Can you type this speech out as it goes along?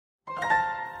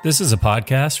This is a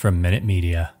podcast from Minute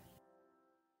Media.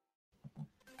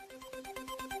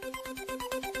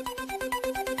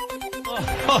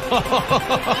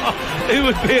 Who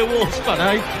would be a Wolves fan,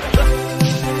 eh?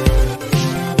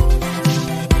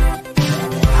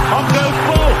 On goes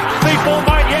ball. People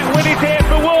might yet win it here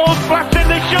for Wolves. Flash in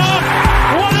the shot.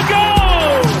 What a goal!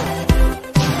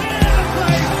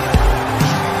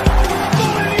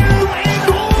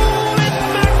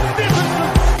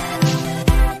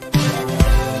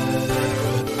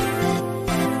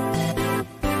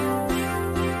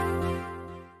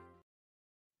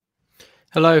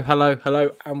 Hello,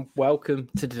 and welcome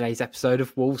to today's episode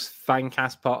of Wolves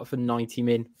Fancast, part of the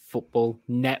 90min Football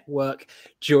Network.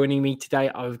 Joining me today,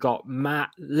 I've got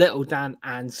Matt, Little Dan,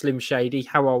 and Slim Shady.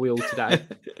 How are we all today?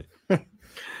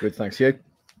 Good, thanks. You?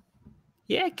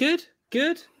 Yeah, good.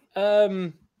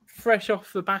 Fresh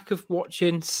off the back of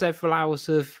watching several hours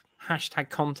of hashtag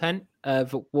content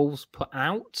that Wolves put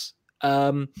out,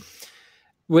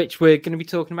 which we're going to be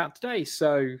talking about today.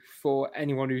 So, for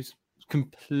anyone who's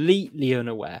completely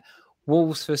unaware,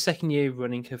 Wolves for a second year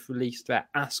running have released their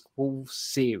Ask Wolves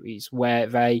series, where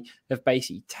they have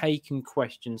basically taken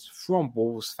questions from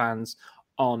Wolves fans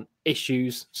on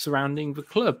issues surrounding the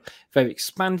club. They've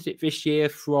expanded it this year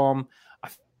from, I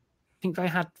think they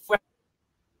had 4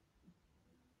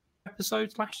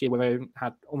 episodes last year where they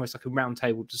had almost like a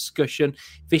roundtable discussion.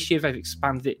 This year they've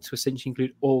expanded it to essentially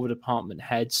include all the department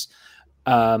heads,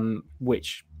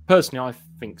 which personally I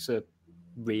think is a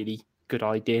really good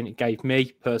idea, and it gave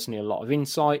me personally a lot of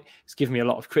insight. It's given me a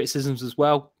lot of criticisms as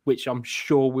well, which I'm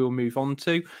sure we'll move on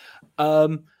to.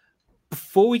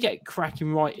 Before we get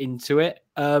cracking right into it,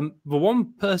 the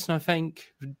one person I think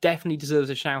definitely deserves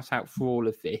a shout out for all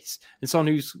of this, and someone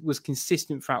who was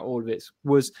consistent throughout all of it,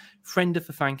 was friend of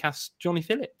the Fancast, Johnny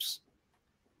Phillips,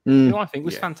 who I think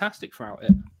was fantastic throughout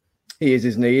it. He is,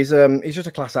 isn't he? He's just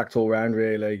a class act all round,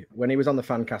 really. When he was on the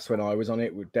Fancast, when I was on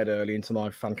it, dead early into my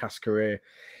Fancast career,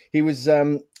 he was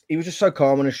just so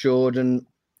calm and assured, and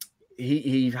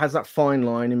he has that fine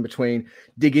line in between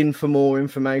digging for more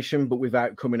information, but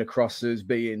without coming across as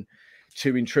being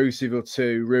too intrusive or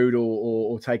too rude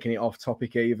or taking it off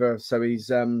topic either. So he's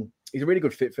a really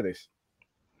good fit for this.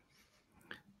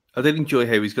 I did enjoy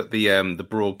how he's got the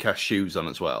broadcast shoes on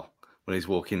as well when he's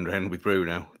walking around with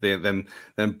Bruno. Then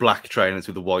black trainers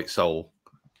with the white sole,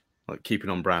 like keeping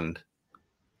on brand.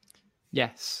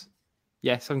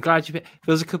 Yes, I'm glad you.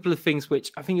 There's a couple of things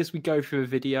which I think as we go through a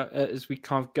video, as we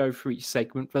kind of go through each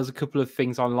segment, there's a couple of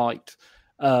things I liked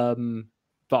that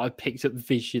I picked up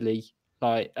visually.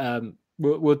 Like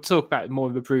we'll talk about it more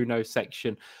in the Bruno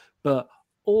section, but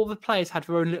all the players had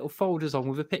their own little folders on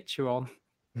with a picture on,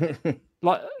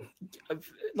 like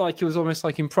it was almost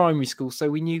like in primary school,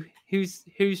 so we knew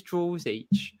whose drawers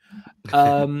each.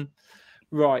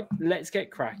 Right, let's get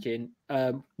cracking.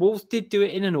 Wolves did do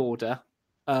it in an order.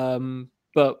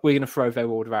 But we're going to throw their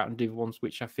order out and do the ones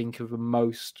which I think are the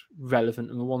most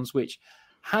relevant and the ones which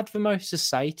had the most to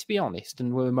say, to be honest,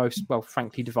 and were the most, well,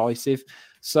 frankly, divisive.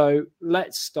 So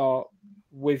let's start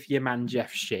with your man,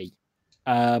 Jeff Shi.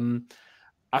 I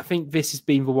think this has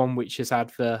been the one which has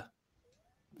had the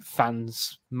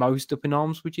fans most up in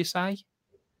arms, would you say?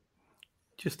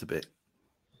 Just a bit.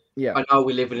 Yeah, I know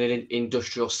we live in an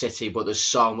industrial city, but there's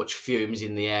so much fumes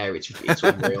in the air. It's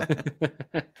unreal.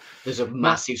 There's a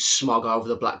massive smog over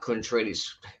the Black Country, and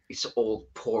it's all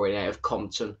pouring out of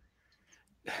Compton.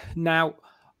 Now,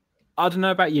 I don't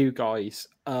know about you guys.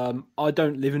 I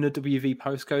don't live in a WV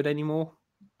postcode anymore.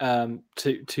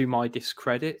 To my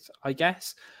discredit, I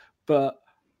guess. But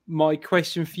my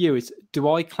question for you is: do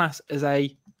I class as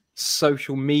a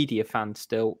social media fan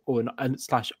still, or an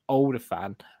 / older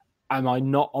fan? Am I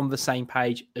not on the same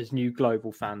page as new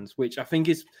global fans? Which I think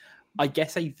is, I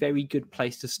guess, a very good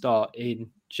place to start in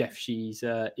Jeff Shi's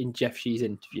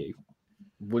interview.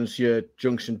 Once you're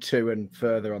junction 2 and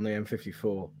further on the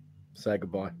M54, say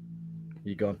goodbye.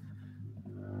 You're gone.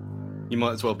 You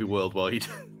might as well be worldwide.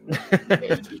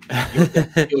 You're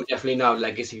definitely no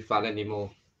legacy fan anymore.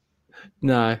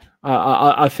 No,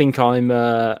 I think I'm.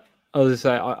 I was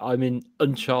say I'm in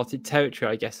uncharted territory,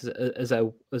 I guess, as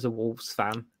a Wolves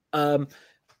fan. I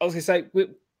was going to say,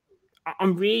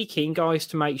 I'm really keen, guys,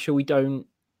 to make sure we don't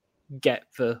get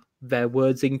their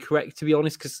words incorrect, to be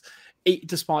honest, because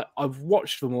despite I've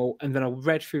watched them all and then I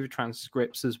read through the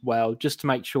transcripts as well, just to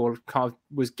make sure I kind of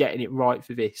was getting it right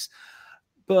for this.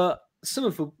 But some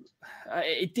of them,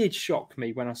 it did shock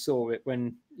me when I saw it,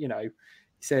 when, he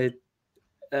said,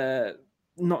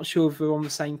 not sure if we're on the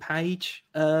same page.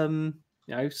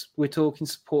 We're talking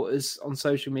supporters on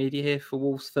social media here for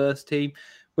Wolves first team.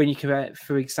 When you compare,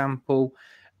 for example,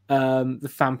 the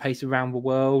fan base around the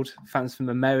world, fans from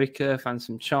America, fans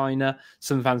from China,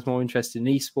 some fans more interested in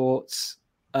esports.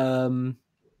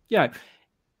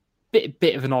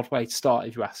 Bit of an odd way to start,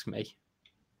 if you ask me.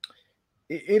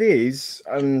 It is,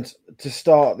 and to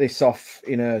start this off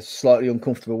in a slightly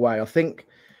uncomfortable way, I think,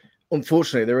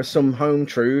 unfortunately, there are some home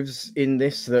truths in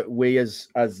this that we, as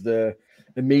the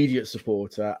immediate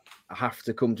supporter, have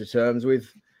to come to terms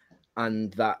with,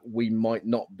 and that we might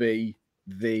not be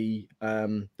the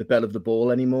belle of the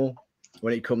ball anymore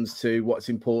when it comes to what's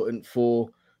important for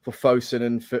Fosun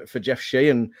and for Jeff Shi.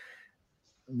 And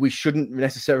we shouldn't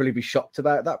necessarily be shocked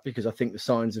about that, because I think the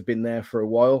signs have been there for a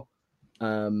while.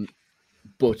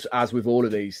 But as with all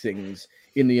of these things,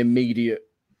 in the immediate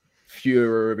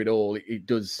furor of it all, it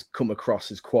does come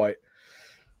across as quite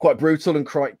brutal and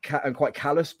quite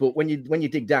callous. But when you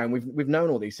dig down, we've known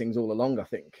all these things all along, I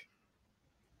think.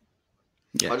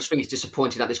 Yeah. I just think it's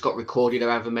disappointing that this got recorded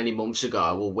however many months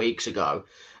ago or weeks ago,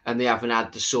 and they haven't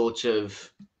had the sort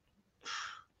of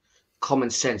common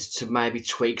sense to maybe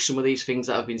tweak some of these things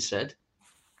that have been said.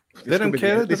 They don't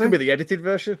care. This could be the edited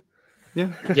version.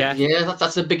 Yeah.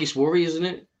 That's the biggest worry, isn't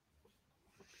it?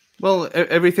 Well,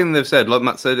 everything they've said, like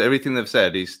Matt said, everything they've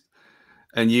said is,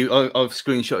 and I've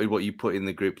screenshotted what you put in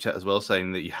the group chat as well,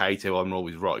 saying that you hate how I'm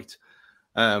always right.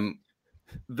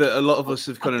 That a lot of us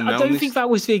have kind of known. I don't think that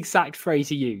was the exact phrase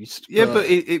he used. Yeah, but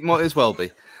it might as well be.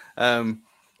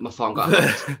 My phone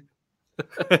got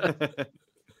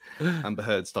Amber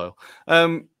Heard style.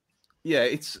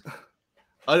 It's.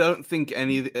 I don't think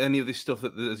any of this stuff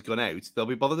that has gone out they'll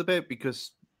be bothered about,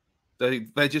 because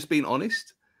they're just being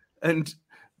honest, and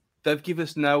they've given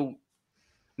us no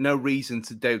reason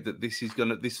to doubt that this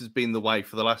has been the way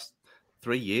for the last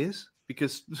 3 years.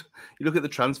 Because you look at the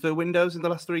transfer windows in the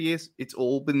last 3 years, it's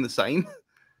all been the same.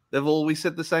 They've always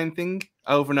said the same thing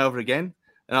over and over again.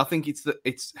 And I think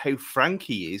it's how frank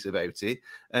he is about it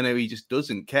and how he just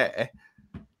doesn't care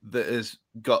that has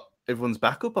got everyone's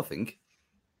back up, I think.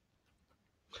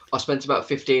 I spent about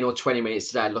 15 or 20 minutes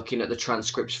today looking at the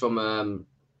transcripts from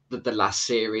the last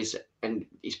series, and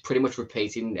he's pretty much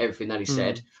repeating everything that he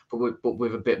said, but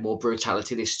with a bit more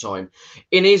brutality this time.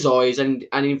 In his eyes and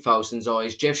in Fosun's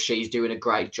eyes, Jeff Shi's doing a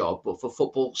great job, but for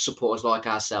football supporters like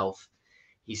ourselves,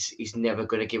 he's never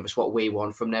going to give us what we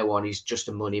want from now on. He's just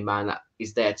a money man that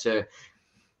is there to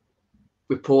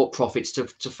report profits to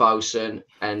Fosun,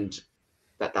 and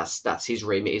that's his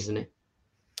remit, isn't it?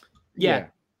 Yeah.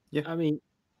 I mean,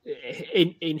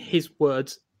 in his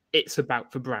words, it's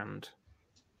about the brand.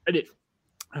 And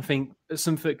I think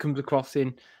something that comes across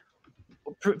in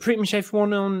pretty much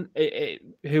everyone on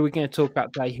who we're going to talk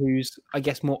about today, who's, I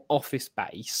guess, more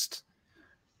office-based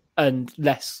and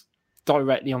less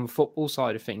directly on the football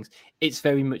side of things. It's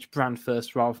very much brand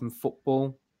first rather than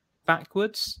football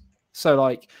backwards. So,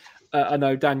 like, I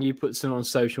know, Dan, you put something on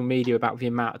social media about the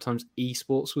amount of times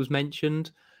esports was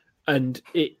mentioned. And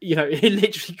it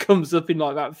literally comes up in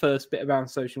like that first bit around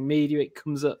social media. It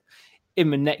comes up in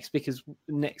the next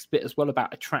bit as well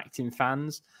about attracting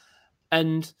fans.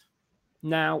 And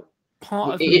now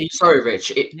part of sorry, Rich,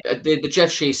 the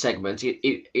Jeff Shi segment,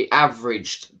 it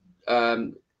averaged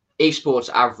esports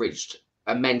averaged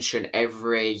a mention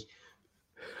every,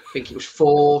 I think it was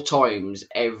 4 times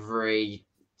every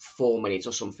 4 minutes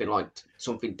or something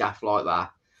daft like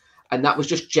that. And that was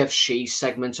just Jeff Shi's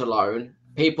segment alone.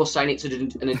 People saying it's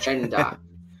an agenda,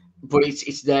 but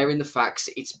it's there in the facts.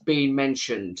 It's being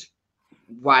mentioned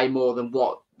way more than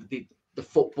what the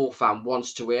football fan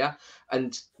wants to hear.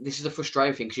 And this is a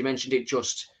frustrating thing, because you mentioned it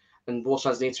and Wolves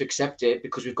fans need to accept it,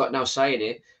 because we've got now saying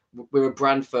it. We're a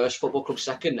brand first, football club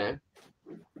second now.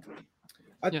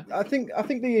 I think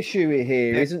the issue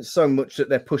here isn't so much that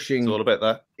they're pushing it's all about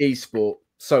that esport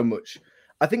so much.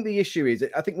 I think the issue is,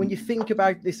 I think when you think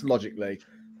about this logically,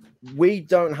 we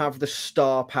don't have the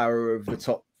star power of the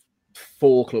top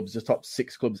 4 clubs, the top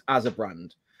 6 clubs as a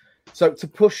brand. So to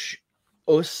push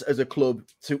us as a club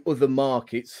to other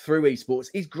markets through esports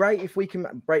is great. If we can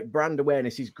break brand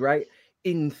awareness, is great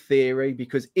in theory,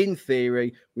 because in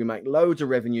theory, we make loads of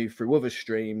revenue through other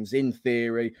streams. In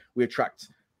theory, we attract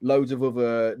loads of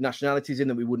other nationalities in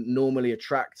that we wouldn't normally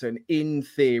attract. And in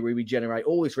theory, we generate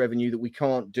all this revenue that we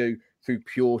can't do through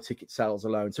pure ticket sales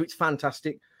alone. So it's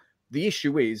fantastic. The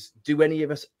issue is, do any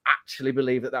of us actually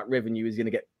believe that revenue is going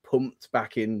to get pumped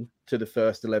back into the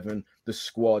first 11, the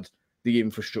squad, the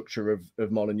infrastructure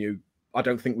of Molineux? I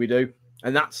don't think we do.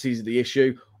 And that's the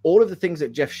issue. All of the things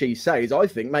that Jeff Shi says, I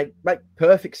think, make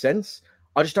perfect sense.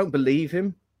 I just don't believe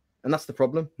him. And that's the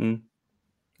problem.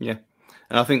 Yeah.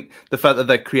 And I think the fact that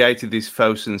they created this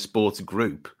Fosun Sports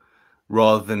group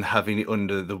rather than having it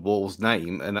under the Wolves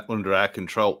name and under our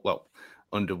control, well,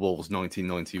 under Wolves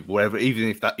 1990, wherever, even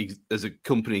if that as a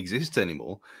company exists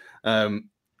anymore.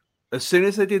 As soon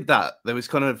as they did that, there was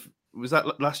kind of, was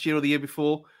that last year or the year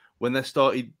before, when they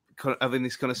started kind of having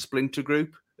this kind of splinter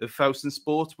group of Faust and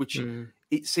Sports, which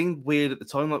it seemed weird at the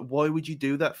time. Like, why would you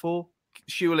do that for?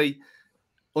 Surely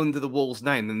under the Wolves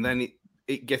name, and then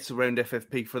it gets around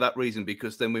FFP for that reason,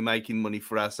 because then we're making money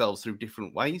for ourselves through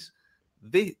different ways.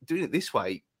 Doing it this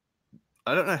way,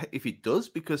 I don't know if it does,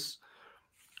 because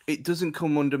it doesn't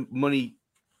come under money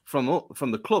from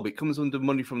the club. It comes under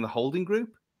money from the holding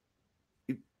group.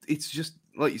 It's just,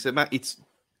 like you said, Matt, it's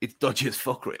dodgy as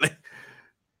fuck, really.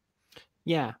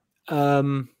 Yeah,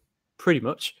 pretty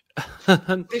much.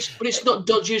 But it's not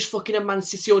dodgy as fucking a Man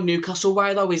City or Newcastle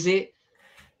way, though, is it?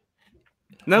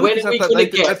 No, when are we going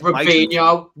to get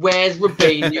Robinho? Where's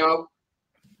Robinho?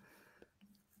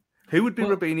 Who would be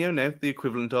Robinho now, the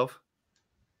equivalent of?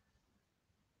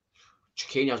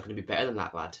 Chiquinho's going to be better than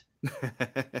that, lad.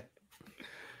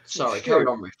 Sorry, carry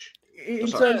on, Rich. In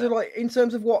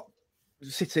terms of what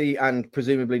City and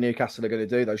presumably Newcastle are going to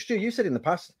do, though, Stu, you said in the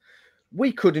past we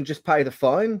couldn't just pay the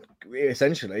fine.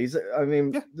 Essentially, I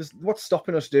mean, what's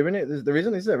stopping us doing it? There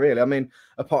isn't, is there really? I mean,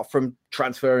 apart from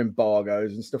transfer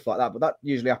embargoes and stuff like that, but that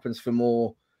usually happens for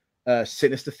more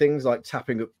sinister things like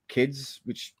tapping up kids,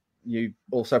 which you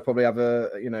also probably have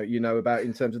about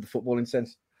in terms of the footballing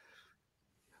sense.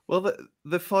 Well,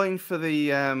 the fine for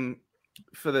the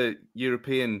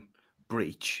European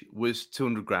breach was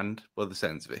 200 grand by the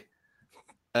sounds of it.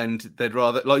 And they'd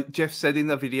rather, like Jeff said in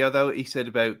the video, though, he said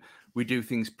about, we do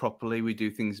things properly, we do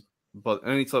things,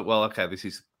 and it's like, well, okay, this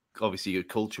is obviously a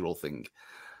cultural thing.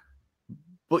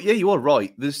 But yeah, you are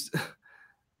right.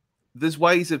 There's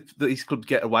ways that these clubs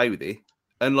get away with it.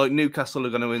 And like Newcastle are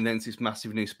going to announce this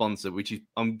massive new sponsor, which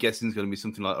I'm guessing is going to be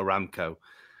something like Aramco.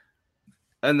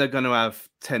 And they're going to have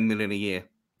 10 million a year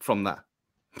from that.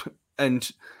 And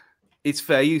it's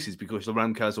fair usage because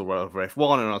Aramco's all right over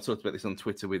F1. And I talked about this on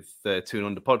Twitter with Tune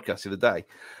Under Podcast the other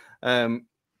day.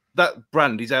 That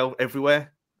brand is out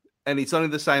everywhere. And it's only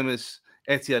the same as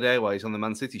Etihad Airways on the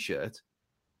Man City shirt.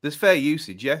 There's fair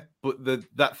usage, yeah. But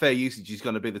that fair usage is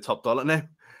going to be the top dollar now.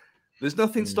 There's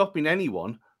nothing stopping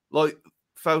anyone, like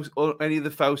Faust, or any of the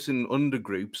Faust and under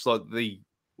groups, like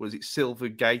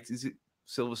Silvergate? Is it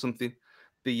Silver something?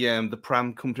 The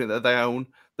Pram company that they own,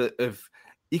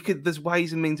 there's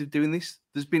ways and means of doing this.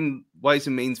 There's been ways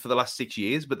and means for the last 6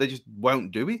 years, but they just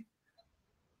won't do it.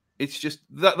 It's just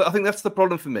that I think that's the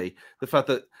problem for me. The fact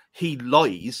that he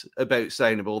lies about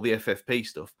saying about all the FFP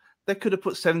stuff. They could have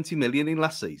put 70 million in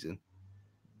last season.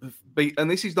 And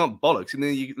this is not bollocks. And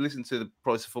then you listen to the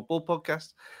Price of Football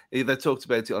podcast. They talked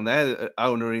about it on their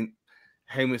how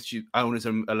much owners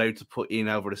are allowed to put in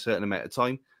over a certain amount of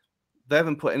time. They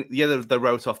haven't put any, they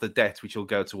wrote off the debt, which will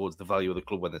go towards the value of the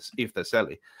club if they're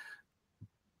selling.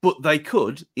 But they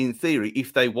could, in theory,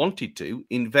 if they wanted to,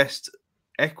 invest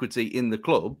equity in the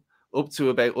club up to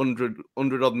about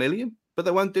 100 odd million, but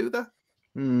they won't do that.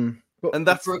 And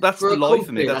that's the lie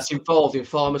for me. That's involved in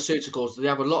pharmaceuticals. They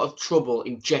have a lot of trouble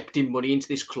injecting money into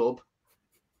this club.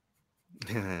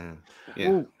 Yeah.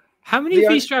 Ooh. How many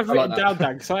of these do I have written down,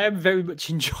 Dan? Because I am very much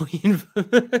enjoying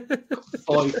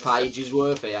 5 pages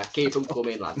worth here. Keep them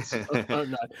coming, lads.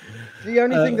 The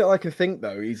only thing that I can think,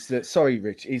 though, is that, sorry,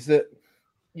 Rich, is that,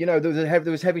 you know,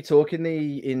 there was heavy talk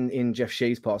in Jeff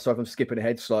Shee's part, so I'm skipping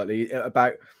ahead slightly,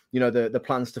 about, you know, the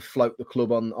plans to float the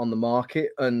club on the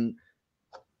market. And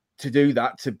to do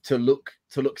that, to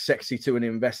look sexy to an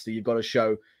investor, you've got to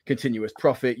show continuous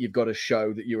profit. You've got to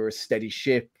show that you're a steady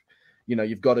ship. You know,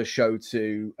 you've got to show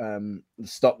to the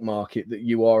stock market that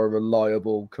you are a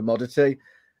reliable commodity.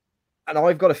 And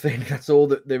I've got a feeling that's all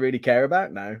that they really care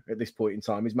about now at this point in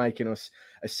time, is making us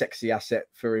a sexy asset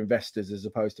for investors as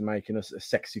opposed to making us a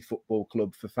sexy football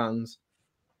club for fans.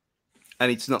 And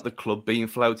it's not the club being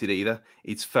floated either.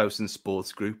 It's Faust and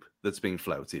Sports Group that's being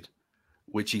floated,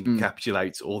 which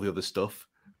encapsulates all the other stuff,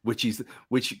 which is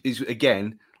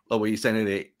again, like what you're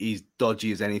saying, is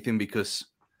dodgy as anything, because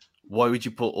why would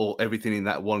you put everything in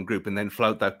that one group and then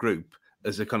float that group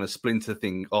as a kind of splinter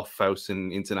thing off Faust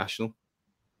and International?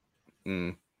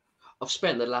 I've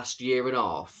spent the last year and a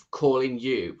half calling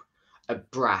you a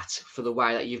brat for the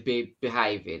way that you've been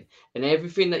behaving, and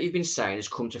everything that you've been saying has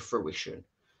come to fruition.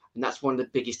 And that's one of the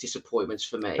biggest disappointments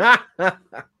for me.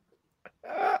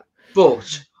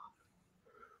 But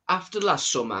after last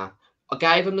summer, I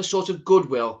gave them the sort of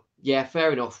goodwill. Yeah,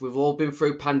 fair enough. We've all been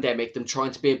through pandemic, them trying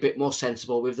to be a bit more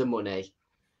sensible with the money,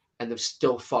 and they're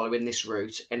still following this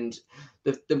route. And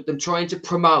them trying to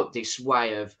promote this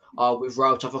way of, we've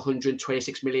wrote off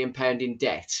 £126 million in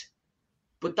debt.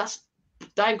 But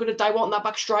they want that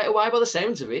back straight away by the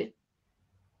sounds of it.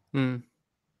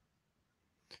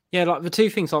 Yeah, like the two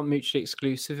things aren't mutually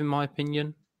exclusive, in my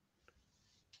opinion.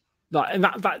 Like, and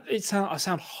I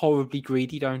sound horribly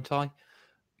greedy, don't I?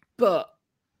 But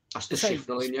That's the shift,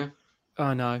 in you.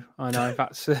 I know.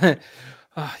 That's you're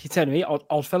telling me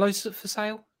Oddfellows for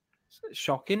sale.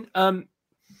 Shocking.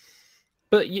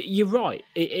 But you're right.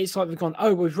 It's like we've gone,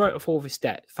 we've wrote off all this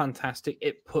debt. Fantastic.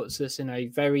 It puts us in a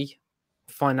very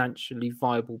financially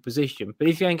viable position. But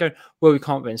if you ain't going, we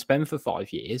can't then spend for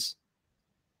 5 years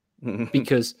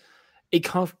because it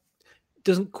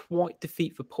doesn't quite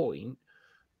defeat the point.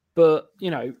 But,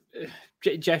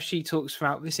 Jeff Shi talks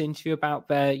throughout this interview about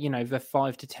their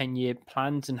 5 to 10 year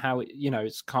plans and how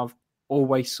it's kind of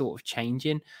always sort of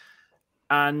changing.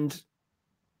 And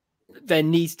there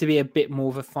needs to be a bit more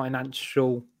of a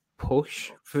financial push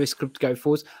for this club to go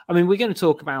forwards. I mean, we're going to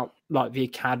talk about like the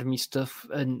academy stuff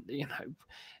and,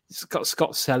 it's got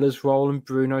Scott Sellers' role and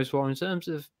Bruno's role in terms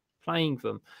of playing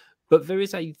them. But there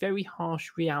is a very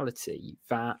harsh reality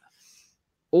that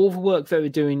all the work that we're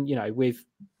doing, with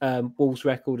Wolves'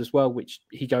 record as well, which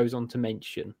he goes on to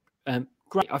mention.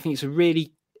 Great. I think it's a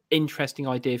really interesting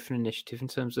idea for an initiative in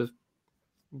terms of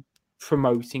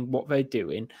promoting what they're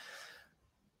doing.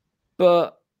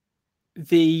 But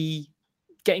the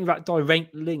getting that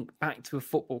direct link back to a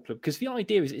football club, because the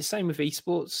idea is it's the same with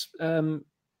esports.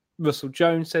 Russell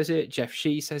Jones says it, Jeff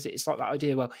Shi says it. It's like that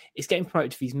idea, well, it's getting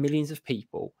promoted to these millions of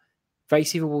people. They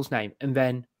see the Wolves name, and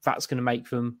then that's going to make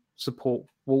them support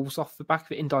Wolves off the back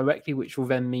of it indirectly, which will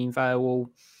then mean they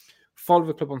will follow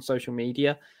the club on social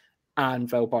media and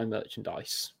they'll buy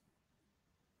merchandise.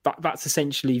 That's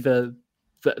essentially the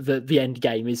end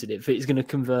game, isn't it? It's going to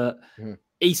convert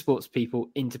esports people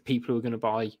into people who are going to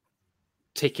buy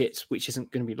tickets, which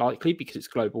isn't going to be likely because it's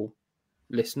global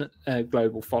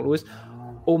global followers,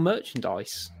 or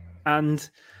merchandise. And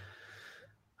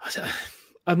I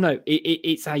don't know,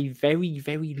 it's a very,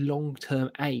 very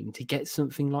long-term aim to get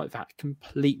something like that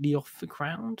completely off the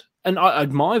ground. And I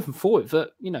admire them for it, that,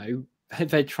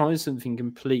 they're trying something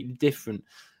completely different.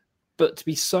 But to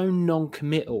be so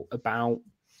non-committal about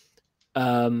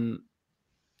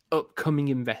upcoming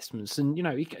investments, and,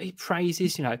 he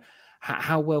praises,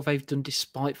 how well they've done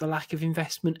despite the lack of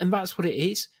investment. And that's what it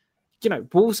is.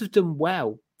 Wolves have done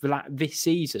well this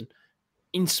season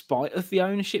in spite of the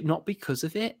ownership, not because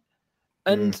of it.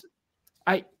 And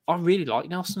I really like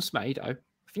Nelson Semedo. I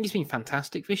think he's been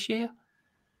fantastic this year.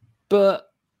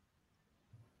 But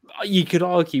you could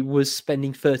argue, was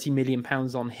spending £30 million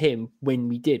on him when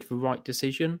we did the right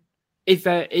decision?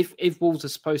 If Wolves are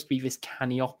supposed to be this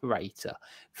canny operator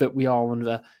that we are on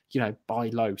the, buy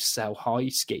low, sell high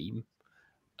scheme,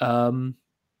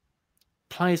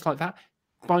 players like that,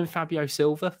 buying Fabio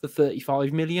Silva for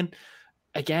 35 million,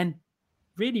 again,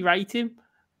 really rate him,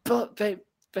 but they're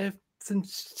some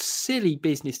silly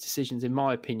business decisions, in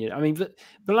my opinion. I mean,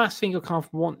 the last thing I kind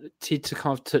of wanted to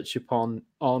kind of touch upon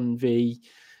on the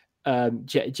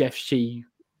Jeff Shi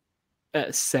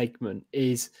segment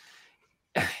is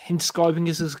him describing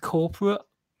us as a corporate,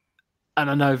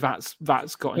 and I know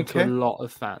that's got into a lot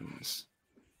of fans.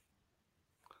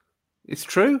 It's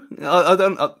true. I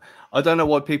don't know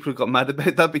why people have got mad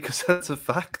about that, because that's a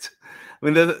fact. I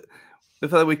mean, the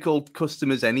fact that we called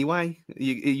customers anyway.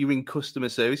 You ring customer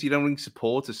service. You don't ring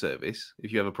supporter service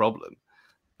if you have a problem.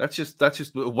 That's just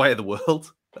the way of the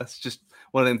world. That's just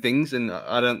one of them things, and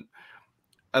I don't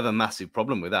have a massive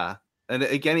problem with that. And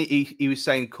again, he was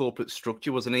saying corporate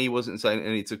structure, wasn't he? He wasn't saying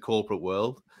it's a corporate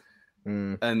world.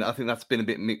 And I think that's been a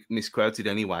bit misquoted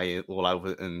anyway, all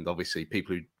over. And obviously,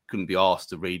 people who couldn't be asked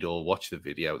to read or watch the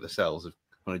video themselves have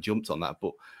kind of jumped on that.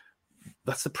 But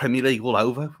that's the Premier League all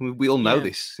over. We all know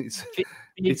this.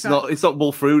 It's not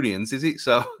Wolfrudians, is it?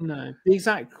 So no. The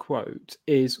exact quote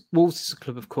is, Wolves is a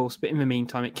club, of course, but in the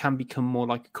meantime, it can become more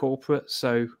like a corporate.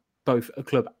 So both a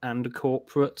club and a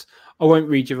corporate. I won't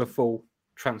read you the full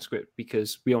transcript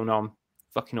because we all know I'm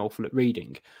fucking awful at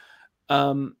reading.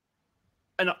 And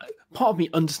part of me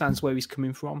understands where he's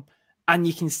coming from. And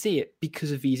you can see it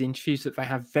because of these interviews that they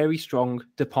have very strong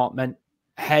department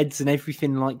heads and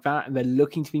everything like that. And they're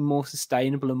looking to be more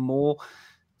sustainable and more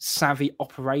savvy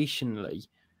operationally.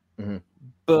 Mm-hmm.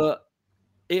 But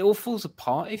it all falls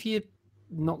apart if you're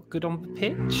not good on the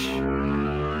pitch.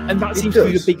 And that seems to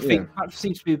be the big thing. That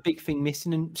seems to be a big thing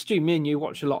missing. And Stu, me and you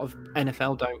watch a lot of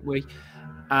NFL, don't we?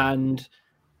 And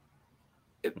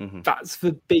that's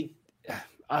the big.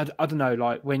 I don't know,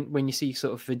 like when you see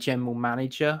sort of the general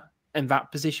manager and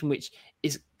that position, which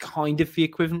is kind of the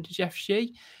equivalent to Jeff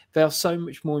Shi, they are so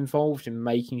much more involved in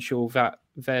making sure that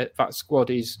that squad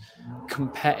is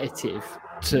competitive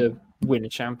to win a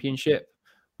championship.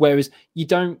 Whereas you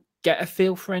don't get a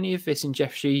feel for any of this in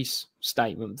Jeff Shi's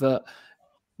statement, that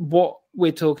what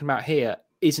we're talking about here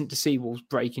isn't to see Wolves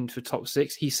break into the top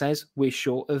 6. He says we're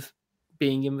short of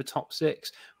being in the top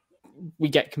 6. We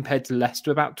get compared to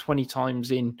Leicester about 20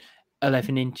 times in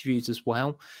 11 interviews as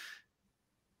well.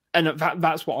 And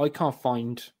that's what I can't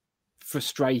find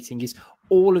frustrating is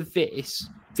all of this,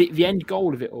 the end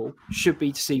goal of it all should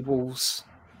be to see Wolves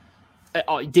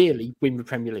ideally win the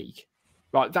Premier League.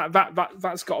 Right,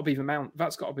 that's got to be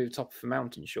that's got to be the top of the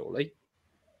mountain, surely.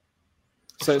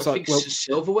 So it's like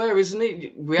silverware, isn't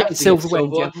it? We have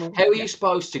silverware. How are you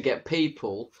supposed to get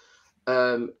people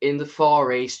in the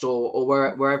Far East or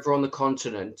wherever on the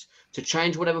continent to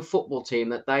change whatever football team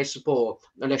that they support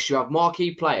unless you have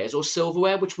marquee players or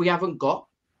silverware, which we haven't got?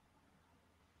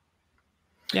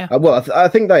 Yeah. Well, I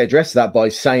think they address that by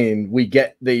saying we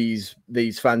get these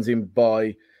fans in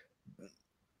by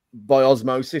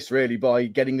osmosis, really, by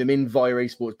getting them in via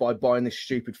esports, by buying this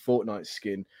stupid Fortnite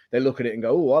skin. They look at it and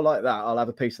go, "Oh, I like that. I'll have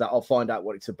a piece of that. I'll find out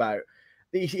what it's about."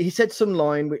 He said some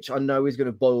line which I know is going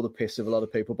to boil the piss of a lot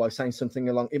of people by saying something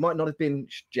along. It might not have been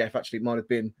Jeff. Actually, it might have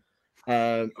been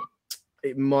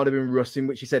Russ, in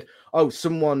which he said, "Oh,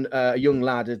 someone, a young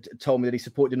lad, had told me that he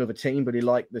supported another team, but he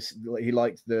liked this. He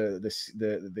liked the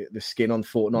skin on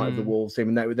Fortnite of the Wolves team,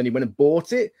 and then he went and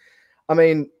bought it." I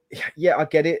mean, yeah, I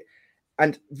get it.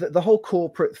 And the whole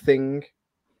corporate thing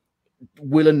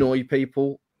will annoy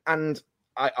people, and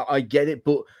I get it.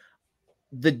 But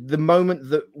the moment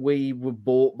that we were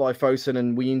bought by Fosun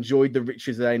and we enjoyed the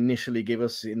riches they initially give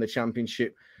us in the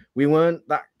Championship, we weren't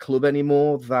that club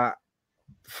anymore, that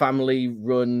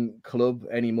family-run club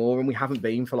anymore, and we haven't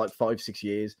been for like 5-6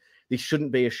 years. This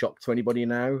shouldn't be a shock to anybody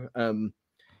now.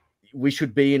 We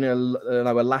should be in a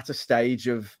latter stage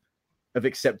of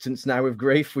acceptance now of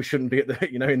grief. We shouldn't be at the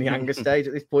in the anger stage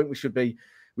at this point. We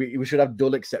should have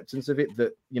dull acceptance of it,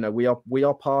 that we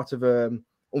are part of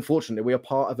unfortunately we are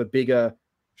part of a bigger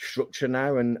structure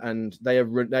now, and they're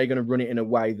going to run it in a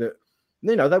way that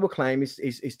they will claim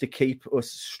is to keep us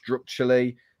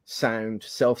structurally sound,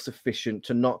 self-sufficient,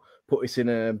 to not put us in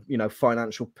a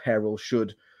financial peril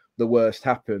should the worst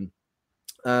happen.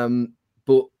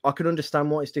 But I can understand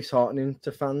why it's disheartening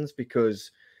to fans, because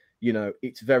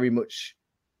it's very much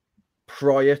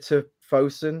prior to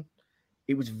Fosun.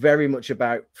 It was very much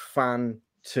about fan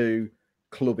to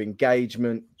club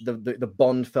engagement. The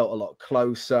bond felt a lot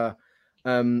closer.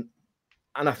 And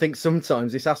I think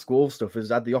sometimes this Ask Wolves stuff has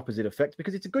had the opposite effect,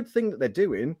 because it's a good thing that they're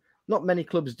doing. Not many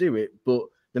clubs do it, but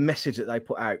the message that they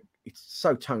put out, it's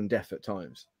so tone deaf at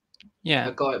times. Yeah.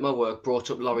 A guy at my work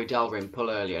brought up Laurie Dalrymple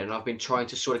earlier, and I've been trying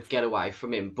to sort of get away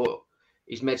from him, but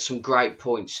he's made some great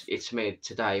points it's made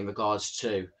today in regards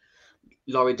to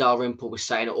Laurie Dalrymple was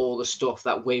saying all the stuff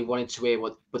that we wanted to hear,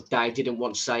 but they didn't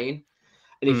want saying.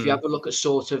 And if you have a look at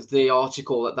sort of the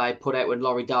article that they put out when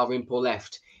Laurie Dalrymple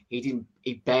left, he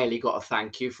barely got a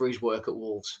thank you for his work at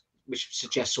Wolves, which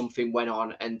suggests something went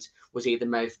on, and was he the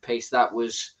mouthpiece that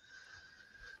was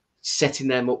setting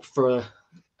them up for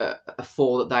a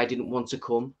fall that they didn't want to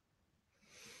come?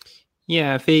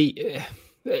 Yeah,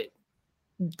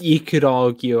 you could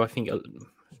argue, I think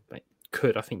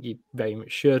you very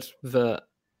much should, that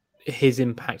his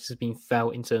impact has been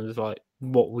felt in terms of like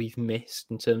what we've missed,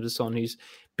 in terms of someone who's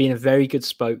been a very good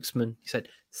spokesman. He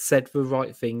said the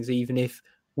right things, even if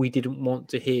we didn't want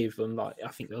to hear them. Like, I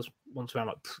think there was once around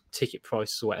like ticket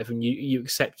prices or whatever, and you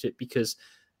accept it because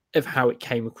of how it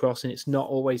came across, and it's not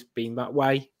always been that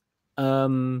way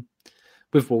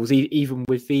with Wolves, even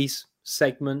with these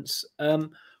segments. We'll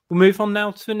move on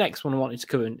now to the next one I wanted to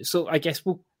cover. So I guess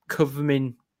we'll cover them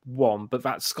in one, but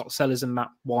that's Scott Sellers and Matt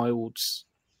Wild's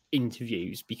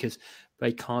interviews, because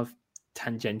they kind of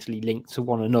tangentially link to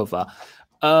one another.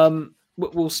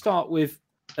 We'll start with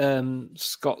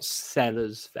Scott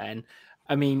Sellers then.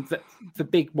 I mean, the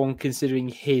big one, considering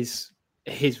his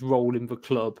role in the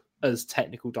club as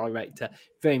technical director,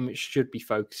 very much should be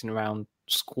focusing around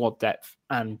squad depth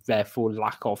and therefore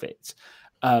lack of it,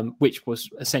 which was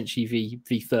essentially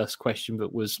the first question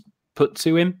that was put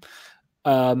to him.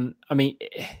 I mean,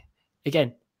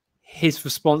 again, his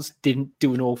response didn't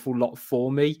do an awful lot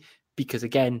for me, because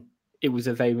again, it was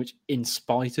a very much in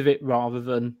spite of it rather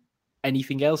than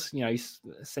anything else. He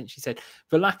essentially said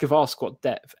the lack of our squad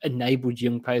depth enabled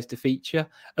young players to feature,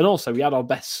 and also we had our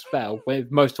best spell where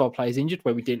most of our players injured,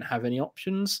 where we didn't have any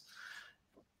options.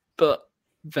 But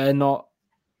they're not.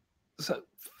 So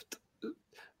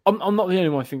I'm not the only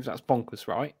one who thinks that's bonkers,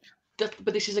 right?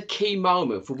 But this is a key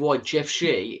moment for why Jeff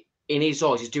Shee, in his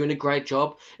eyes, is doing a great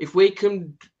job. If we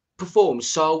can perform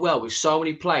so well with so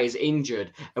many players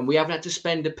injured and we haven't had to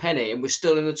spend a penny and we're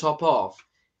still in the top half,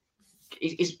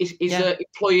 is an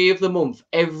employee of the month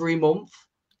every month.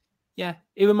 Yeah,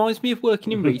 it reminds me of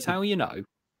working in retail,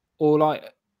 or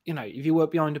like, you know, if you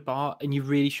work behind a bar and you're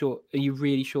really short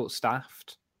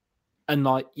staffed, and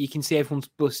like you can see everyone's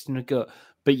busting a gut,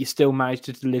 but you still manage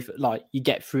to deliver. Like you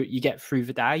get through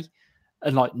the day,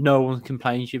 and like no one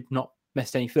complains you've not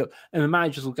messed anything up, and the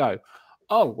managers will go,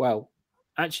 "Oh well,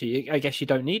 actually, I guess you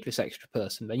don't need this extra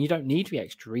person. Then you don't need the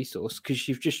extra resource because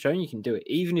you've just shown you can do it,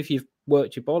 even if you've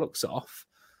worked your bollocks off."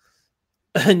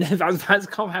 And that's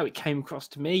kind of how it came across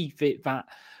to me. That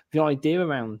the idea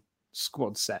around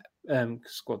squad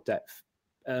depth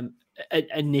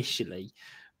initially,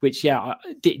 which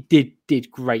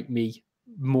did grate me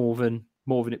more than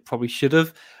it probably should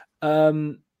have.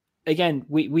 Again,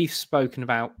 we've spoken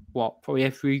about probably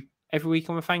every week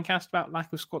on the Fancast about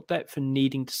lack of squad depth and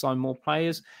needing to sign more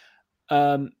players.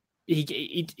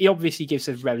 He obviously gives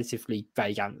a relatively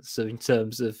vague answer in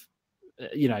terms of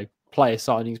player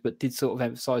signings, but did sort of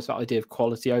emphasise that idea of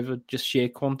quality over just sheer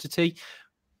quantity,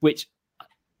 which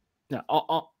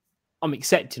I'm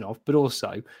accepting of, but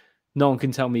also no one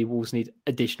can tell me Wolves need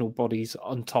additional bodies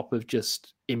on top of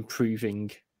just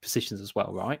improving positions as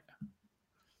well, right?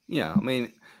 Yeah, I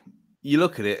mean, you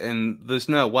look at it and there's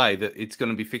no way that it's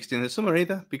going to be fixed in the summer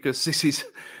either, because this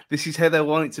is how they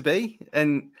want it to be.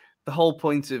 And the whole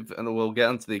point of, and we'll get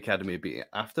onto the academy a bit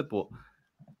after, but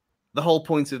the whole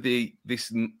point of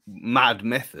this mad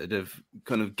method of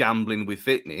kind of gambling with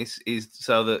fitness is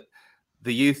so that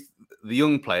the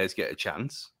young players get a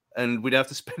chance and we don't have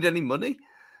to spend any money.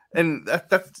 And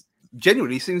that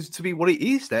genuinely seems to be what it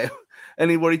is now,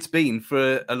 and what it's been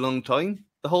for a long time.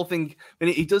 The whole thing, and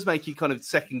it does make you kind of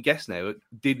second guess now.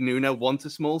 Did Nuno want a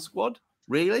small squad,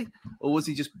 really? Or was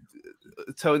he just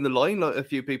towing the line, like a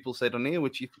few people said on here,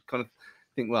 which you kind of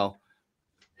think, well,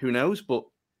 who knows? But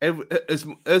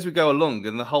as we go along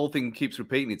and the whole thing keeps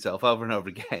repeating itself over and over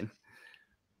again,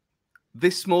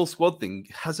 this small squad thing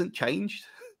hasn't changed,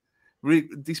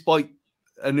 despite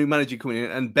a new manager coming in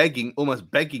and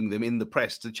almost begging them in the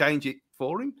press to change it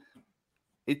for him.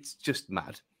 It's just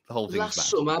mad. The whole thing. Last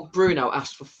summer, Bruno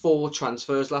asked for 4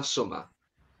 transfers last summer.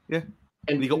 Yeah.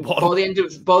 And he got one.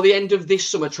 By the end of this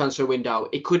summer transfer window,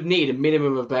 it could need a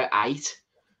minimum of about 8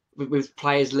 with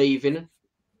players leaving.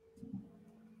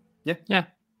 Yeah.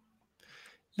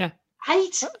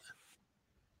 8?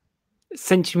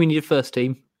 Essentially, we need a first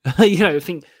team. I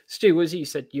think, Stu, what was it you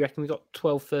said? You reckon we got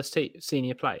 12 first team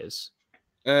senior players?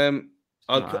 I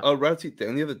wrote it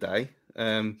down the other day.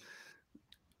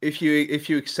 If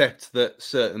you accept that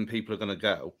certain people are going to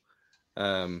go,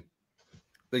 then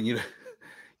you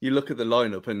look at the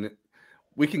lineup and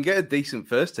we can get a decent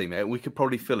first team out. We could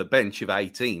probably fill a bench of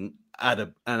 18 at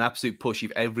an absolute push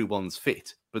if everyone's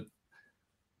fit. But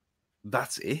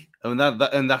that's it. I mean,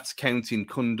 and that's counting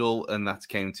Kundal and that's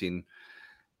counting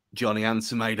Johnny and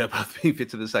Semedo both being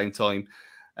fit at the same time.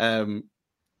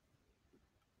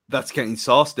 That's counting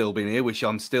Sarr still being here, which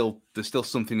there's still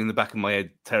something in the back of my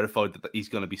head terrified that he's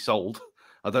going to be sold.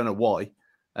 I don't know why.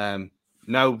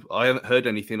 No, I haven't heard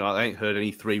anything. I ain't heard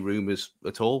any 3 rumours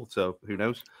at all. So who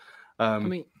knows? I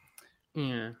mean,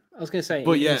 yeah, I was going to say,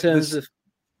 but in terms of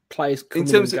players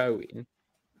coming and going.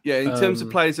 Yeah, in terms of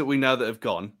players that we know that have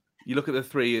gone, you look at the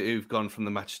 3 who've gone from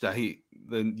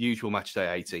the usual match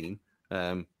day 18,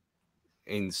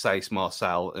 in Sace,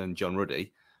 Marcel and John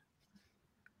Ruddy.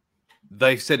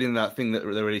 They've said in that thing that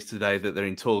they released today that they're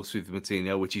in talks with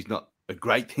Moutinho, which is not a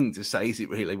great thing to say, is it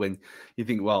really? When you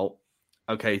think, well,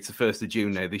 okay, it's the 1st of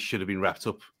June now, this should have been wrapped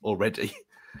up already.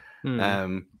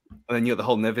 And then you got the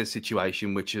whole Neves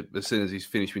situation, which as soon as he's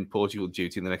finished with Portugal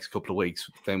duty in the next couple of weeks,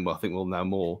 then I think we'll know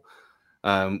more.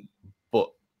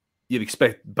 But you'd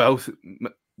expect both.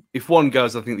 If one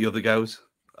goes, I think the other goes.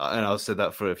 And I've said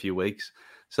that for a few weeks.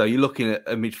 So you're looking at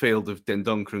a midfield of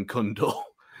Dendoncker and Kundal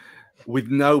with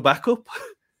no backup.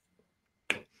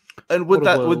 And would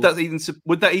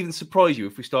that even surprise you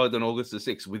if we started on August the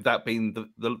 6th with that being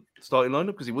the starting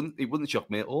lineup? Because it wouldn't shock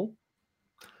me at all.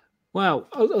 Well,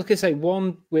 I was going to say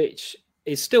one which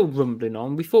is still rumbling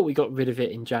on. We thought we got rid of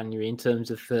it in January in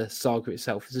terms of the saga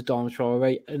itself as a Adama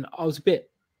Traore, and I was a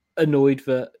bit annoyed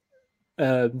that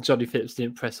Johnny Phillips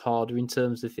didn't press harder in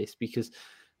terms of this, because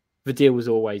the deal was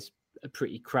always a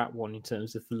pretty crap one in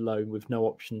terms of the loan with no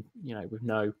option, with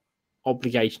no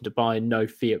obligation to buy and no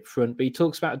fee up front. But he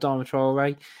talks about Adama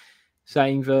Traore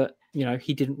saying that,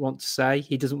 he didn't want to say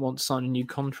he doesn't want to sign a new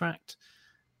contract.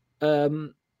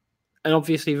 And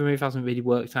obviously the move hasn't really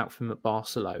worked out for him at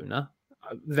Barcelona.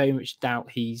 I very much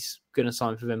doubt he's going to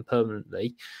sign for them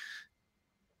permanently.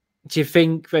 Do you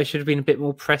think there should have been a bit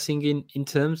more pressing in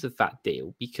terms of that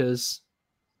deal? Because,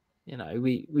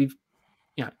 we've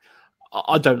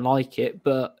I don't like it,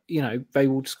 but, they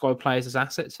will describe players as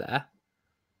assets there.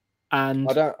 And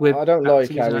I don't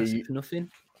like how for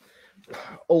nothing.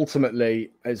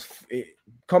 ultimately,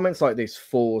 comments like this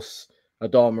force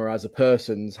Adama as a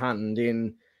person's hand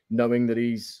in knowing that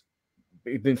he's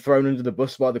been thrown under the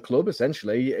bus by the club,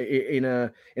 essentially, in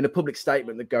a public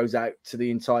statement that goes out to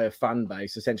the entire fan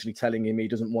base, essentially telling him he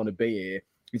doesn't want to be here.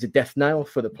 He's a death nail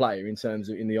for the player in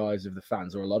the eyes of the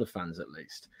fans, or a lot of fans at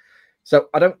least. So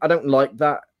I don't like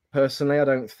that personally. I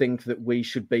don't think that we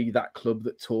should be that club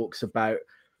that talks about,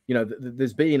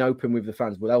 there's being open with the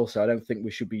fans, but also I don't think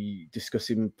we should be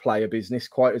discussing player business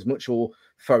quite as much or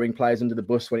throwing players under the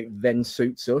bus when it then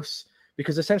suits us.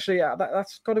 Because essentially,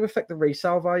 that's got to affect the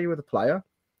resale value of the player.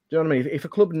 Do you know what I mean? If a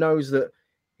club knows that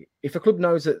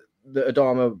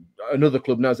Adama, another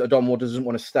club knows that Adama doesn't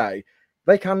want to stay,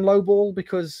 they can lowball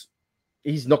because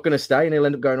he's not going to stay and he'll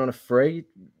end up going on a free.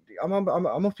 I'm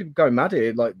not people going mad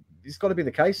here. Like, it's got to be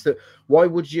the case that why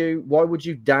would you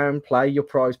downplay your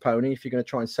prize pony if you're going to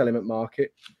try and sell him at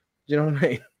market? Do you know what I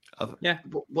mean? Yeah.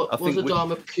 Was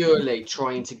Adama purely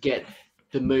trying to get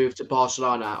the move to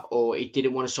Barcelona, or he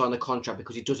didn't want to sign the contract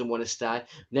because he doesn't want to stay?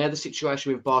 Now the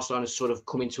situation with Barcelona is sort of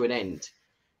coming to an end.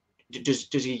 Does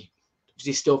he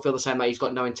still feel the same way? He's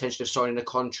got no intention of signing a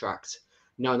contract,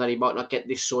 knowing that he might not get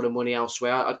this sort of money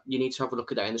elsewhere. You need to have a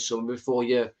look at that in the summer before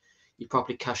you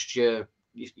properly cast your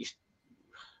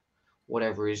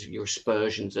whatever is your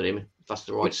aspersions at him. If that's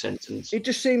the right sentence. It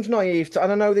just seems naive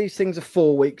and I know these things are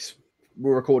 4 weeks.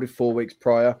 Were recorded 4 weeks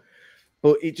prior.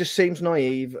 But it just seems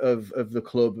naive of the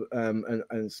club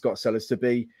and Scott Sellers to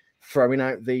be throwing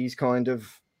out these kind of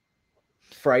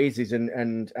phrases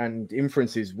and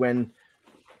inferences when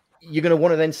you're going to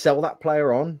want to then sell that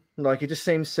player on. Like, it just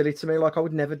seems silly to me. Like, I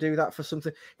would never do that for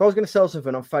something. If I was going to sell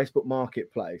something on Facebook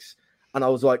Marketplace and I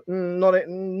was like,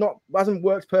 hasn't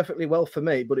worked perfectly well for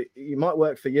me, but it might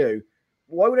work for you.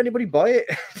 Why would anybody buy it?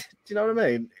 Do you know what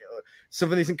I mean?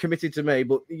 Something isn't committed to me,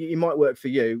 but it might work for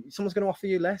you. Someone's going to offer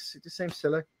you less. It just seems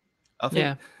silly. I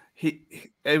think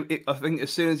I think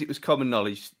as soon as it was common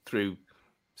knowledge through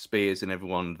Spears and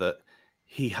everyone that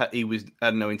he had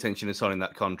no intention of signing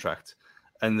that contract,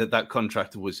 and that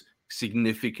contract was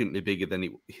significantly bigger than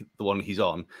the one he's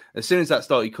on. As soon as that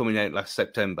started coming out last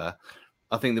September,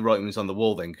 I think the writing was on the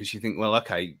wall then, because you think, well,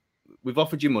 okay, we've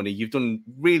offered you money. You've done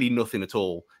really nothing at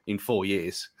all in 4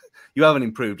 years. You haven't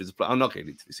improved as a player. I'm not getting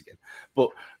into this again. But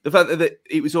the fact that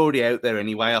it was already out there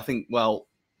anyway, I think, well,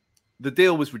 the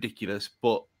deal was ridiculous.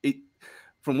 But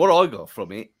from what I got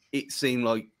from it, it seemed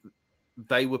like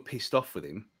they were pissed off with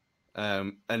him.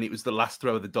 And it was the last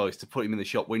throw of the dice to put him in the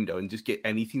shop window and just get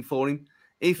anything for him.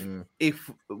 If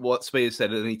what Spears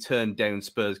said, and he turned down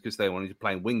Spurs because they wanted to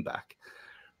play wing back,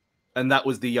 and that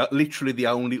was literally the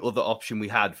only other option we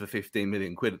had for 15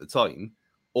 million quid at the time,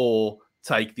 or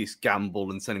take this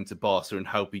gamble and send him to Barca and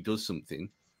hope he does something.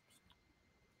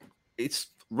 It's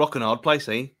rock and hard place,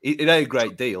 eh? It ain't a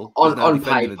great deal. On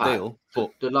paper,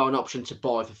 but the loan option to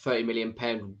buy for £30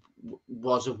 million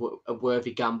was a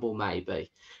worthy gamble, maybe,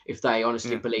 if they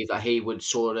honestly believe that he would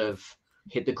sort of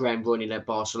hit the ground running at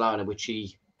Barcelona, which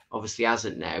he obviously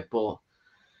hasn't now. But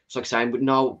it's like saying, but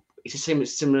no, it's a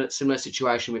similar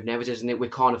situation with Neves, isn't it? We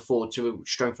can't afford to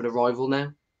strengthen a rival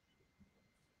now.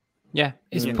 Yeah,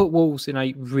 it's put Wolves in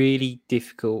a really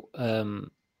difficult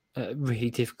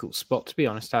spot, to be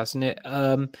honest, hasn't it?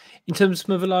 In terms of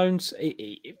some other loans,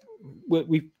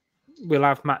 we'll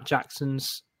have Matt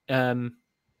Jackson's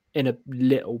in a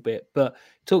little bit, but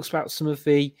talks about some of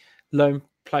the loan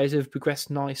players who have progressed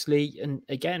nicely. And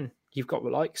again, you've got the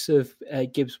likes of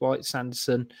Gibbs White,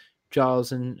 Sanderson,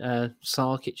 Giles and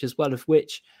Sarkic as well, of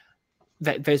which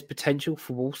there's potential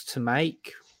for Wolves to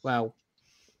make, well,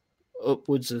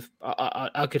 upwards of,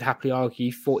 I could happily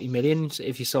argue 40 million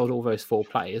if you sold all those 4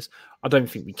 players. I don't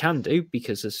think we can do,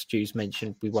 because as Stu's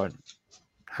mentioned, we won't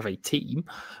have a team.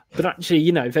 But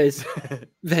actually, there's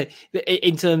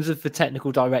in terms of the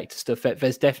technical director stuff,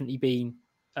 there's definitely been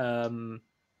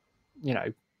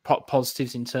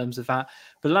positives in terms of that.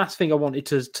 But the last thing I wanted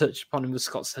to touch upon was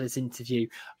Scott Sellers' interview,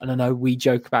 and I know we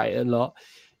joke about it a lot.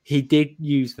 He did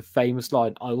use the famous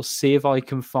line, I will see if I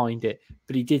can find it,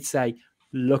 but he did say,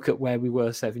 look at where we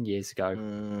were 7 years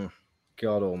ago.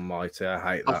 God almighty, I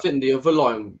hate that. I think the other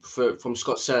line from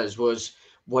Scott Sellers was,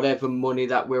 whatever money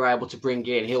that we're able to bring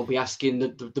in, he'll be asking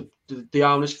the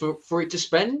owners for it to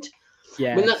spend.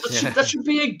 Yeah, I mean, that should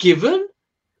be a given.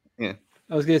 Yeah,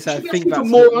 I was going to say, I think that's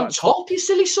more on top. You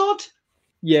silly sod.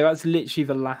 Yeah, that's literally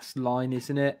the last line,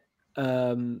 isn't it?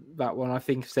 That one, I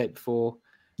think I've said before.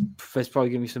 There's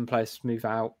probably going to be some players to move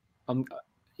out.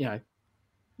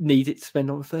 Need it to spend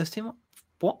on the first team.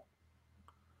 What?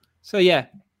 So yeah,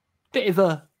 bit of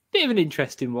an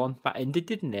interesting one that ended,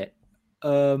 didn't it?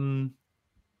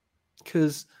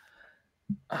 Because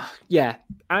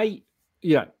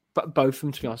but both of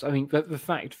them, to be honest. I mean, the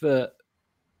fact that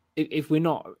if we're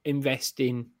not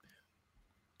investing,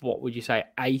 what would you say,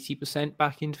 80%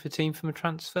 back into the team from a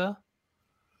transfer?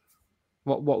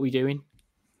 What are we doing?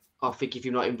 I think if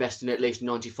you're not investing at least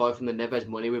 95 from the Neves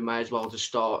money, we may as well just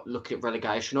start looking at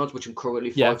relegation odds, which I'm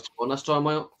currently 5-1 last time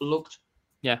I looked.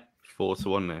 Yeah.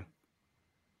 4-1 now.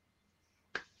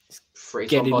 3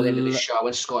 by the end of the show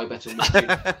when Sky Bet and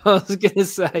I was going to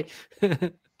say.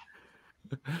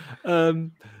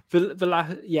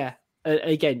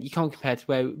 Again, you can't compare to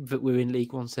where we were in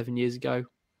League One 7 years ago.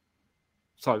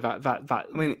 Sorry, that I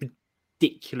mean,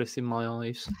 ridiculous in my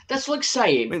eyes. That's like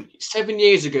saying 7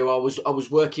 years ago I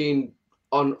was working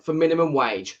for minimum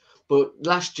wage, but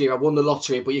last year I won the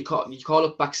lottery. But you can't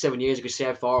look back 7 years ago and see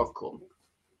how far I've come.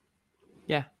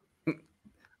 Yeah,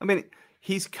 I mean,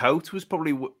 his coat was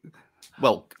probably.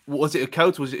 Well, was it a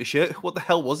coat? Was it a shirt? What the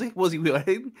hell was it? Was he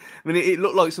wearing? I mean, it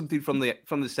looked like something from the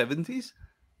 70s.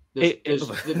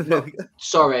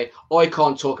 Sorry, I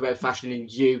can't talk about fashion,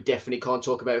 and you definitely can't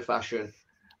talk about fashion.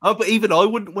 Oh, but even I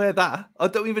wouldn't wear that. I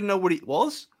don't even know what it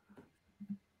was.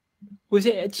 Was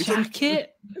it a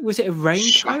jacket? Was it a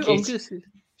raincoat? It's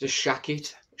a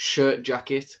shacket, shirt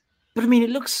jacket. But I mean,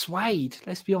 it looks suede.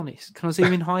 Let's be honest. Can I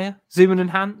zoom in higher? Zoom and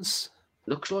enhance.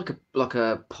 Looks like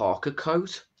a Parker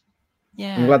coat.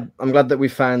 Yeah. I'm glad that we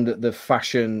found that the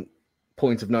fashion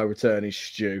point of no return is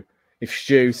Stu. If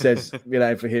Stu says,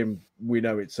 for him, we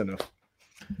know it's enough.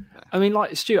 I mean,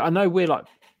 like Stu, I know we're like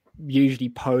usually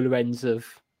polar ends of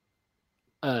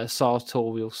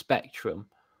sartorial spectrum,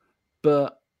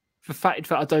 but the fact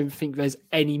that I don't think there's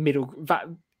any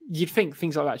you'd think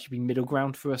things like that should be middle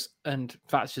ground for us, and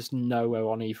that's just nowhere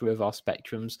on either of our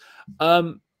spectrums.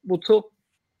 We'll talk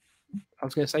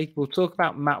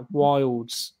about Matt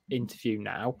Wild's interview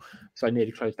now. So I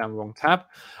nearly closed down the wrong tab.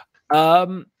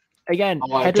 Again,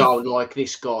 I don't like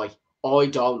this guy.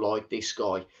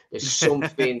 There's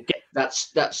something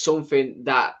that's something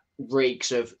that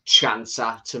reeks of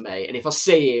chancer to me. And if I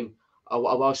see him, I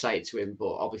will say it to him,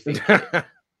 but I'll be thinking.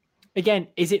 Again,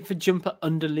 is it the jumper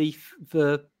underneath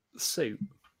the suit?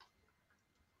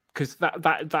 Because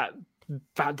that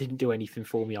didn't do anything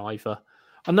for me either.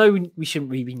 I know we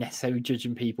shouldn't really be necessarily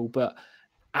judging people, but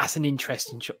as an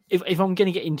interesting shot, if I'm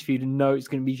going to get interviewed and know it's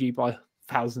going to be viewed by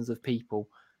thousands of people,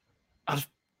 I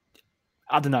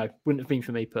don't know. Wouldn't have been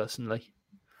for me personally.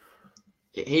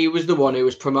 He was the one who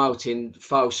was promoting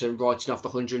Fosun writing off the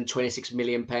 £126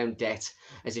 million debt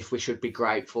as if we should be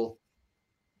grateful.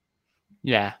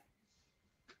 Yeah.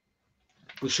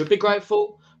 We should be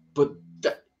grateful, but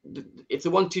if they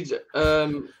wanted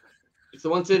an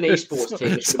esports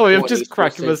team... Sorry, I'm just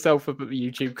cracking myself up at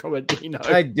the YouTube comment.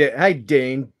 Hey,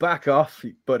 Dean, back off,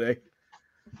 buddy.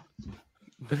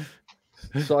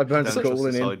 Sideburns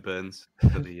calling in. Sideburns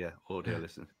for the audio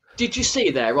listeners. Did you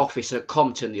see their office at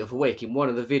Compton the other week in one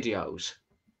of the videos?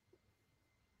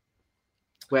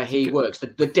 Where he works, the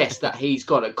desk that he's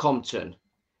got at Compton.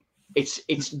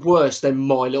 It's worse than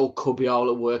my little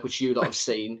cubbyhole at work, which you lot have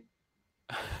seen.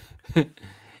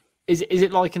 Is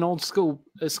it like an old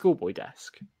schoolboy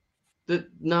desk?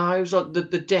 No, it was like the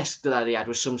desk that he had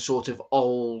was some sort of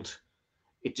old.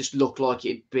 It just looked like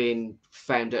it'd been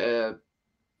found at a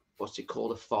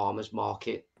farmer's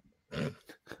market.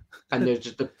 And there's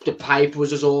just the paper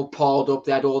was just all piled up.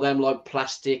 They had all them like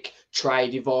plastic tray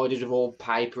divided of all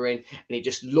paper in, and it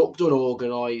just looked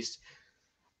unorganised.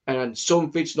 And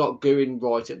something's not going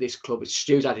right at this club.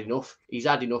 Stu's had enough. He's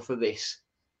had enough of this.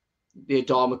 The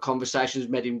Adama conversations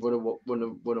made him run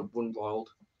wild.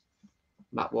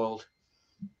 Matt Wild.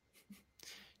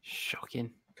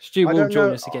 Shocking. Stu will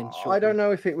join us again. I don't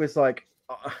know if it was like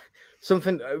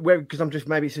something because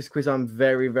maybe it's just because I'm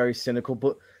very, very cynical,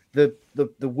 but the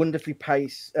wonderfully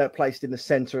placed in the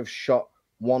center of shot,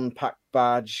 one pack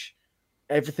badge,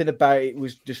 everything about it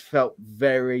was just felt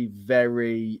very,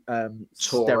 very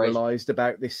sterilized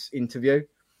about this interview.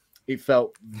 It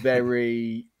felt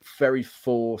very, very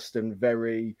forced and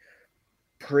very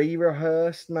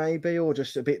pre-rehearsed, maybe, or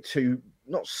just a bit too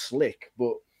not slick,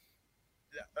 but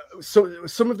so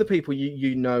some of the people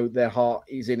you know their heart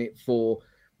is in it for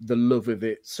the love of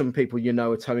it. Some people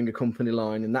are towing a company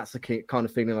line, and that's the kind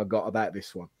of feeling I got about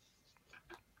this one.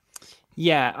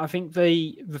 Yeah, I think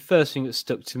the first thing that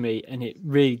stuck to me, and it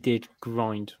really did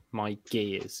grind my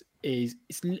gears, is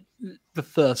it's the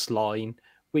first line,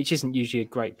 which isn't usually a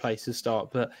great place to start,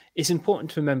 but it's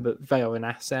important to remember they are an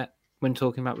asset when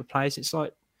talking about the players. It's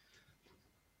like,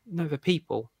 no, they're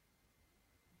people.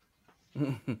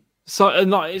 So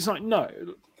it's like, no,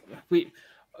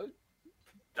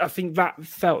 I think that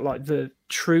felt like the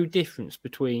true difference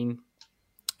between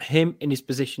him in his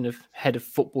position of head of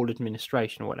football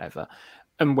administration or whatever,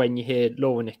 and when you hear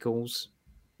Laura Nichols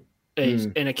is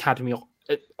in academy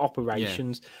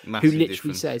operations, who literally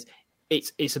difference. says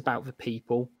it's about the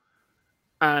people,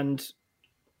 and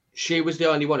she was the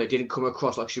only one who didn't come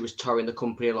across like she was towing the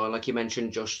company line, like you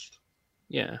mentioned. Just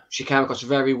she came across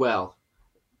very well,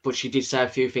 but she did say a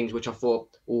few things which I thought,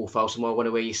 oh, Folsom, I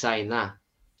wonder where you're saying that.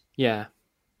 Yeah,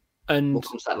 and we'll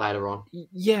come to that later on.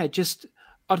 Yeah, just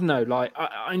I don't know. Like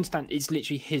I understand it's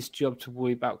literally his job to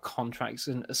worry about contracts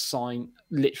and assign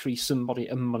literally somebody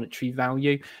a monetary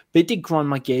value, but it did grind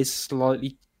my gears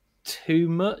slightly too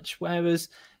much. Whereas,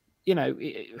 you know,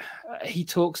 he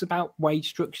talks about wage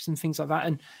structures and things like that,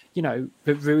 and you know,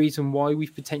 the reason why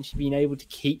we've potentially been able to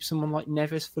keep someone like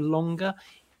Neves for longer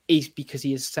is because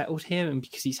he has settled here and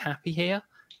because he's happy here.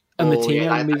 And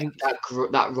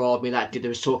that robbed me. That did. They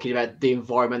was talking about the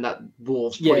environment that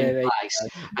Wolves put in place,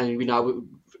 and you know,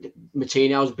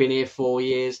 Martino's been here 4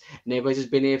 years, Neves has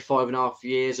been here 5.5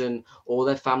 years, and all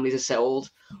their families are settled.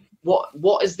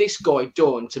 What has this guy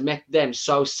done to make them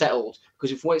so settled?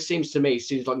 Because if what it seems to me, it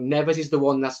seems like Neves is the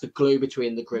one that's the glue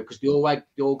between the group. Because they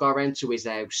all go around to his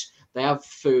house. They have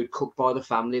food cooked by the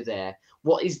family there.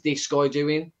 What is this guy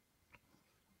doing?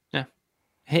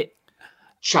 Yeah,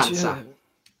 Chancer.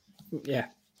 Yeah,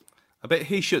 I bet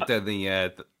he shut down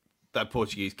that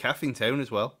Portuguese cafe in town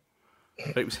as well.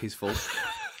 But it was his fault.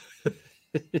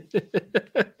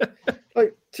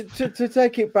 Like to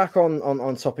take it back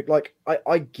on topic, like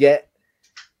I get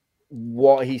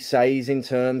what he says in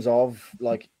terms of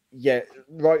like, yeah,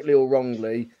 rightly or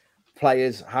wrongly,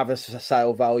 players have a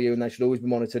sale value and they should always be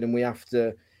monitored, and we have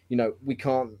to, you know, we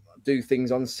can't do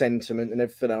things on sentiment and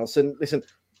everything else. And listen,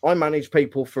 I manage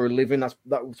people for a living.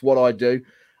 That's what I do.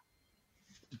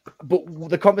 But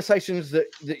the conversations that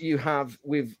you have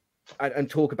with and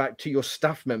talk about to your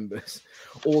staff members,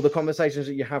 or the conversations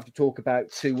that you have to talk about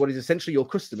to what is essentially your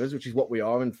customers, which is what we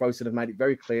are, and Fosun have made it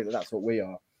very clear that that's what we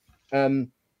are.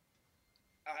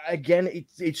 Again,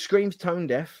 it screams tone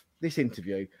deaf, this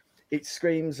interview. It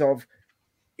screams of,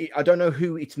 I don't know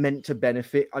who it's meant to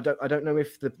benefit. I don't know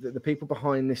if the people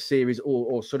behind this series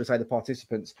or sort of say the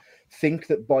participants think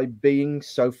that by being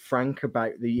so frank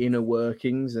about the inner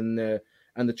workings and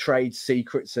the trade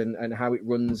secrets and how it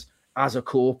runs as a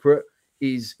corporate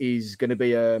is going to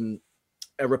be a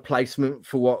replacement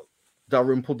for what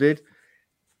Dalrymple did,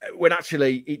 when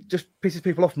actually it just pisses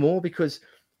people off more, because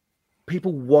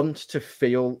people want to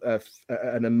feel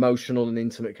an emotional and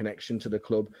intimate connection to the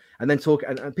club, and then talk,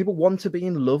 and people want to be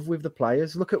in love with the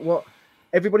players. Look at what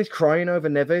everybody's crying over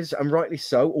Neves, and rightly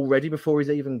so, already before he's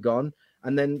even gone.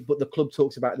 And then, but the club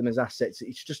talks about them as assets.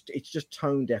 It's just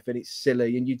tone deaf and it's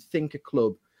silly. And you'd think a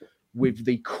club with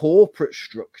the corporate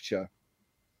structure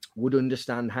would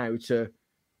understand how to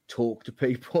talk to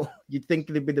people. You'd think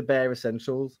it'd be the bare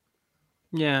essentials.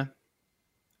 Yeah.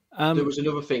 There was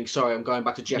another thing. Sorry, I'm going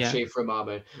back to Jeff Shea for a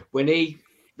moment.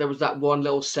 There was that one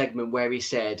little segment where he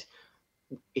said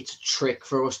it's a trick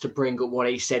for us to bring up what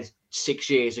he said 6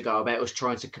 years ago about us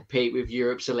trying to compete with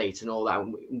Europe's elite and all that.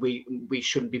 We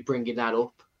shouldn't be bringing that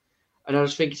up. And I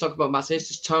was thinking, talking about Matt, it's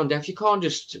just tone deaf. You can't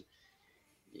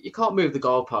move the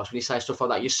goalpost when you say stuff like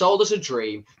that. You sold us a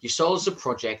dream, you sold us a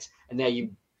project, and now you're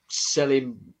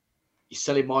selling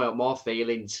my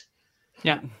feelings.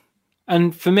 Yeah.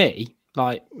 And for me,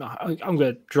 like, I'm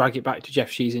going to drag it back to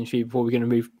Jeff Shee's interview before we're going to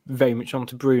move very much on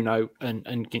to Bruno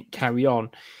and carry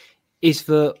on, is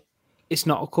that it's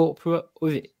not a corporate,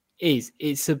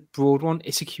 it's a broad one.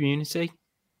 It's a community.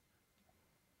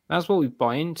 That's what we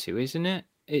buy into, isn't it?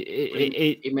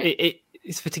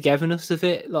 It's the togetherness of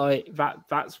it. Like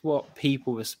that's what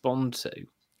people respond to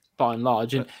by and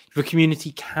large. And the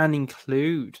community can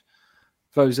include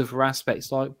those other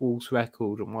aspects like Wolves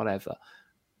record and whatever.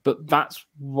 But that's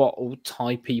what will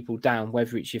tie people down,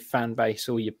 whether it's your fan base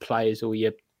or your players or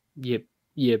your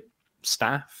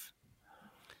staff.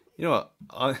 You know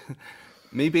what?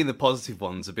 Me being the positive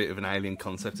one's a bit of an alien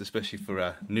concept, especially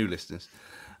for new listeners.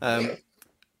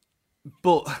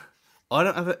 But I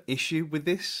don't have an issue with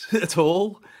this at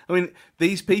all. I mean,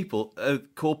 these people are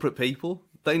corporate people.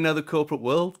 They know the corporate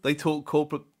world. They talk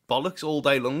corporate bollocks all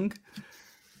day long.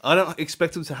 I don't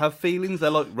expect them to have feelings. They're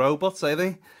like robots, are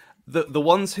they? The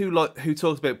ones who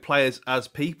talk about players as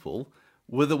people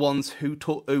were the ones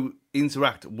who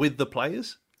interact with the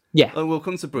players. Yeah. And we'll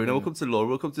come to Bruno, we'll come to Laura,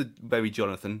 we'll come to maybe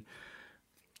Jonathan.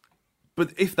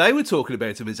 But if they were talking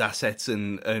about them as assets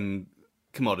and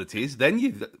commodities,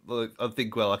 then I'd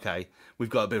think, well, okay, we've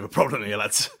got a bit of a problem here,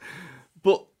 lads.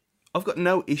 But I've got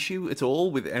no issue at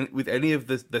all with any of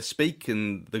the speak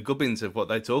and the gubbins of what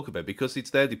they talk about, because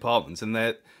it's their departments and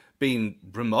they're being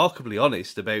remarkably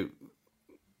honest about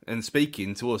and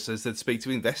speaking to us as they'd speak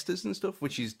to investors and stuff,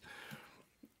 which is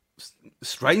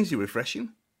strangely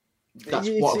refreshing. That's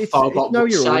it's, what it's Farbot know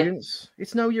would your say. audience.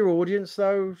 It's know your audience,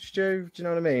 though, Stu. Do you know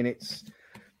what I mean?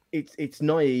 It's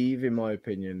naive, in my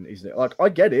opinion, isn't it? Like, I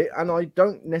get it, and I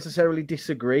don't necessarily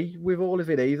disagree with all of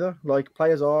it either. Like,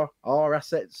 players are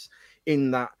assets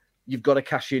in that you've got to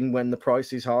cash in when the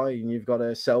price is high, and you've got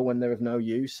to sell when they're of no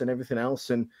use, and everything else.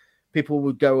 And people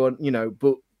would go on,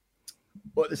 but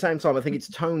at the same time, I think it's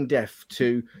tone deaf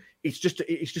to. It's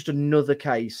just another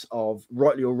case of,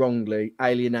 rightly or wrongly,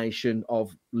 alienation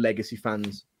of legacy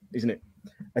fans, isn't it?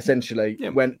 Essentially,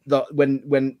 Yeah. when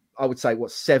I would say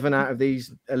 7 out of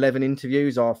these 11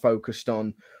 interviews are focused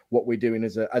on what we're doing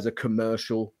as a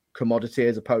commercial commodity,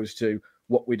 as opposed to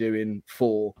what we're doing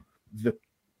for the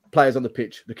players on the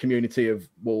pitch, the community of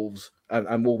Wolves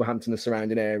and Wolverhampton, the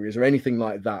surrounding areas, or anything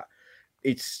like that.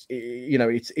 It's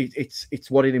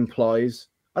what it implies.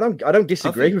 I don't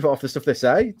disagree with half the stuff they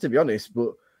say, to be honest,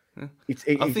 but I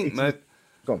think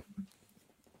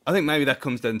maybe that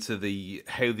comes down to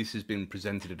how this has been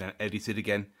presented and edited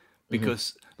again.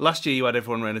 Because last year you had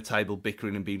everyone around a table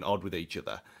bickering and being odd with each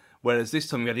other, whereas this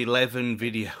time you had 11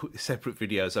 separate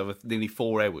videos over nearly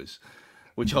 4 hours,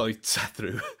 which I sat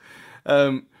through.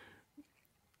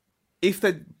 If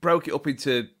they broke it up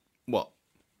into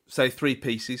say 3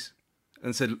 pieces,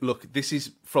 and said, "Look, this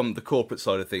is from the corporate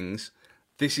side of things,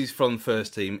 this is from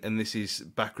first team, and this is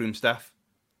backroom staff,"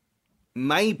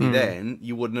 maybe then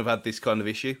you wouldn't have had this kind of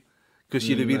issue. Because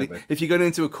you'd have been, if you're going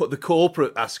into the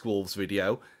corporate Ask Wolves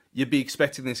video, you'd be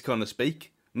expecting this kind of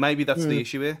speak. Maybe that's the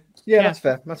issue here. Yeah, that's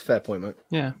fair. That's a fair point, mate.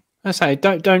 Yeah, I say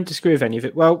don't disagree with any of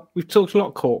it. Well, we've talked a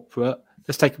lot corporate.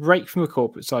 Let's take a break from the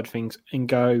corporate side of things and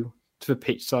go to the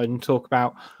pitch side and talk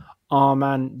about our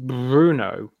man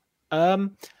Bruno.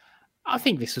 I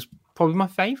think this was probably my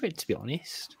favourite, to be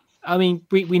honest. I mean,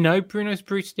 we know Bruno's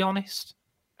brutally honest,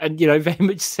 and very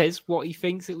much says what he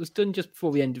thinks. It was done just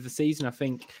before the end of the season, I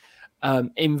think.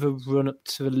 In the run up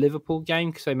to the Liverpool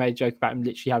game, because they made a joke about him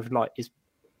literally having his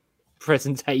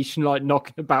presentation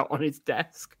knocking about on his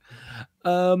desk.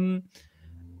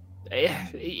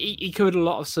 He covered a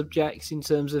lot of subjects in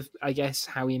terms of, I guess,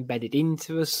 how he embedded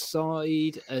into a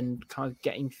side and kind of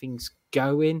getting things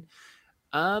going.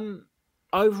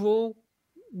 Overall,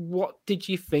 what did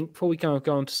you think before we go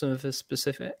on to some of the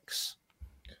specifics?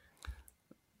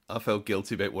 I felt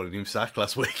guilty about wanting him sacked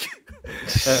last week.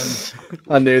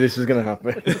 I knew this was going to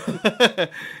happen.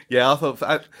 Yeah, I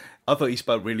thought he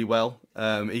spoke really well.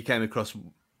 He came across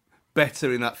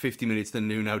better in that 50 minutes than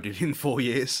Nuno did in 4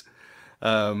 years.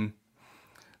 Yeah,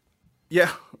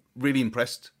 really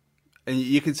impressed. And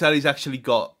you can tell he's actually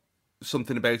got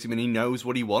something about him and he knows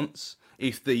what he wants.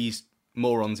 If these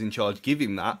morons in charge give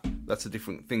him that, that's a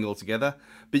different thing altogether.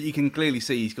 But you can clearly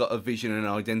see he's got a vision and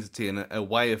an identity and a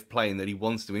way of playing that he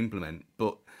wants to implement.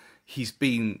 But he's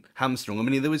been hamstrung. I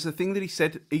mean, there was a thing that he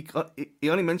said, he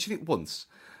only mentioned it once.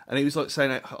 And he was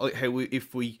saying how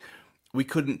if we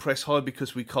couldn't press high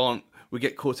because we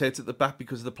get caught out at the back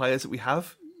because of the players that we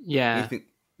have. Yeah. And you think,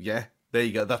 yeah, there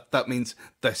you go. That means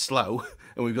they're slow.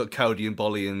 And we've got Cody and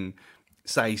Bolly and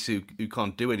Sace who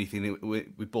can't do anything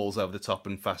with balls over the top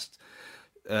and fast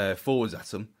forwards at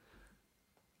them.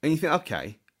 And you think,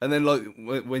 okay. And then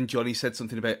when Johnny said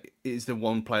something about, is there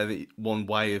one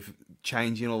way of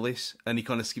changing all this? And he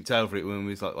kind of skipped over it when he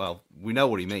was like, well, we know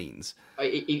what he means.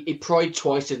 He pried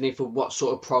twice, didn't he, for what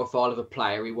sort of profile of a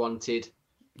player he wanted.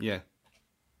 Yeah.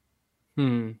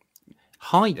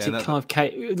 Height, Yeah, it kind of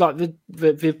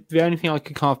the only thing I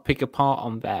could kind of pick apart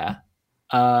on there.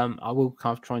 I will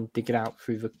kind of try and dig it out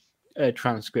through the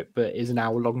transcript, but it is an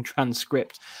hour-long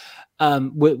transcript.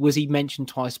 Was he mentioned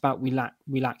twice about we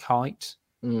lack height?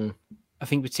 I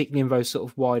think particularly in those sort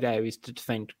of wide areas to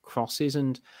defend crosses,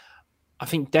 and I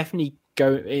think definitely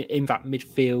go in that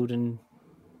midfield and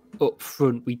up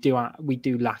front. We do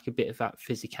lack a bit of that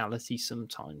physicality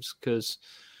sometimes because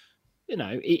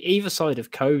either side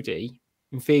of Cody,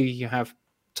 in theory, you have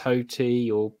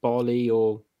Totti or Bolly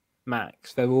or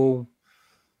Max. They're all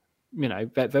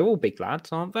they're all big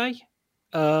lads, aren't they?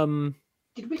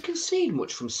 Did we concede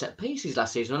much from set pieces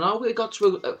last season? I know we got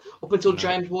to up until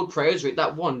James Ward-Prowse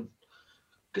that one.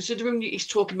 Considering he's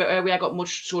talking about how we got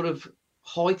much sort of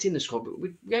height in the squad, but we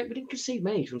didn't concede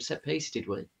many from set pieces, did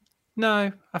we? No,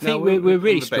 I think we're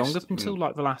really strong up until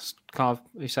the last kind of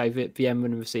the end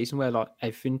run of the season where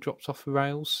everything drops off the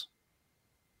rails.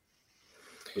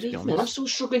 But even then, I'm still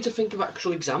struggling to think of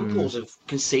actual examples of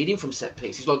conceding from set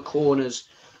pieces, like corners.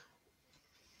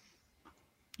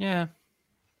 Yeah.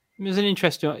 It was an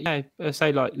interesting, I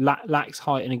say lacks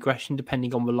height and aggression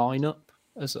depending on the lineup,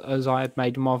 as I had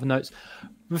made in my other notes.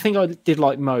 the thing I did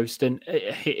like most, and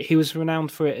he was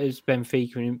renowned for it as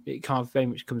Benfica, and it kind of very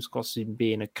much comes across as him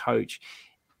being a coach,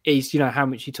 is, how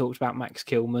much he talked about Max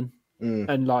Kilman.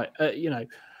 And I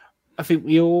think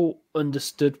we all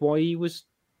understood why he was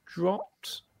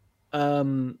dropped.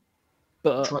 But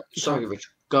sorry, Rich,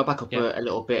 go back up a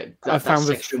little bit. I found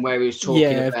that section where he was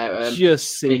talking about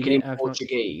just speaking in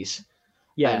Portuguese.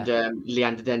 And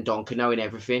Leander Dendoncker knowing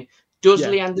everything. Does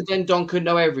Leander Dendoncker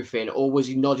know everything, or was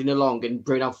he nodding along and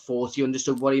Bruno thought he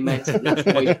understood what he meant? And that's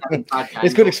why he's having bad games?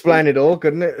 This could explain it all,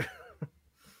 couldn't it?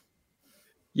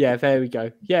 Yeah, there we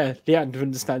go. Yeah, Leander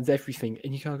understands everything.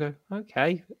 And you kind of go,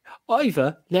 okay.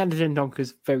 Either Leander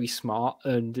Dendoncker's very smart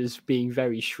and is being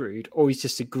very shrewd, or he's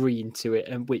just agreeing to it,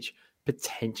 and which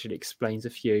potentially explains a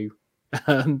few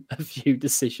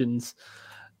decisions,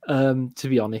 to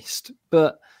be honest.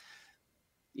 But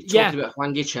you talked about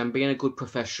Hwang Hee-chan being a good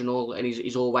professional, and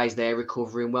he's always there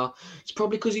recovering well. It's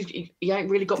probably because he ain't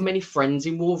really got many friends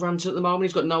in Wolverhampton at the moment.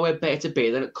 He's got nowhere better to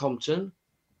be than at Compton.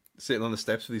 Sitting on the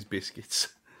steps with his biscuits.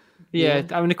 Yeah,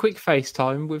 having a quick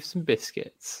FaceTime with some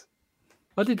biscuits.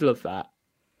 I did love that.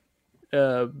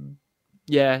 And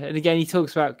again, he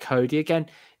talks about Cody. Again,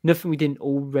 nothing we didn't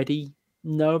already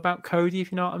know about Cody,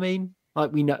 if you know what I mean.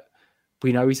 Like, we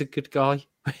know he's a good guy.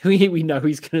 we know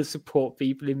he's going to support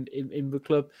people in the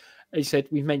club. As you said,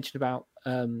 we've mentioned about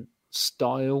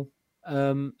style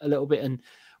a little bit, and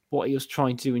what he was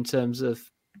trying to do in terms of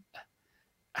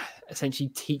essentially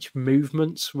teach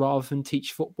movements rather than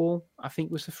teach football, I think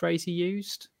was the phrase he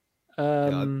used.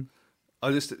 I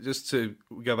just to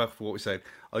go back to what we said,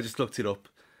 I just looked it up.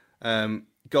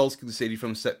 Goals conceded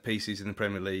from set pieces in the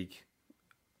Premier League,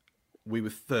 we were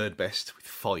third best with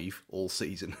 5 all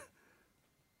season.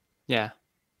 Yeah.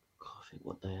 I think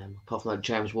what they apart from that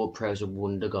James Ward-Prowse a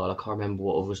wonder goal, I can't remember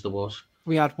what others there was.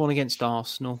 We had one against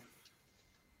Arsenal.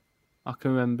 I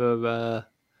can remember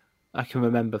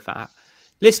that.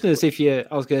 Listeners, if you're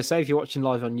watching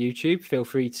live on YouTube, feel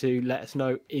free to let us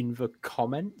know in the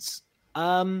comments.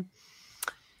 I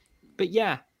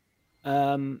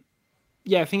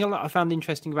think I found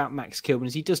interesting about Max Kilman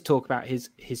is he does talk about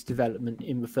his development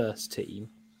in the first team,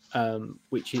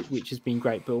 which has been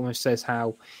great, but almost says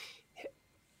how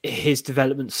his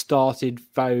development started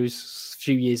those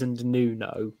few years under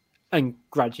Nuno and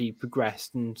gradually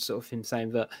progressed, and sort of him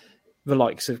saying that the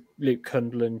likes of Luke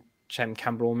Cundle and Chem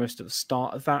Campbell almost at the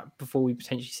start of that before we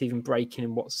potentially see them breaking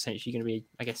in what's essentially going to be,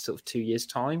 I guess, sort of 2 years'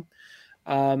 time.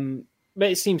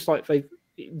 But it seems like they've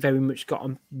very much got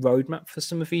a roadmap for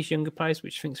some of these younger players,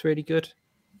 which I think is really good.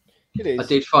 It is. I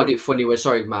did find it funny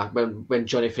when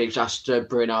Johnny Phillips asked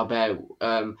Bruno about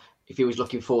if he was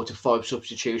looking forward to 5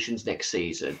 substitutions next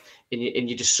season, and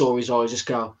you just saw his eyes just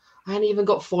go, I ain't even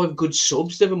got 5 good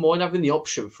subs, never mind having the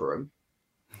option for him.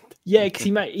 Yeah, because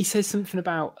he says something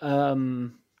about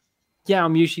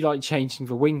I'm usually like changing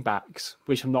the wing backs,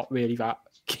 which I'm not really that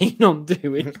keen on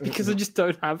doing because I just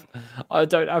don't have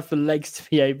the legs to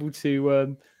be able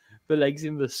to the legs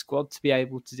in the squad to be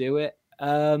able to do it.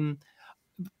 Another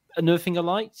thing I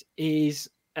liked is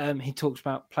he talks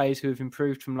about players who have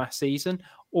improved from last season.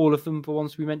 All of them, the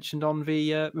ones we mentioned on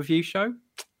the review show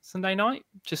Sunday night.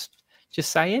 Just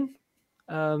saying.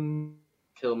 Kilman,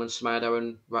 Smado,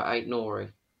 and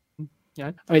Ait-Nouri.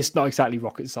 Yeah, I mean, it's not exactly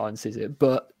rocket science, is it?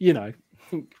 But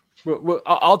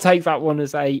I'll take that one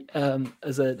as a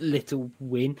little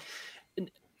win. And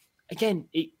again,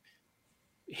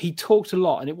 he talked a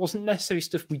lot, and it wasn't necessarily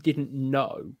stuff we didn't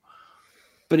know,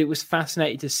 but it was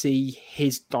fascinating to see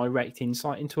his direct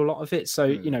insight into a lot of it. So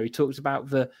he talked about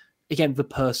the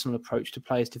personal approach to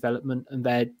players' development and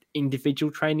their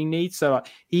individual training needs. So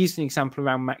he used an example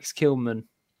around Max Kilman.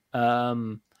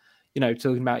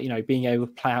 Talking about, being able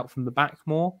to play out from the back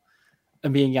more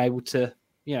and being able to,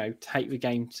 take the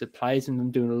game to players and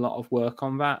them doing a lot of work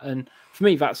on that. And for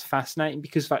me, that's fascinating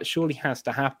because that surely has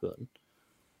to happen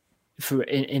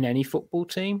in any football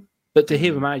team. But to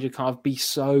hear the manager kind of be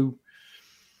so,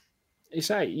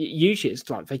 usually it's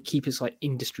like they keep it like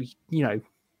industry,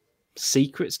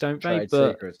 secrets, don't they? Trade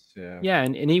secrets, yeah. Yeah,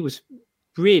 and he was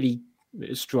really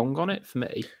strong on it for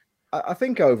me. I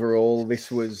think overall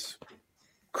this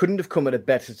couldn't have come at a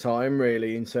better time,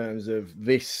 really, in terms of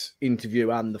this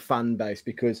interview and the fan base,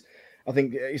 because I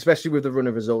think, especially with the run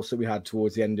of results that we had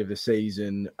towards the end of the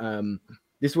season,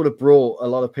 this would have brought a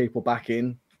lot of people back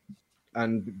in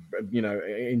and,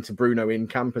 into Bruno in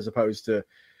camp as opposed to,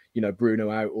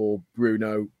 Bruno out or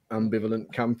Bruno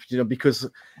ambivalent camp, because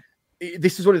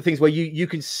this is one of the things where you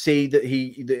can see that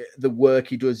the work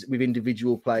he does with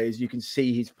individual players, you can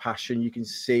see his passion, you can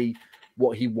see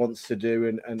what he wants to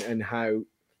do and how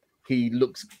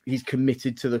he's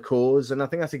committed to the cause, and I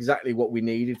think that's exactly what we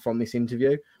needed from this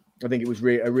interview. I think it was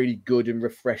a really good and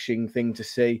refreshing thing to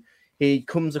see. He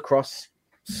comes across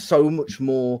so much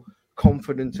more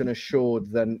confident and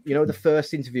assured than the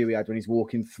first interview he had when he's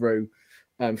walking through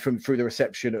through the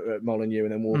reception at Molineux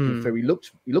and then walking through. He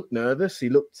looked nervous. He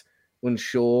looked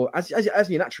unsure, as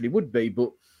you naturally would be.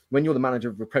 But when you're the manager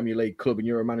of a Premier League club and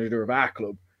you're a manager of our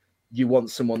club, you want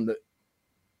someone that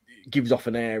gives off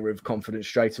an air of confidence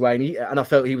straight away. And I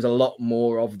felt he was a lot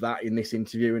more of that in this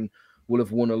interview, and will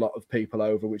have won a lot of people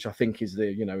over, which I think is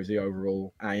the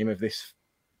overall aim of this.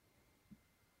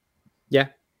 Yeah,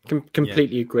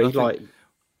 completely agree. Like,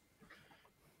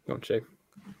 got you.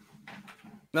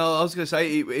 No, I was going to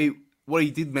say what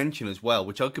he did mention as well,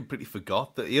 which I completely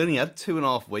forgot, that he only had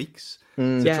 2.5 weeks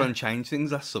to try and change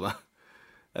things last summer,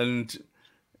 and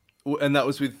that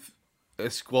was with a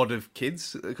squad of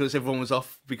kids because everyone was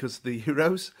off because of the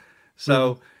Euros.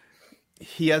 So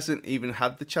he hasn't even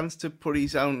had the chance to put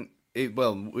his own.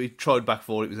 We tried back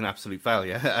forward. It was an absolute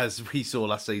failure, as we saw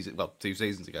last season. Well, 2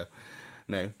 seasons ago.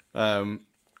 No.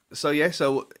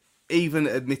 So even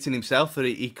admitting himself that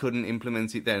he couldn't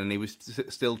implement it then, and he was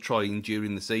still trying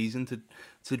during the season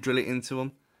to drill it into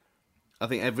him. I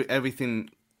think everything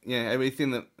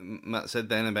that Matt said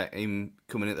then about him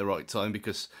coming at the right time,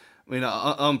 because I mean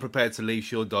I'm prepared to leave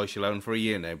Sean Dyche alone for a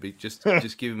year now, but just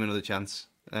give him another chance.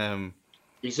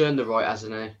 He's earned the right,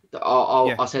 hasn't he?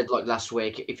 I said like last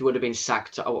week, if he would have been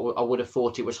sacked, I would have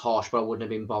thought it was harsh, but I wouldn't have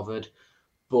been bothered.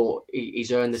 But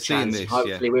he's earned the chance.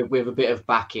 Hopefully, with a bit of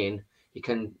backing, he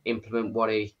can implement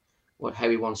how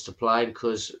he wants to play.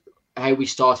 Because how we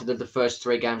started the first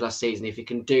 3 games last season, if he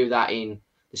can do that in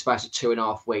the space of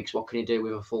 2.5 weeks, what can he do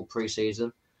with a full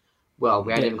pre-season? Well,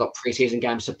 we haven't even got pre-season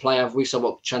games to play, have we? So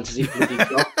what chances he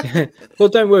got? Well,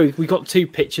 don't worry, we got 2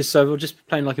 pitches, so we'll just be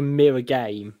playing like a mirror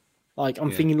game. Like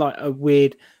I'm thinking like a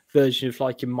weird version of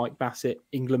like a Mike Bassett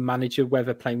England manager, where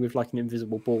they're playing with like an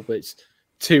invisible ball, but it's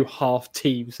 2 half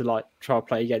teams to like try to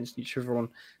play against each other on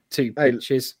 2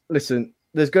 pitches. Listen,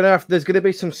 there's gonna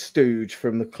be some stooge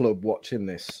from the club watching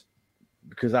this,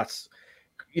 because that's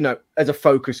as a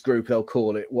focus group they'll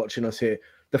call it, watching us here.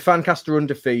 The Fancast are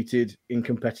undefeated in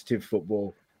competitive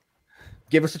football.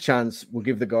 Give us a chance. We'll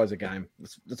give the guys a game.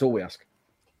 That's all we ask.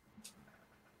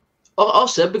 I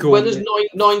said, because when there's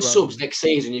nine subs next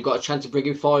season, you've got a chance of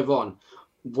bringing 5 on.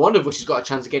 One of which has got a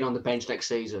chance of getting on the bench next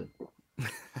season.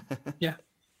 Yeah,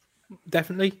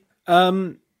 definitely.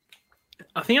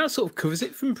 I think that sort of covers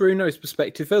it from Bruno's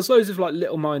perspective. There's loads of like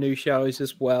little minutiae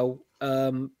as well,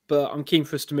 but I'm keen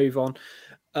for us to move on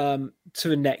to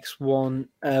the next one,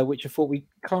 which I thought we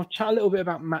kind of chat a little bit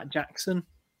about Matt Jackson,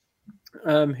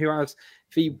 who has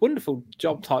the wonderful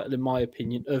job title, in my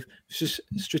opinion, of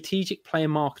strategic player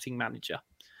marketing manager.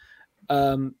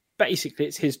 Basically,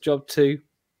 it's his job to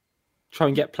try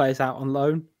and get players out on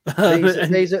loan.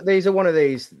 These are one of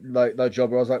these like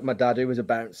job roles. Like my dad, who was a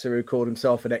bouncer, who called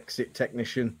himself an exit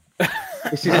technician.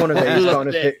 This is one of these kind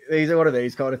of these are one of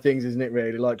these kind of things, isn't it?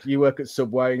 Really, like you work at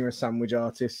Subway and you're a sandwich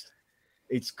artist.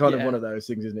 It's kind of one of those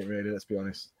things, isn't it? Really, let's be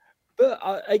honest. But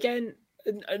again,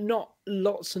 not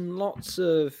lots and lots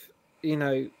of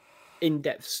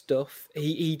in-depth stuff.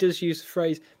 He does use the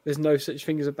phrase, "There's no such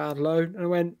thing as a bad loan," and I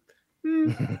went,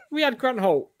 "We had Grant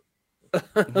Holt."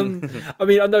 I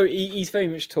mean, I know he's very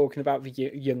much talking about the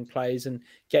young players and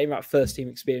getting that first team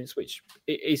experience, which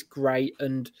is great,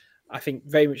 and I think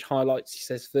very much highlights, he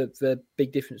says, the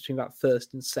big difference between that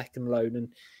first and second loan.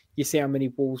 And you see how many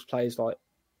Wolves players, like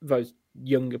those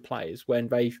younger players, when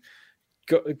they've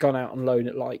gone out on loan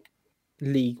at like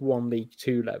League 1, League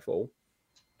 2 level,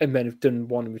 and then have done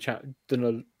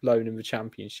a loan in the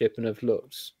Championship and have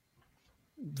looked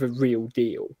the real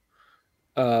deal.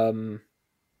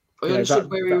 I understood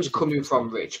where he was coming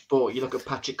from, Rich, but you look at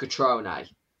Patrick Cutrone,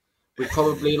 we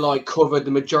probably covered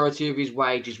the majority of his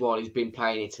wages while he's been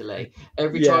playing Italy.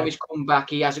 Every time he's come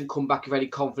back, he hasn't come back with any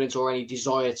confidence or any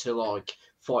desire to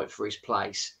fight for his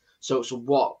place. So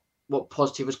what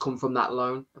positive has come from that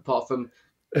loan, apart from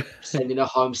sending a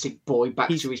homesick boy back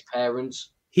to his parents?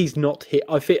 He's not here.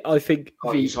 I think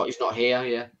he's not here.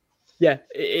 Yeah. Yeah,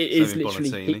 it is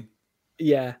literally.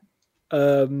 Yeah.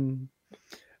 I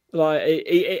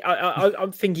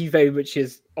think he very much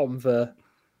is on the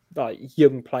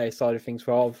young player side of things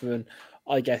rather than,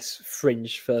 I guess,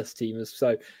 fringe first teamers.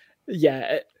 So,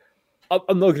 yeah,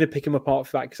 I'm not going to pick him apart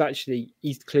for that, because actually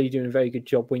he's clearly doing a very good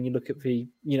job when you look at the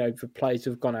players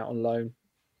who've gone out on loan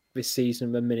this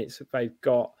season, the minutes that they've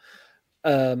got.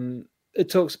 It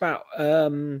talks about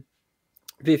the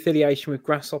affiliation with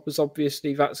Grasshoppers.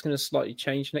 Obviously, that's going to slightly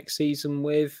change next season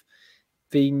with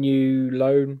the new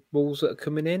loan rules that are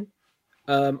coming in.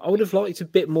 I would have liked a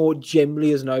bit more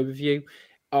generally as an overview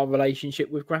our relationship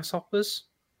with Grasshoppers.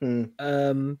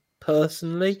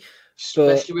 Personally,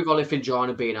 Especially with Ollie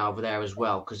Finjana being over there as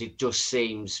well, because it just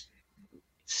seems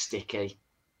sticky.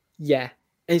 Yeah,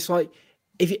 it's like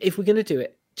if we're gonna do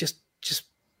it, just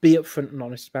be upfront and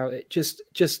honest about it. Just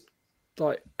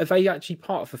like, are they actually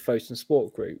part of the Fosun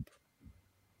Sport Group?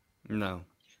 No.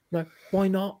 Why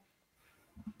not?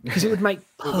 Because it would make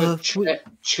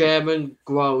Chairman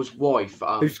Grove's wife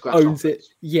owns it.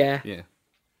 Yeah.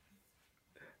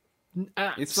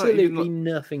 It's Absolutely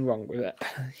nothing wrong with it.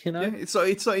 You know, it's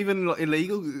not even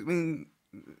illegal. I mean,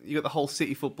 you got the whole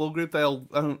City Football Group. They all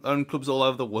own clubs all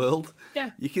over the world.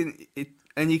 Yeah, you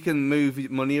can move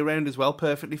money around as well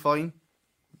perfectly fine.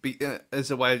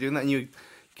 As a way of doing that, and you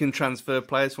can transfer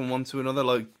players from one to another,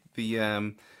 like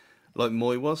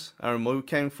Moy was. Aaron Moy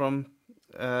came from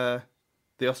the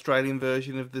Australian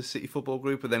version of the City Football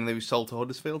Group, and then they were sold to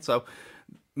Huddersfield. So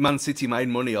Man City made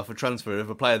money off a transfer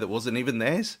of a player that wasn't even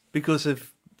theirs because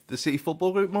of the City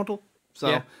Football Group model.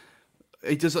 So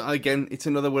it doesn't. Again, it's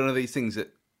another one of these things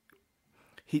that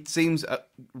it seems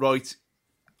right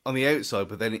on the outside,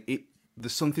 but then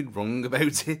there's something wrong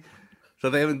about it. So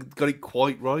they haven't got it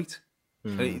quite right,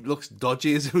 and it looks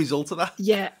dodgy as a result of that.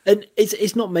 Yeah, and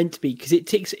it's not meant to be because it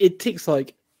ticks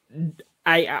like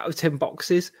 8 out of 10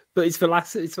 boxes, but it's the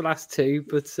last two.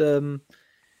 But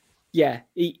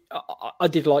I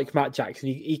did like Matt Jackson.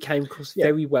 He came across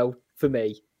very well for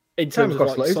me in terms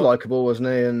of he was likable, wasn't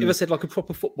he? And if I said like a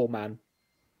proper football man,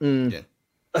 Yeah.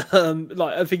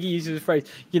 like I think he uses the phrase,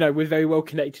 we're very well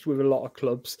connected with a lot of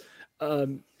clubs.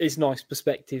 It's nice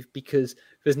perspective because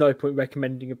there's no point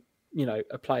recommending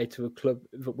a player to a club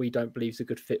that we don't believe is a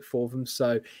good fit for them.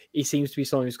 So he seems to be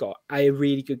someone who's got a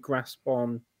really good grasp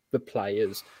on the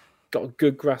players, got a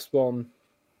good grasp on,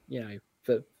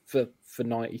 for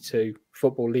 92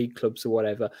 football league clubs or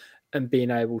whatever, and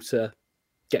being able to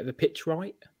get the pitch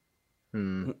right.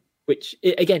 Which,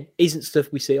 again, isn't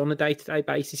stuff we see on a day-to-day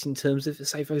basis in terms of,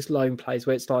 say, those loan players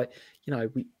where it's like,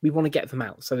 we want to get them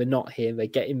out. So they're not here, they're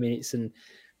getting minutes. And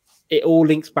it all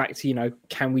links back to,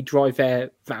 can we drive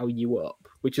their value up?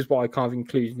 Which is why I kind of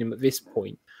included him at this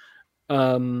point.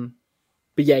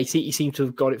 But yeah, he seemed to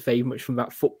have got it very much from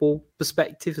that football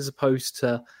perspective as opposed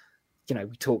to,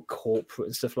 we talk corporate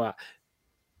and stuff like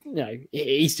that.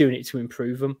 He's doing it to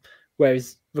improve them.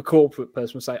 Whereas the corporate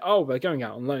person will say, oh, they're going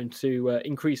out on loan to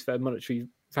increase their monetary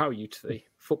value to the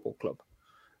football club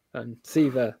and see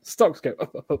the stocks go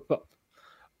up.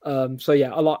 So,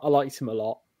 yeah, I liked him a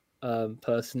lot,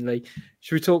 personally.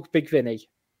 Should we talk Big Vinny?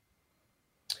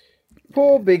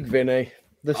 Poor Big Vinny,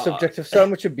 the subject of so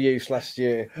much abuse last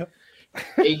year.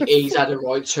 He's had a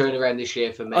right turnaround this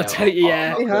year for me. I'll tell you, he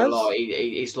has.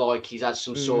 He's like he's had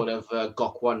some sort of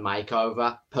Gok1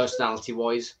 makeover,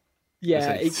 personality-wise.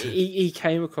 Yeah, he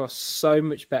came across so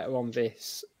much better on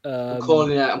this. I'm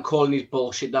calling his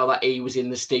bullshit though that he was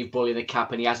in the Steve Bully in the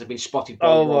cap and he hasn't been spotted. By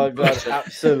oh my god,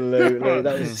 absolutely!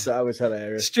 That was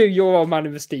hilarious. Stu, you're our man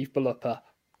of the Steve Bullupper.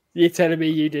 You're telling me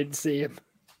you didn't see him,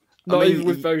 not even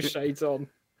with those shades on.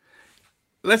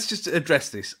 Let's just address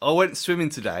this. I went swimming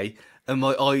today and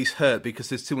my eyes hurt because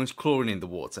there's too much chlorine in the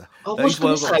water. I was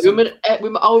going to say,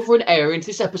 we're over an hour into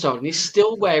this episode and he's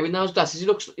still wearing those glasses.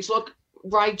 It's like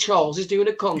Ray Charles is doing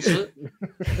a concert.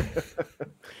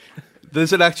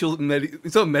 There's an actual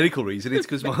it's not a medical reason. It's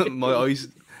because my eyes.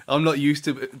 I'm not used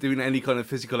to doing any kind of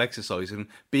physical exercise, and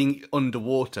being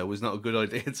underwater was not a good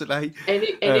idea today.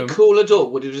 Any cool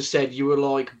adult would have just said you were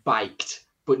like baked,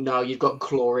 but no, you've got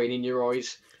chlorine in your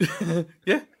eyes.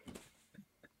 Yeah,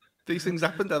 these things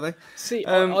happen, don't they? See,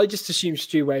 I just assumed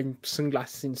Stu wearing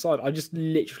sunglasses inside. I just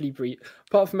literally breathe.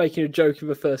 Apart from making a joke in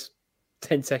the first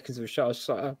 10 seconds of a show, I was just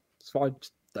like, oh, it's fine.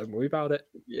 Just don't worry about it.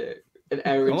 Yeah. An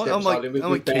hour into the episode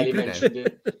and we barely mentioned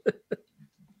it.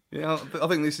 Yeah, I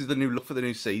think this is the new look for the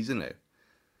new season now.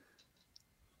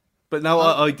 But no,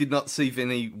 I did not see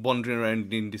Vinny wandering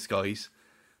around in disguise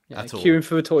at all. Queuing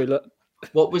for the toilet.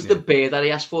 What was the beer that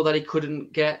he asked for that he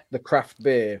couldn't get? The craft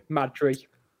beer. Madry.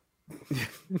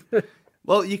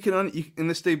 Well, you can only in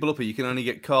the Steve Bullupper you can only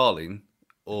get Carling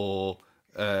or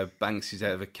Banks's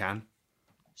out of a can.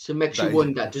 So it makes you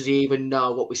wonder, does he even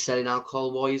know what we're selling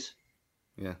alcohol-wise?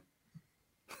 Yeah.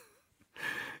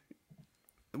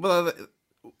 Well,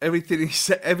 everything he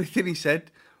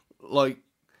said, like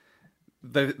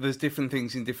there's different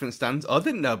things in different stands. I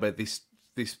didn't know about this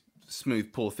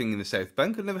smooth pour thing in the South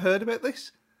Bank. I'd never heard about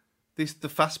this. The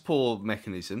fast pour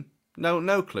mechanism.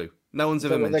 No clue. No one's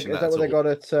ever mentioned that. Is that what they got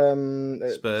at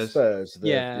Spurs?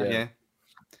 Yeah.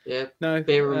 No,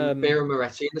 beer and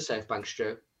Moretti in the South Bank,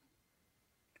 Stu.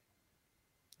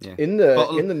 Yeah. In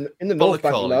the North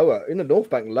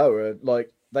Bank lower,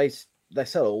 like they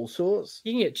sell all sorts.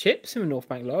 You can get chips in the North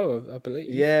Bank lower, I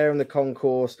believe. Yeah, in the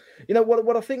concourse. You know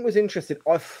what I think was interesting?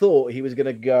 I thought he was going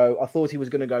to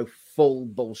go full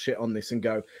bullshit on this and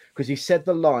go, because he said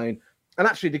the line, and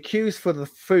actually the queues for the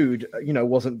food,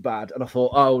 wasn't bad. And I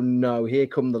thought, oh no, here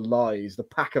come the lies, the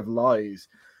pack of lies.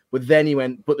 But then he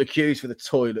went, but the queues for the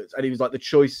toilets, and he was like, the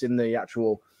choice in the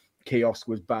actual kiosk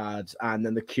was bad, and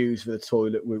then the queues for the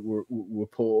toilet were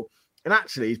poor. And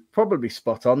actually, he's probably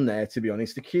spot on there. To be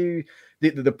honest,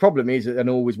 the problem is, and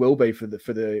always will be for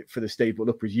the steeple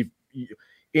uppers. You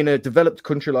in a developed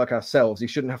country like ourselves, you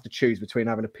shouldn't have to choose between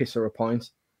having a piss or a pint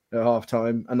at half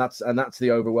time, and that's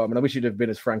the overwhelm. And I wish you'd have been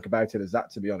as frank about it as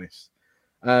that, to be honest.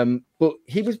 But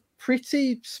he was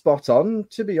pretty spot on,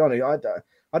 to be honest.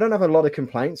 I don't have a lot of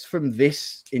complaints from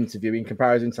this interview in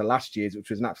comparison to last year's, which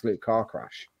was an absolute car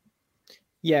crash.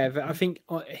 Yeah, but I think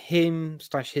him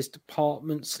 / his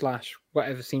department /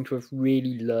 whatever seem to have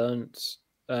really learnt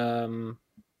a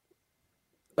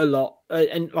lot,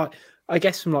 and like I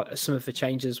guess from like some of the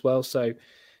changes as well. So,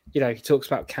 he talks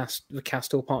about the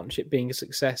Castor partnership being a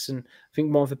success, and I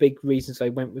think one of the big reasons they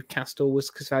went with Castor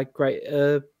was because they had great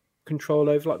control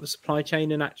over like the supply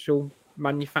chain and actual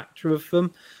manufacture of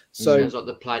them. So it's like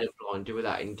the played up line do with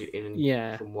that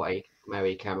from what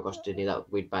Mary came across, didn't he?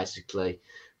 That we'd basically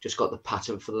just got the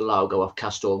patent for the logo off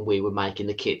Castor, and we were making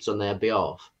the kits on their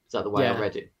behalf. Is that the way I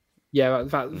read it? Yeah,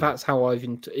 that's how I've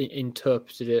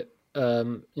interpreted it.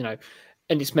 And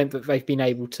it's meant that they've been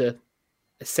able to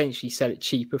essentially sell it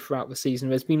cheaper throughout the season.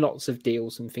 There's been lots of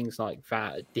deals and things like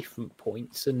that at different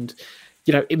points, and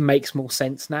it makes more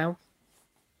sense now.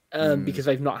 Because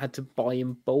they've not had to buy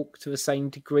in bulk to the same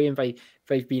degree, and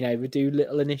they've been able to do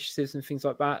little initiatives and things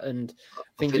like that. And I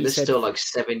think there's still like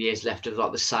 7 years left of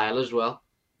like the sale as well.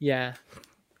 Yeah.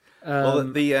 Well,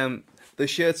 the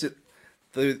shirts,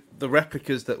 the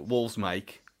replicas that Wolves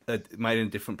make are made in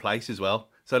a different place as well.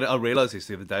 So I realised this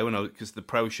the other day because the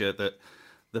pro shirt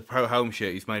the pro home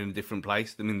shirt is made in a different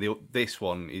place. I mean, this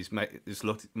one is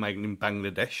made in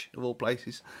Bangladesh of all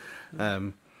places.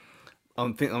 I'm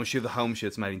sure the home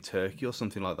shirt's made in Turkey or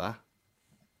something like that.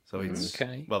 So it's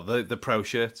okay. Well, the pro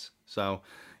shirts. So,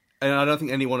 and I don't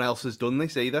think anyone else has done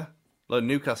this either. Like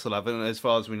Newcastle haven't, and as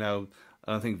far as we know,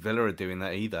 I don't think Villa are doing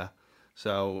that either.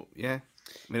 So yeah,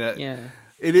 I mean,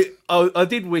 I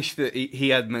did wish that he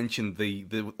had mentioned the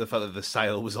fact that the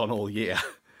sale was on all year.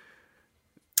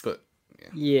 But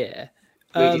yeah.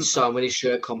 We did so many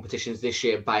shirt competitions this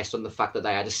year based on the fact that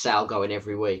they had a sale going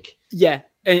every week. Yeah,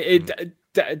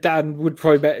 Dan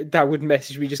would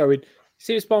message me just going,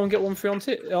 "See this buy one get one free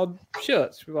on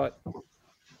shirts." We're like,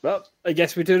 "Well, I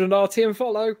guess we're doing an RT and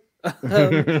follow."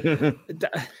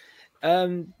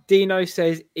 Dino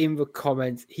says in the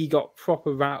comments he got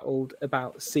proper rattled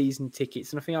about season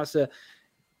tickets, and I think that's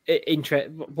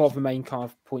one of the main kind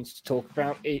of points to talk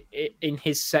about in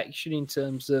his section in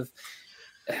terms of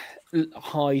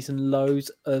highs and lows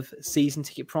of season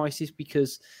ticket prices,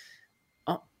 because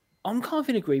I'm kind of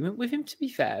in agreement with him, to be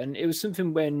fair. And it was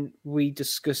something when we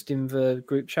discussed in the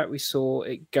group chat, we saw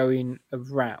it going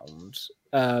around.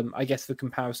 I guess the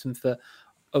comparison for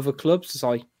other clubs, as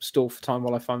I stall for time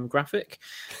while I find the graphic.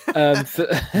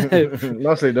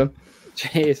 Nicely done.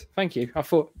 Cheers. Thank you. I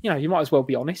thought, you might as well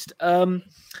be honest. So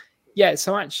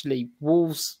actually,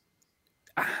 Wolves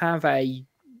have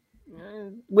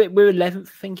we're 11th,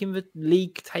 I think, in the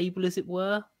league table, as it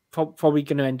were. Probably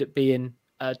going to end up being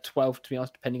 12th, to be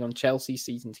honest, depending on Chelsea's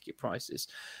season ticket prices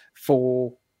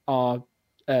for our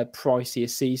pricier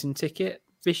season ticket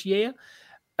this year.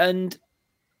 And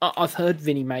I've heard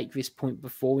Vinny make this point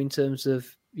before in terms of,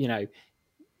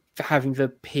 for having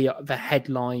the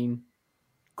headline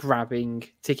grabbing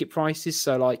ticket prices.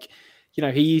 So like,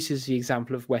 he uses the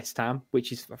example of West Ham,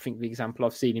 which is, I think, the example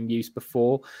I've seen him use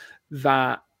before,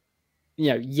 that,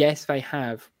 yes, they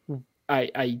have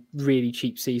a really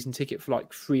cheap season ticket for like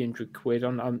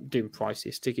 £300. I'm doing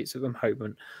prices tickets at the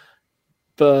moment,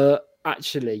 but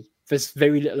actually there's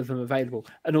very little of them available.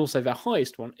 And also their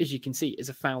highest one, as you can see,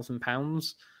 is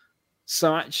 £1,000.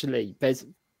 So actually there's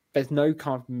no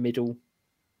kind of middle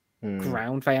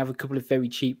ground. They have a couple of very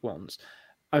cheap ones.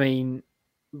 I mean,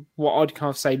 what I'd kind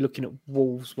of say, looking at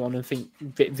Wolves one, I think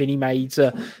Vinny made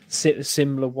a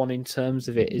similar one in terms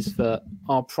of it, is that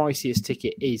our priciest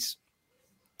ticket is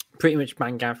pretty much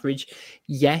bang average.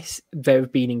 Yes, there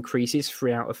have been increases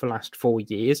 3 out of the last 4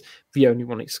 years. The only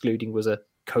one excluding was a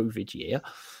COVID year.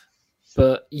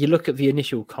 But you look at the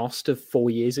initial cost of 4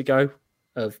 years ago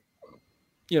of,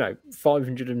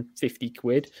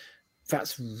 £550.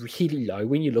 That's really low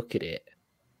when you look at it.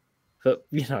 But,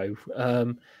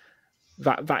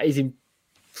 that is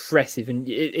impressive, and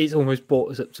it's almost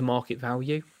brought us up to market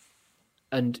value.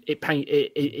 And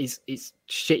it's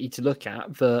shitty to look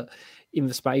at, but in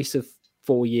the space of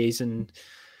 4 years and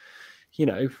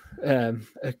a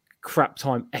crap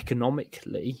time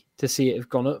economically, to see it have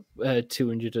gone up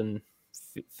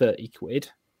 230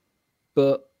 quid,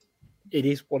 but it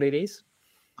is what it is.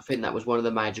 I think that was one of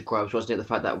the major growths, wasn't it? The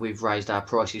fact that we've raised our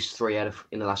prices 3 out of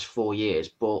in the last 4 years,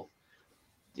 but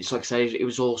it's like I say, it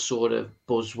was all sort of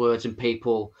buzzwords and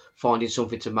people finding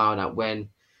something to moan at. When,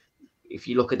 if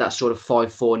you look at that sort of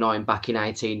 549 back in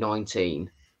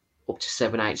 1819, up to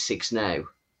 786 now,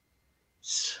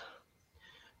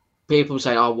 people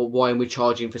saying, "Oh, well, why are we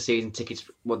charging for season tickets?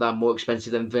 Well, they're more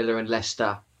expensive than Villa and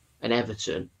Leicester and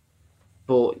Everton."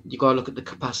 But you got to look at the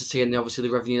capacity and obviously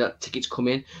the revenue that tickets come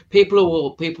in. People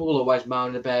will always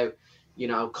moan about,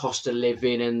 cost of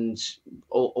living and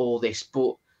all this,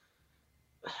 but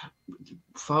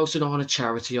folks are not on a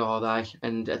charity, are they?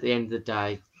 And at the end of the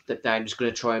day, that they're just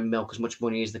going to try and milk as much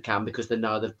money as they can because they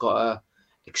know they've got a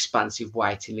expansive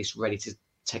waiting list ready to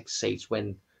take seats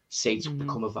when seats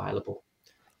become available.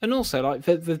 And also, like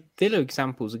the Villa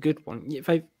example is a good one.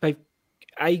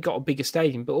 They've got a bigger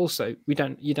stadium, but also you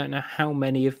don't know how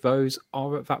many of those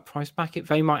are at that price bracket.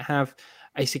 They might have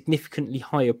a significantly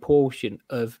higher portion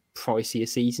of pricier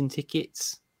season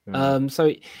tickets.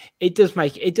 So it does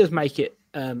make it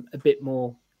a bit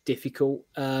more difficult.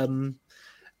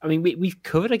 I mean, we've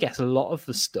covered, I guess, a lot of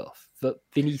the stuff that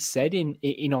Vinny said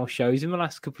in our shows in the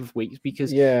last couple of weeks,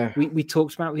 because we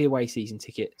talked about the away season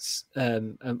tickets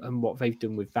and what they've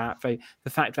done with that. The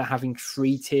fact they're having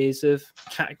 3 tiers of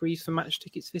categories for match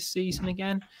tickets this season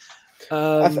again.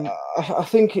 I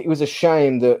think it was a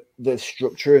shame that the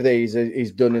structure of these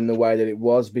is done in the way that it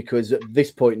was, because at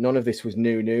this point, none of this was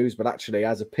new news, but actually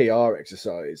as a PR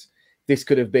exercise, this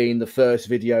could have been the first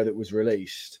video that was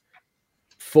released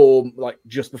for like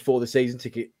just before the season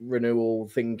ticket renewal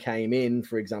thing came in,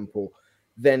 for example.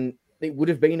 Then it would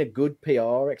have been a good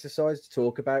PR exercise to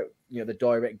talk about, the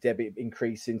direct debit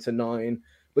increasing to 9.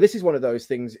 But this is one of those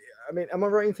things. I mean, am I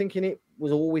right in thinking it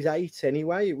was always 8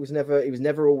 anyway? It was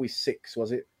never always 6,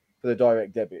 was it, for the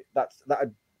direct debit? That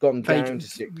had gone down to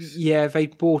 6. Yeah, they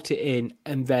brought it in,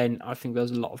 and then I think there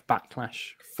was a lot of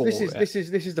backlash for this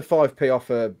is the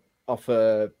 5p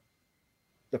offer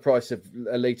the price of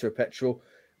a litre of petrol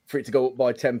for it to go up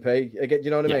by 10p again.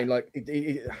 You know what I mean? Like,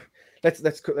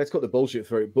 let's cut the bullshit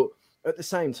through it. But at the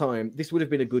same time, this would have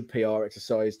been a good PR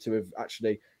exercise to have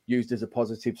actually used as a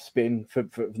positive spin for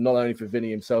not only for Vinny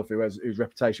himself, whose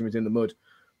reputation was in the mud,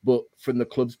 but from the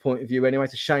club's point of view anyway.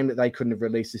 It's a shame that they couldn't have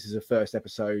released this as a first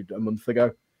episode a month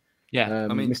ago. Yeah,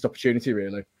 I mean, missed opportunity,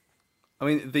 really. I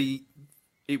mean,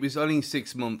 it was only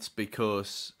 6 months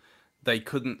because they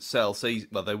couldn't sell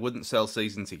they wouldn't sell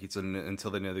season tickets until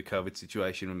they knew the COVID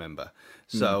situation, remember?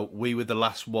 So we were the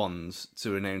last ones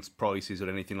to announce prices or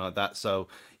anything like that. So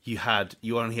you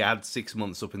only had 6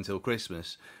 months up until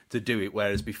Christmas to do it,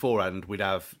 whereas beforehand we'd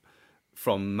have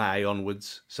from May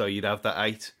onwards. So you'd have that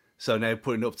 8. So now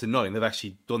putting it up to 9, they've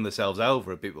actually done themselves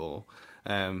over a bit more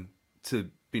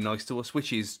to be nice to us,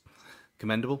 which is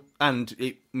commendable. And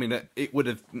it would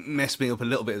have messed me up a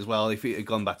little bit as well if it had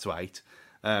gone back to 8.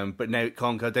 But now it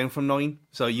can't go down from 9.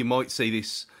 So you might see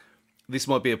this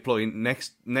might be a ploy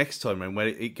next time around where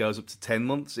it goes up to 10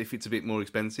 months if it's a bit more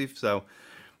expensive. So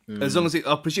as long as it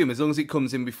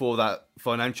comes in before that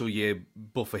financial year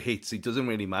buffer hits, it doesn't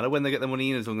really matter when they get the money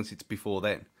in, as long as it's before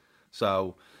then.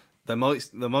 So they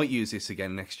might use this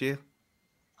again next year.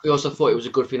 We also thought it was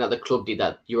a good thing that the club did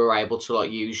that. You were able to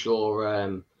use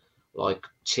your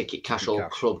ticket cash or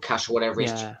club cash or whatever it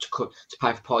is to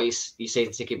pay for your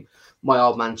season ticket. My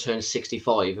old man turned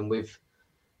 65, and with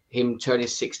him turning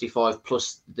 65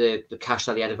 plus the cash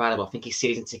that he had available, I think his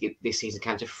season ticket this season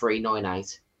came to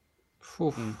 $398.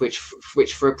 Which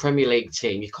for a Premier League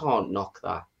team, you can't knock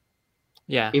that.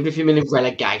 Yeah. Even if you're in a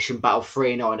relegation battle,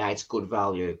 $398 is good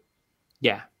value.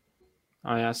 Yeah.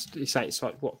 I say it's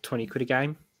like what, 20 quid a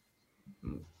game?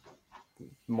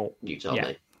 More. You tell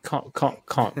me.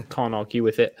 Can't argue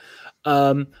with it.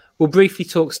 We'll briefly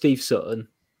talk Steve Sutton,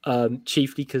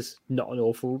 chiefly because not an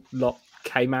awful lot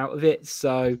came out of it.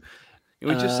 So can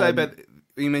we just say about,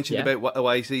 you mentioned about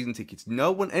away season tickets.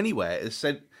 No one anywhere has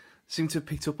seemed to have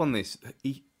picked up on this.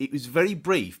 It was very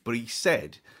brief, but he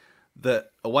said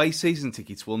that away season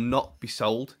tickets will not be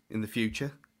sold in the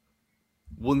future.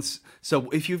 So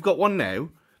if you've got one now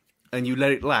and you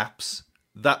let it lapse,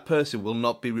 that person will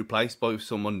not be replaced by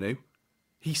someone new.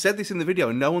 He said this in the video,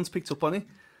 and no one's picked up on it.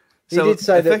 So he did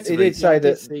say that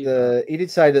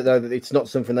though that it's not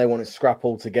something they want to scrap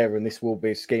altogether, and this will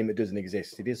be a scheme that doesn't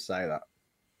exist. He did say that.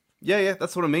 Yeah,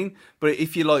 that's what I mean. But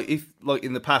if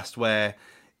in the past where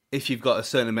if you've got a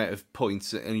certain amount of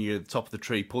points and you're at the top of the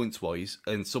tree points wise,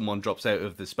 and someone drops out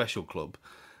of the special club,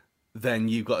 then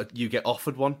you get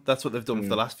offered one. That's what they've done for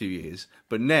the last few years.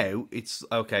 But now it's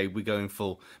okay. We're going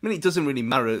full. I mean, it doesn't really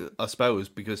matter, I suppose,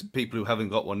 because people who haven't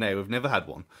got one now have never had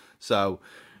one. So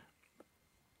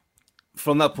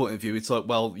from that point of view, it's like,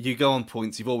 well, you go on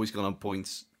points. You've always gone on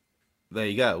points. There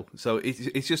you go. So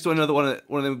it's just another one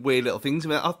of them weird little things.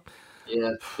 Yeah,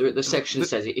 the section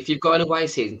says if you've got an away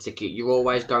season ticket, you're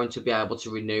always going to be able to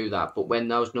renew that. But when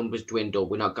those numbers dwindle,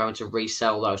 we're not going to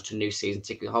resell those to new season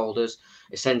ticket holders,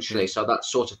 essentially. So that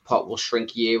sort of pot will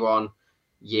shrink year on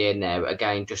year now,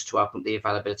 again, just to open up the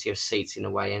availability of seats in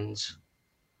away ends.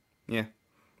 Yeah.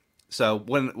 So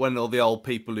when all the old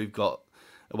people who've got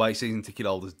away season ticket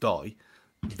holders die,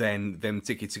 then them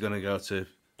tickets are going to go to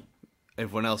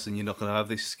everyone else, and you're not going to have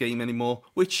this scheme anymore,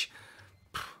 which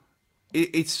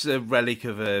it's a relic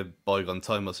of a bygone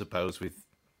time, I suppose, with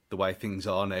the way things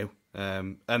are now.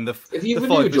 And have you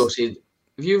renewed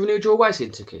your away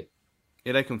season ticket?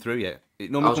 Yeah, they come through. Yeah, it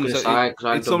normally I was going to say,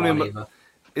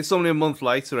 it's only a month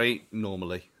later, right?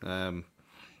 Normally, we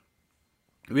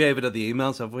haven't had the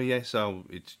emails, have we? Yeah, so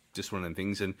it's just one of them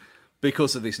things, and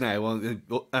because of this now,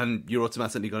 and you're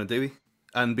automatically going to do it,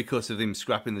 and because of them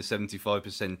scrapping the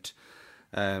 75%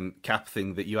 cap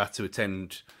thing that you had to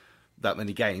attend that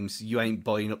many games, you ain't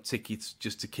buying up tickets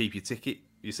just to keep your ticket,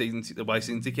 the away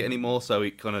season ticket anymore. So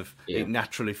it kind of it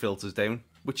naturally filters down,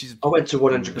 which is. I went to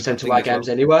 100% away games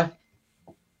anyway.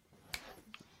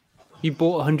 You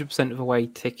bought 100% of away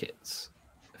tickets.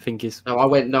 I think is. No, I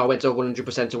went to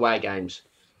 100% away games,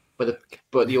 but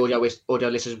the audio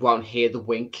listeners won't hear the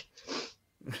wink.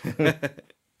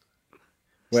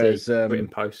 Whereas written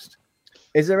post.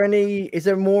 Is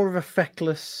there more of a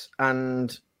feckless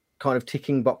and kind of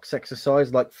ticking box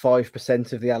exercise, like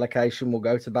 5% of the allocation will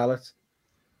go to ballot?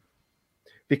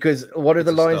 Because one of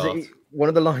the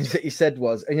lines that he said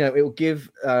was, it will give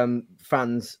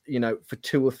fans, for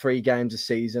 2 or 3 games a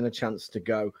season, a chance to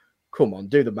go. Come on,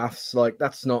 do the maths. Like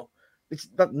that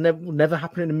will never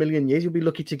happen in a million years. You'll be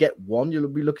lucky to get one. You'll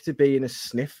be lucky to be in a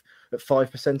sniff at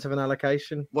 5% of an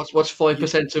allocation. What's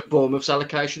 5% of Bournemouth's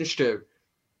allocation, Stu?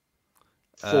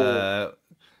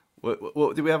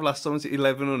 What did we have last time? Was it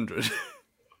 1,100?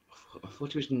 I thought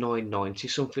it was 990,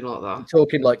 something like that. You're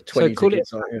talking like 20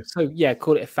 tickets, aren't you? So yeah,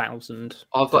 call it 1,000.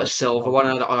 I've got a silver one,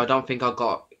 and I don't think I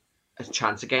got a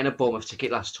chance of getting a Bournemouth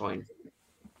ticket last time.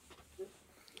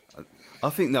 I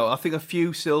think a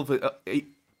few silver.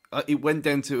 It went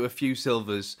down to a few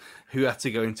silvers who had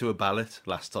to go into a ballot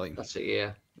last time. That's it,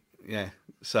 yeah. Yeah.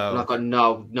 So and I've got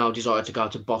no desire to go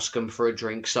to Boscombe for a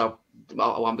drink, so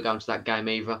I won't be going to that game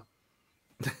either.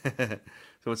 So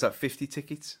what's that? 50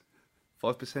 tickets,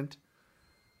 5%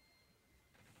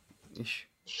 ish.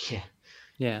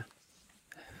 Yeah. I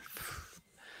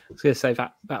was going to say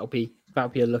that'll be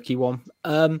a lucky one.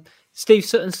 Steve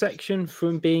Sutton's section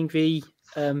from being the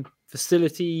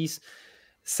facilities,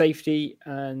 safety,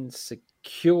 and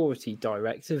security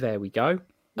director. There we go.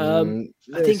 I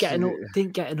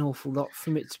didn't get an awful lot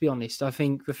from it, to be honest. I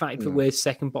think the fact that we're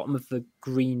second bottom of the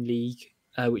Green League,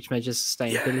 which measures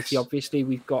sustainability. Yes. Obviously,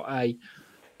 we've got a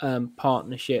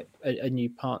partnership, a new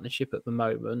partnership at the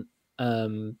moment,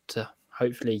 to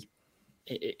hopefully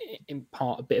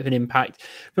impart a bit of an impact.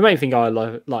 The main thing I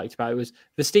liked about it was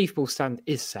the Steve Ball stand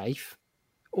is safe.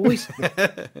 Always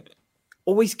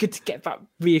good to get that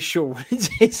reassurance,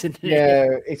 isn't it? Yeah,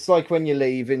 it's like when you're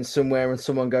leaving somewhere and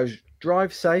someone goes,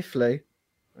 "Drive safely,"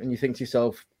 and you think to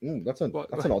yourself, "That's an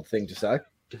odd thing to say."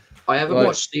 I haven't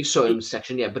watched Steve Sutton's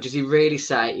section yet, but does he really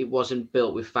say it wasn't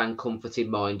built with fan comfort in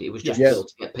mind? It was just built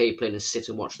to get people in and sit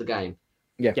and watch the game.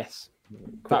 Yeah. Yes.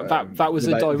 That was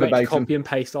a direct copy and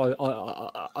paste.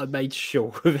 I made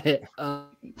sure of it.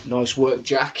 Nice work,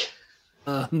 Jack.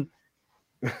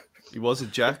 He was a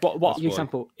Jack. What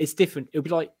example? It's different. It'll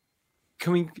be like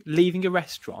leaving a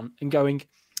restaurant and going,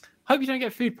 "Hope you don't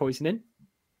get food poisoning."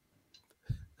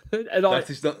 That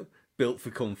is not built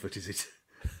for comfort, is it?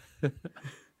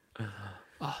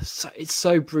 It's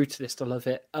so brutalist. I love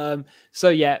it. So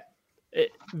yeah,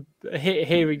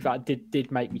 hearing that did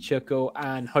make me chuckle,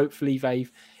 and hopefully they've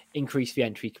increased the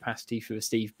entry capacity for the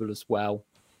Steve Bull as well.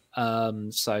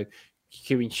 So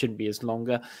queuing shouldn't be as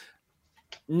longer.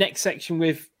 Next section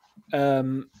with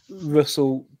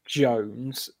Russell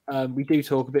Jones. We do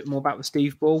talk a bit more about the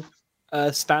Steve Bull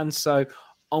stand. So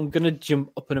I'm going to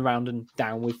jump up and around and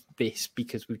down with this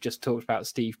because we've just talked about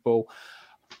Steve Bull.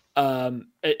 And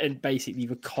basically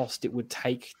the cost it would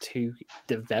take to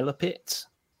develop it.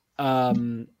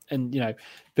 And,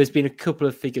 there's been a couple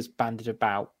of figures bandied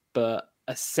about, but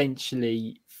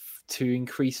essentially to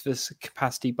increase this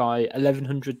capacity by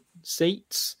 1,100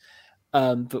 seats,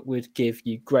 that would give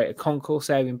you greater concourse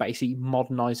area and basically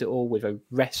modernise it all with a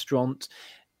restaurant.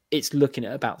 It's looking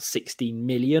at about 16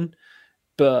 million,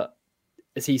 but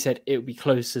as he said, it would be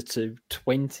closer to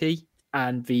 20,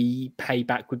 and the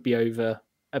payback would be over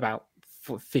about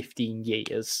 15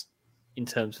 years in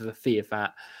terms of the fee of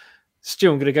that.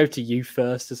 Stu, I'm going to go to you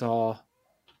first as a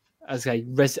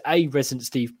resident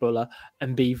Steve Buller,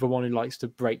 and B, the one who likes to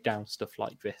break down stuff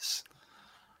like this.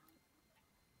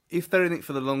 If they're in it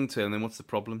for the long term, then what's the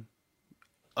problem?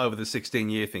 Over the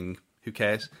 16-year thing, who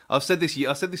cares? I said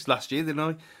this last year, didn't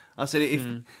I? I said if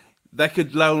they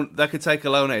could take a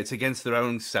loan out against their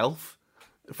own self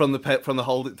from the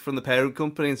parent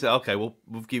company and say, okay, we'll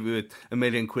give you £1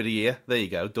 million a year. There you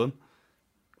go, done.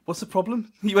 What's the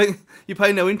problem? You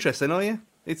pay no interest then, are you?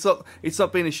 It's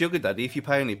not being a sugar daddy if you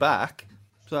pay any back.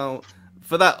 So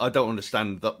for that, I don't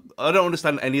understand that. I don't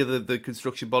understand any of the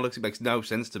construction bollocks. It makes no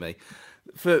sense to me.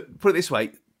 Put it this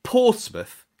way,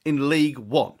 Portsmouth in League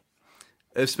One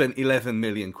have spent 11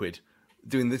 million quid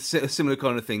doing a similar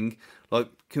kind of thing, like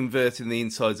converting the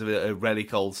insides of a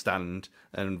relic old stand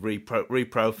and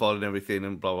reprofiling everything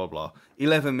and blah blah blah.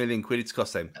 11 million quid it's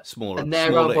cost them. Smaller, and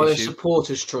they're owned by a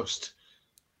supporters trust.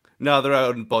 No, they're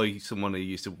owned by someone who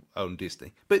used to own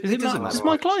Disney. But it doesn't matter. Does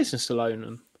Michael Eisner still own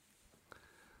them?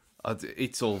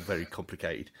 It's all very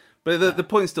complicated. But the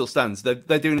point still stands. They're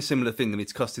doing a similar thing and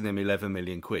it's costing them 11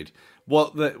 million quid.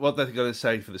 What they're going to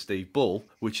say for the Steve Bull,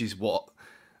 which is what...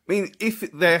 I mean, if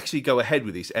they actually go ahead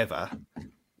with this ever,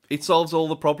 it solves all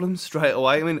the problems straight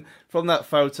away. I mean, from that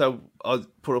photo I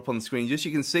put up on the screen, just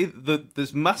you can see that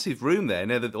there's massive room there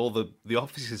now that all the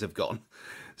offices have gone.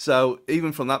 So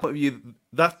even from that point of view,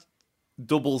 that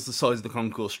doubles the size of the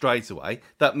concourse straight away.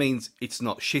 That means it's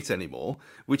not shit anymore,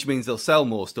 which means they'll sell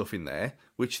more stuff in there,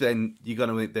 which then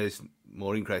there's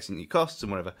more increase in your costs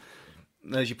and whatever.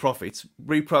 There's your profits.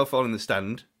 Reprofiling the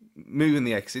stand, moving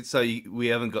the exit, so we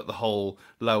haven't got the whole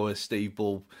lower Steve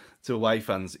Bull to away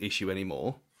fans issue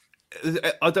anymore.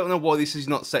 I don't know why this is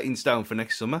not set in stone for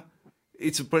next summer.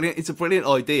 It's a brilliant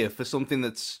idea for something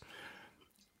that's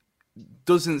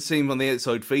doesn't seem on the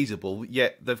outside feasible,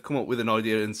 yet they've come up with an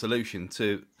idea and solution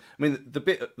to... I mean, the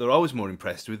bit that I was more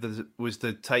impressed with was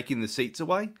the taking the seats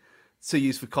away to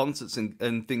use for concerts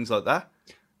and things like that.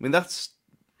 I mean, that's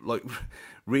like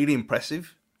really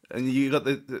impressive. And you got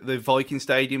the Viking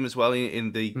Stadium as well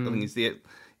in the... I think it's the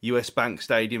US Bank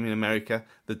Stadium in America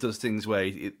that does things where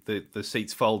the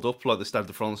seats fold up like the Stade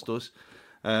de France does.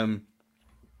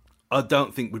 I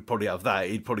don't think we'd probably have that.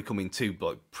 It'd probably come in two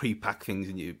like pre-pack things,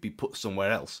 and you'd be put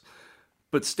somewhere else.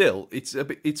 But still,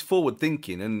 it's forward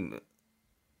thinking, and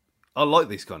I like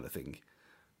this kind of thing.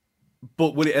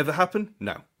 But will it ever happen?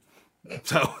 No.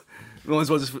 So we might as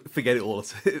well just forget it all.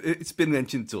 It's been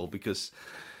mentioned at all because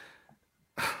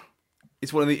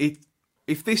it's one of the.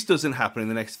 If this doesn't happen in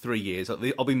the next 3 years,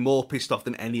 I'll be more pissed off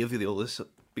than any of the others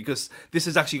because this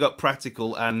has actually got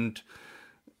practical and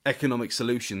economic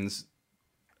solutions.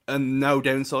 And no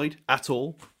downside at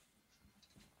all.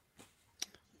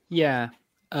 Yeah.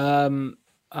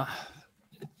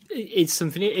 It's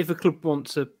something, if a club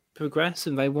wants to progress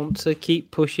and they want to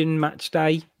keep pushing match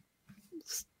day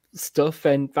stuff,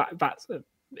 then that's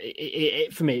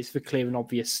for me, it's the clear and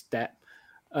obvious step.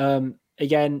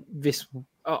 Again, this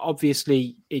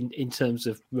obviously in terms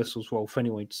of Russell's role, for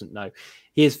anyone who doesn't know,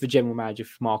 he is the general manager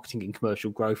for marketing and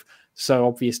commercial growth. So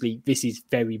obviously this is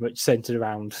very much centered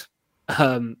around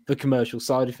the commercial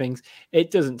side of things.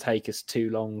 It doesn't take us too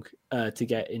long to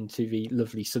get into the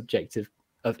lovely subject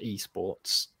of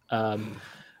esports,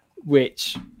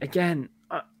 which again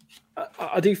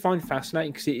I do find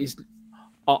fascinating because it is.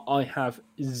 I have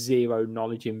zero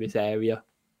knowledge in this area,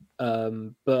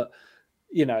 but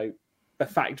you know, the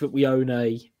fact that we own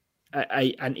an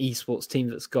esports team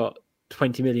that's got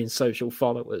 20 million social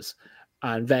followers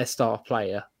and their star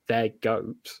player, their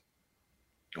GOAT,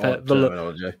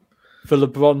 for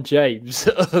LeBron James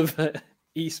of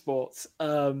esports,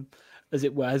 as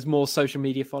it were, has more social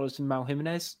media followers than Mal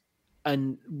Jimenez,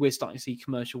 and we're starting to see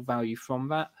commercial value from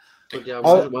that. But yeah,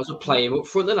 I might as well play him up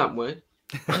front then, haven't we?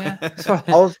 Yeah,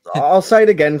 I'll say it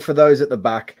again for those at the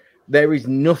back. There is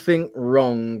nothing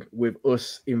wrong with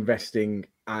us investing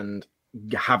and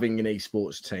having an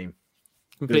esports team.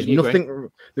 There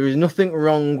is nothing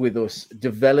wrong with us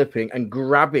developing and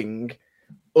grabbing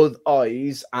other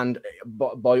eyes and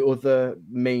by other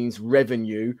means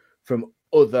revenue from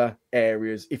other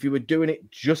areas. If you were doing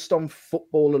it just on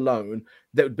football alone,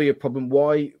 that would be a problem.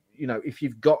 Why, if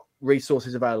you've got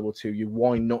resources available to you,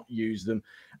 why not use them?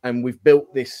 And we've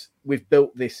built this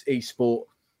esport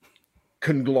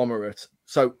conglomerate.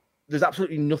 So There's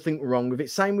absolutely nothing wrong with it.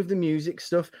 Same with the music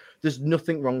stuff. There's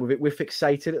nothing wrong with it. We're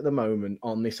fixated at the moment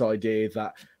on this idea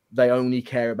that they only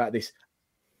care about this.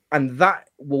 And that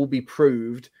will be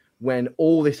proved when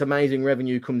all this amazing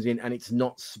revenue comes in and it's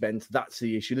not spent. That's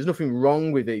the issue. There's nothing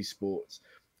wrong with esports.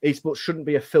 Esports shouldn't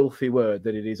be a filthy word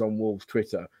that it is on Wolves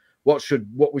Twitter. What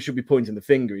we should be pointing the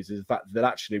finger is the fact that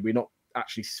actually we're not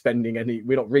actually spending any,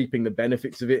 we're not reaping the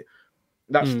benefits of it.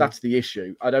 That's the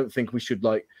issue. I don't think we should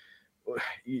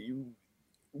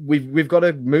we've got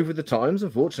to move with the times,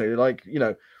 unfortunately.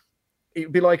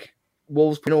 It'd be like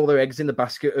Wolves putting all their eggs in the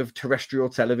basket of terrestrial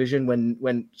television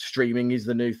when streaming is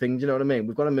the new thing. Do you know what I mean?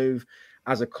 We've got to move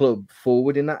as a club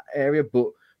forward in that area.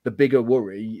 But the bigger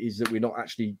worry is that we're not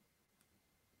actually,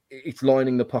 it's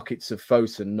lining the pockets of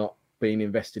Fosun, not being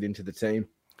invested into the team.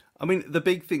 I mean, the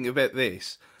big thing about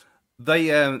this, they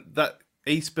that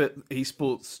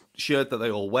esports shirt that they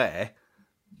all wear,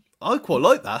 I quite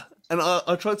like that. And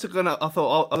I tried to go out, I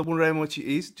thought, I wonder how much it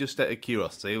is, just out of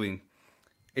curiosity. I mean,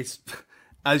 it's,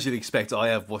 as you'd expect, I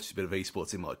have watched a bit of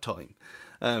esports in my time.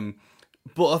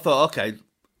 But I thought, okay,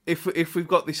 if we've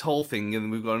got this whole thing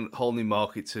and we've got a whole new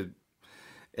market to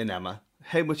enamor,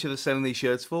 how much are they selling these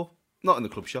shirts for? Not in the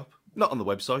club shop, not on the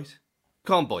website.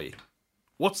 Can't buy it.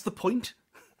 What's the point?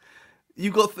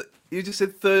 You just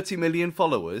said 30 million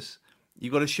followers. You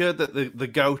got a shirt that the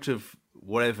GOAT of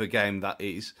whatever game that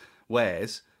is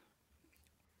wears,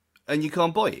 and you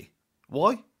can't buy it.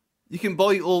 Why? You can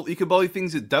buy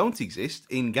things that don't exist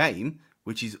in game,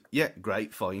 which is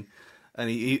great, fine. And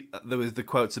there was the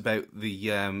quotes about the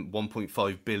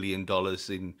 $1.5 billion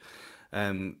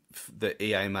in that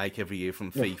EA make every year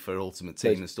from FIFA Ultimate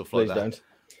Team and stuff like that.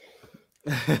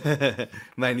 Don't.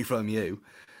 Mainly from you.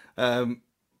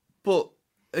 But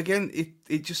again,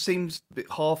 it just seems a bit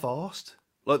half-arsed.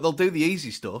 Like, they'll do the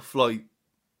easy stuff, like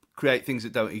create things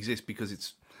that don't exist because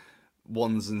it's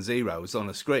ones and zeros on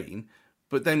a screen.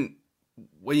 But then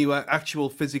when you have actual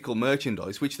physical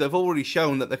merchandise, which they've already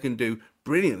shown that they can do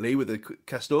brilliantly with the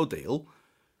Castor deal,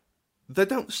 they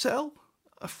don't sell.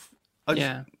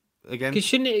 Again,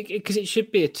 because it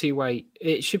should be a two-way.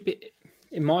 It should be,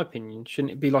 in my opinion,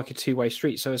 shouldn't it be like a two-way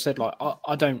street? So I said, like,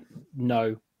 I don't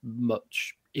know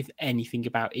much, if anything,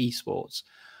 about esports,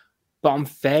 but I'm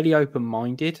fairly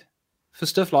open-minded for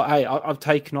stuff like, hey, I've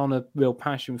taken on a real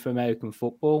passion for American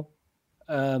football,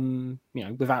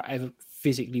 without ever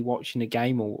physically watching a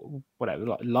game or whatever,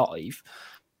 like live.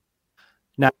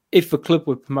 Now, if the club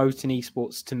were promoting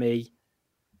esports to me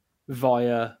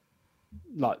via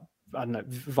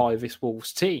this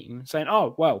Wolves team, saying,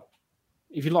 oh, well,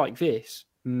 if you like this,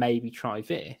 maybe try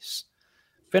this,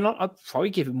 then I'd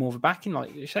probably give it more of a backing.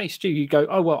 Like, say, Stu, you go,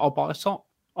 oh, well, I'll buy a top.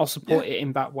 I'll support it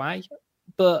in that way.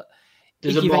 But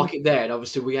there's a market there, and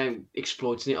obviously we ain't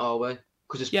exploiting it, are we?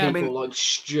 Because there's people like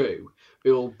Stu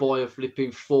who will buy a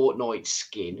flipping Fortnite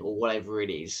skin or whatever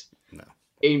it is. No.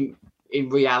 In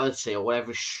reality, or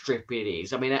whatever strip it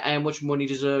is. I mean, how much money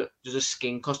does a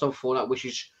skin cost on Fortnite? Which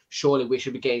is, surely we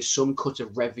should be getting some cut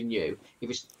of revenue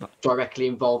if it's directly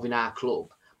involving our club.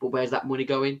 But where's that money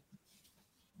going?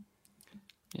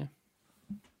 Yeah.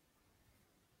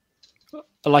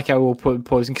 I like how we're all putting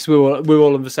poison, because we're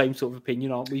all of the same sort of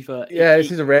opinion, aren't we?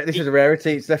 This is a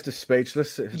rarity. It's left us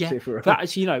speechless. I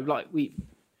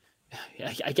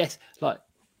guess, like,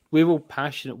 we're all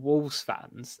passionate Wolves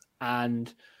fans,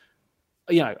 and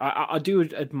I do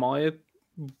admire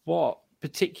what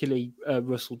particularly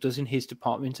Russell does in his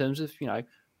department in terms of,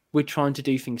 we're trying to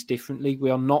do things differently.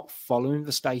 We are not following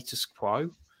the status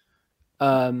quo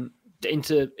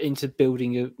into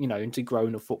building into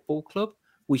growing a football club.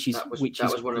 That was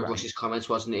one of Russ's comments,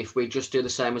 wasn't it? If we just do the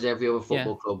same as every other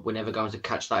football club, we're never going to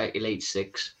catch that Elite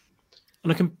Six.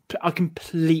 And I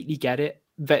completely get it.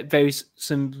 There's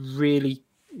some really,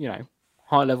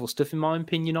 high level stuff in my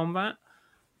opinion on that,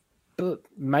 but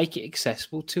make it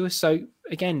accessible to us. So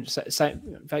again,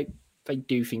 they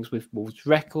do things with Wolves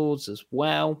records as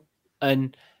well,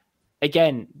 and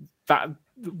again, that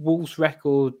Wolves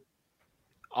record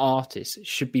artists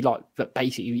should be like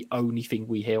basically the only thing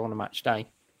we hear on a match day.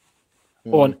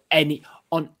 Or on any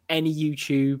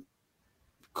YouTube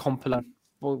compilation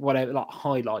or whatever, like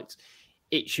highlights,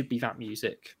 it should be that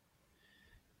music.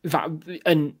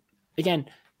 And again,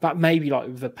 that may be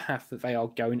like the path that they are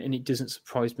going, and it doesn't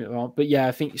surprise me at all. But yeah,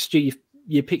 I think Stu,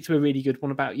 you picked a really good one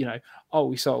about,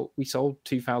 we sold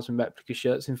 2,000 replica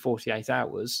shirts in 48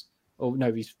 hours, or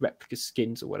no, these replica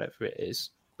skins or whatever it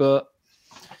is. But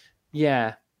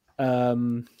yeah,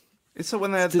 it's so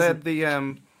when they had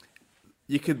the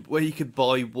you could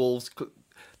buy Wolves,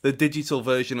 the digital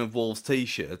version of Wolves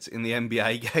t-shirts in the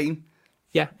NBA game.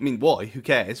 Yeah. I mean, why? Who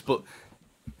cares? But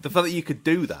the fact that you could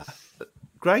do that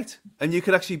great. And you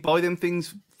could actually buy them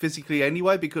things physically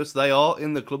anyway because they are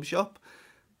in the club shop.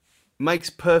 Makes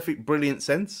perfect, brilliant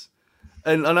sense.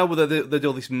 And I know they do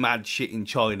all this mad shit in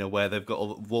China where they've got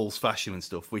all Wolves fashion and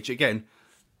stuff, which again,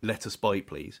 let us buy it,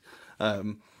 please. Dear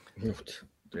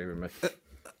me.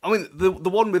 I mean, the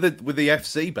one with the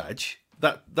FC badge,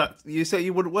 that you say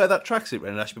you wouldn't wear that tracksuit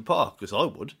around Ashby Park, because I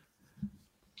would.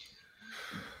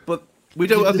 But we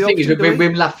don't have the thing is,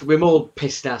 opportunity. we're all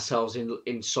pissing ourselves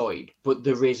inside, but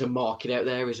there is a market out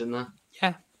there, isn't there?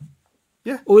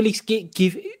 Yeah. Or at least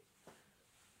give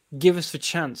us the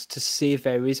chance to see if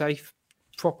there is a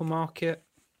proper market.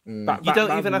 You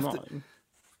don't even have to.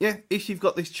 Yeah, if you've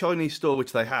got this Chinese store,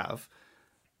 which they have,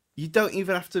 you don't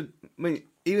even have to. I mean,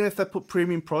 even if they put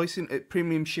premium pricing,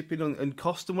 premium shipping and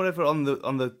cost and whatever on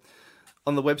the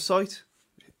website,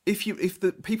 if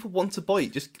the people want to buy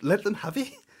it, just let them have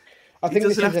it. I think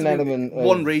this is an element of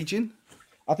one region.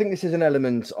 I think this is an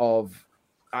element of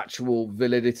actual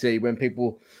validity when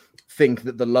people think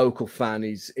that the local fan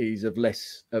is of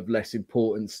less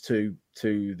importance to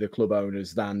the club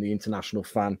owners than the international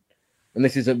fan. And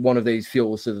this is one of these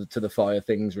fuels to the fire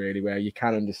things, really, where you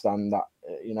can understand that,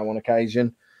 on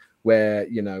occasion, where,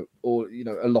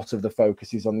 a lot of the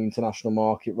focus is on the international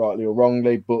market, rightly or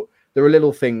wrongly. But there are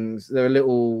little things, there are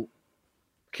little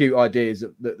cute ideas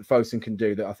that the Fosun can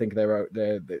do that I think there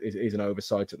is an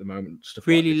oversight at the moment.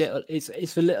 Really little.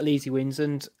 It's the little easy wins,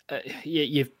 and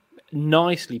you've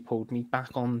nicely pulled me back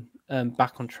on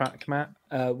track, Matt.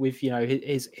 With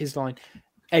his line,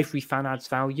 every fan adds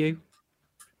value.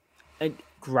 And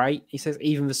great, he says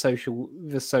even the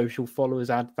social followers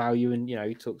add value, and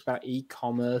he talks about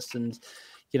e-commerce and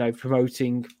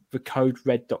promoting the Code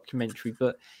Red documentary.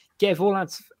 But if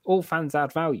all fans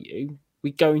add value,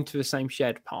 we go into the same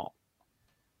shared pot,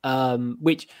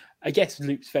 which I guess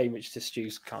loops very much to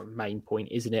Stu's kind of main point,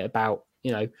 isn't it? About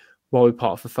while we're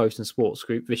part of the Fosun Sports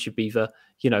Group, this should be the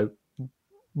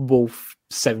Wolf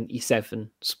 77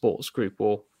 Sports Group,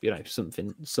 or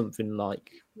something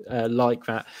like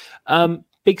that.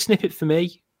 Big snippet for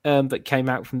me that came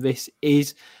out from this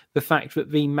is the fact that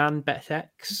the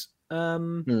ManBetX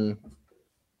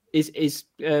is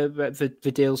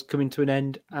the deal's coming to an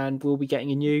end, and we'll be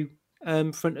getting a new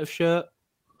front of shirt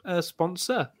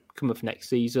sponsor come up next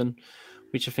season,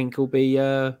 which I think will be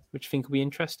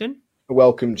interesting. A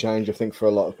welcome change, I think, for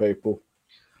a lot of people.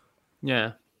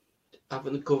 Yeah.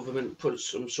 Haven't the government put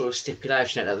some sort of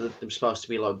stipulation out that they're supposed to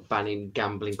be like banning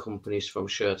gambling companies from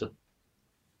shirting?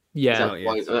 Yeah.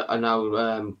 I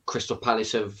know Crystal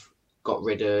Palace have got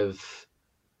rid of.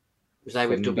 Was they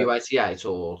with W88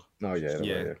 or? Oh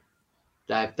yeah.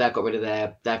 They've got rid of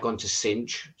they've gone to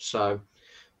Cinch. So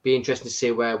be interesting to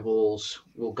see where Wolves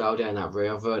will go down that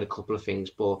route. I've heard a couple of things,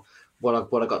 but what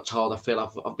I got told, I feel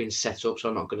I've been set up, so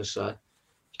I'm not going to say.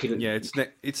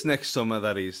 It's next summer.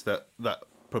 That is that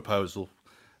proposal.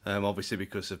 Obviously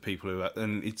because of people who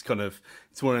and it's one of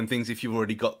them things. If you've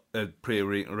already got a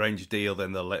pre-arranged deal,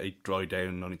 then they'll let it dry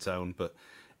down on its own. But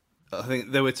I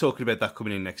think they were talking about that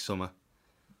coming in next summer.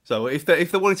 So if they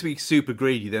wanted to be super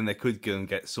greedy, then they could go and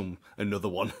get another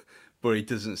one. But it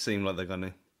doesn't seem like they're going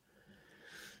to.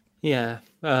 Yeah,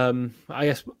 I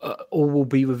guess all will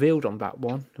be revealed on that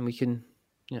one, and we can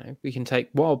take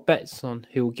wild bets on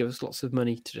who will give us lots of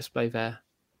money to display their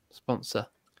sponsor.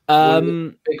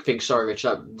 Big thing, sorry, Rich,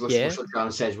 that Russell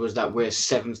John says was that we're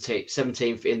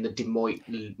 17th in the Demoit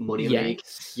Money League,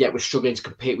 yet we're struggling to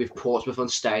compete with Portsmouth on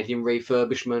stadium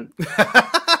refurbishment.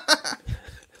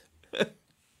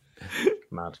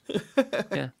 Mad.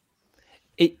 Yeah.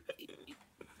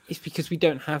 It's because we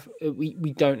don't have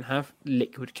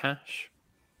liquid cash.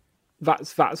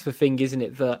 That's the thing, isn't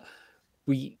it? That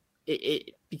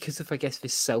because of, I guess,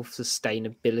 this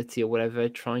self-sustainability or whatever they're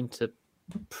trying to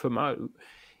promote,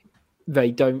 I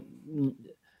don't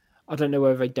know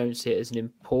whether they don't see it as an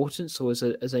importance or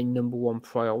as a number one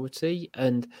priority.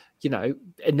 And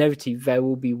inevitably there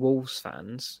will be Wolves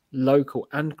fans, local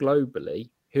and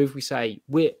globally, who, if we say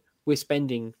we're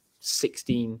spending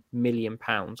 £16 million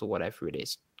or whatever it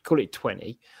is, call it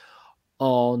 20,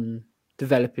 on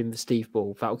developing the Steve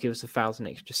Ball, that'll give us 1,000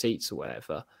 extra seats or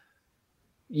whatever.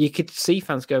 You could see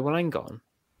fans go, well, hang on.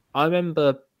 I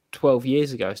remember 12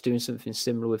 years ago, I was doing something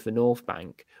similar with the North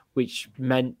Bank, which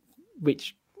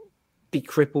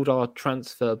crippled our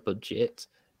transfer budget,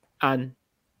 and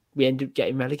we ended up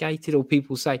getting relegated. Or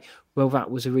people say, well, that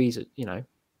was a reason,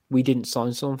 we didn't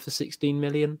sign someone for 16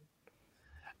 million.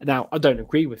 Now, I don't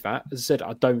agree with that. As I said,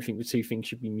 I don't think the two things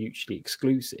should be mutually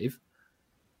exclusive.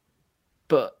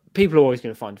 But people are always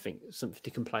going to find something to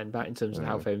complain about in terms of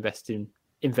how they're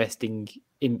investing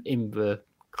in the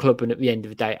club. And at the end of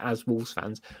the day, as Wolves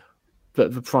fans,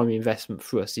 But the primary investment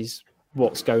for us is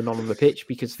what's going on the pitch,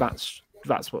 because that's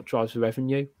what drives the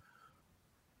revenue.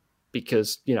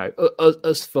 Because, you know,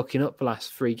 us fucking up the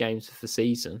last 3 games of the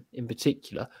season, in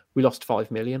particular, we lost 5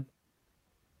 million.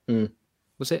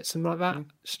 Was it something like that,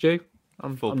 Stu?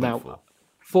 I'm now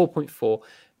 4.4.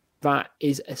 That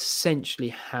is essentially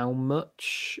how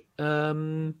much.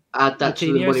 Add that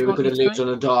to the Coutinho's money we're going to likely lose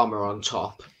on Adama on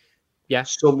top. Yeah,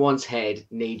 someone's head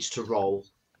needs to roll.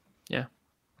 Yeah,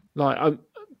 like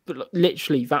but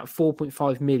literally that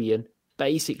 4.5 million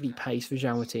basically pays for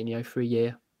João Coutinho for a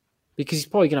year, because he's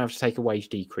probably going to have to take a wage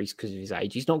decrease because of his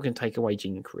age. He's not going to take a wage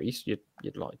increase. You'd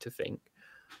like to think.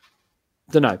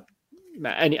 Don't know.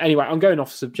 Anyway, I'm going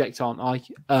off subject, aren't I?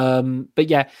 But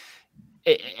yeah,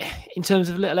 in terms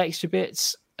of little extra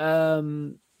bits, you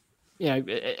know,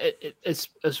 as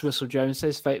Russell Jones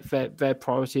says, their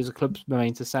priority as a club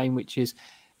remains the same, which is,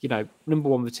 you know, number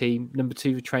 1 the team, number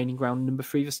 2 the training ground, number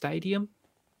 3 the stadium.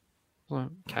 Well,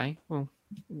 okay, well,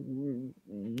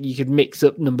 you could mix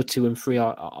up number 2 and 3,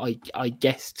 I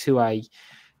guess, to a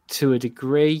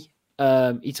degree.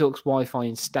 He talks Wi-Fi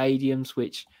in stadiums,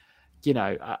 which, you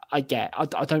know, I get.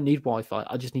 I don't need Wi-Fi.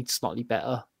 I just need slightly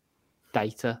better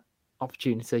data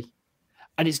opportunity.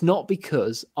 And it's not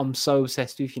because I'm so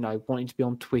obsessed with, you know, wanting to be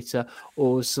on Twitter,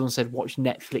 or someone said watch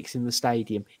Netflix in the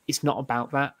stadium. It's not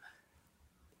about that.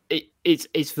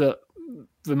 It's the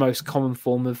most common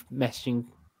form of messaging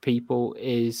people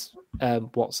is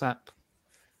WhatsApp.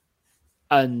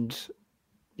 And,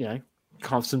 you know,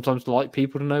 kind of sometimes like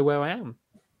people to know where I am.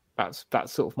 That's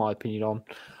sort of my opinion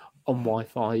on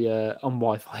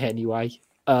Wi-Fi anyway.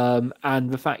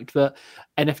 And the fact that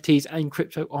NFTs and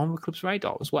crypto are on the club's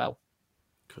radar as well.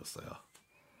 Of course they are.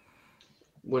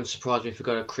 Wouldn't surprise me if we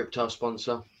got a crypto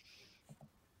sponsor.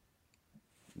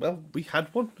 Well, we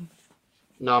had one.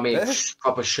 No, I mean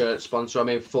proper shirt sponsor. I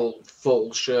mean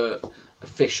full shirt,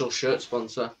 official shirt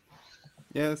sponsor.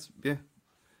 Yeah.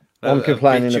 I'm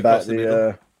complaining about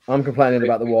the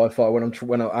Wi-Fi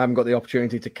when I haven't got the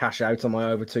opportunity to cash out on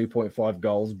my over 2.5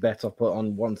 goals bet I put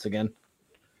on once again.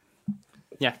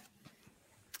 Yeah,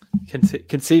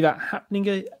 can see that happening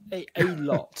a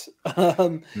lot.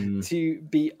 To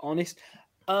be honest,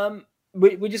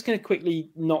 we're just going to quickly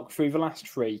knock through the last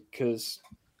 3 because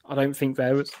I don't think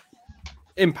there was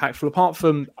impactful.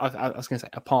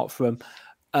 Apart from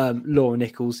Laura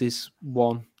Nichols is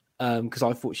one. Because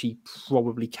I thought she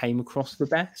probably came across the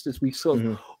best, as we've sort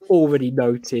of already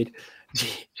noted.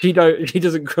 She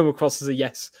doesn't come across as a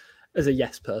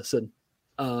yes person.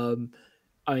 I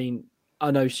mean, I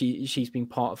know she's been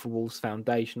part of the Wolves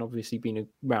Foundation, obviously been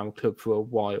around the club for a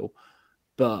while,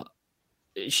 but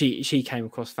she came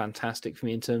across fantastic for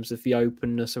me in terms of the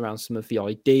openness around some of the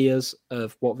ideas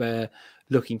of what they're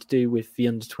looking to do with the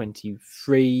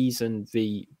under-23s and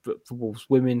the Wolves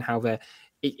women, how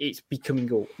it's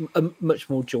becoming much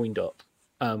more joined up,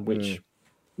 which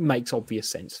makes obvious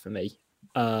sense for me.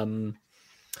 And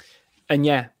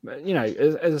yeah, you know,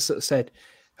 as I sort of said,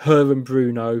 her and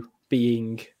Bruno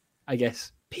being, I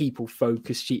guess, people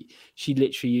focused. She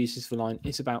literally uses the line,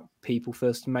 it's about people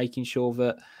first, and making sure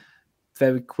that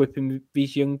they're equipping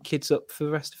these young kids up for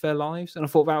the rest of their lives. And I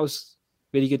thought that was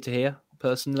really good to hear,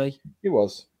 personally. It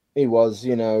was,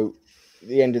 you know, at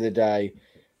the end of the day,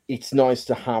 it's nice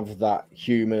to have that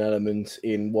human element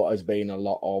in what has been a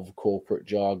lot of corporate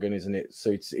jargon, isn't it? So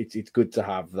it's good to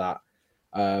have that.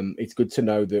 It's good to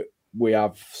know that we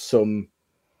have some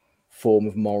form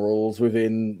of morals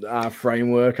within our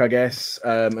framework, I guess,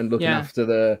 and looking after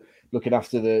the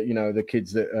you know, the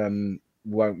kids that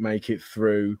won't make it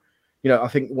through. You know, I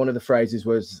think one of the phrases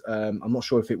was, I'm not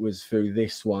sure if it was through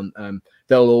this one,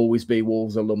 there'll always be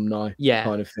Wolves alumni,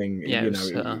 kind of thing. Yeah, you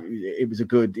know, it was a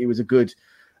good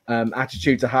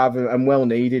attitude to have, and well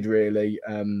needed, really.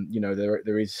 You know,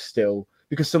 there is still,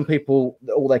 because some people,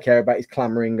 all they care about is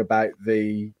clamoring about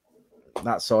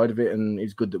that side of it, and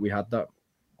it's good that we had that.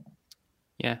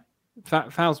 Yeah,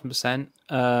 1,000%.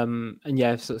 And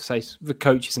yeah, sort of say the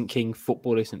coach isn't king,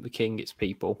 football isn't the king, it's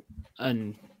people.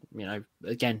 And you know,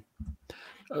 again,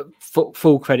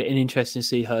 full credit and interesting to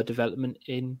see her development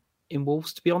in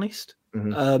Wolves, to be honest,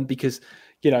 because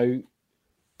you know,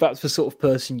 that's the sort of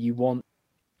person you want.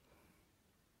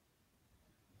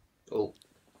 Oh,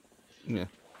 yeah.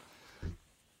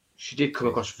 She did come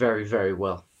across very, very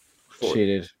well. She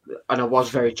did. And I was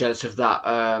very jealous of that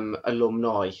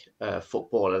alumni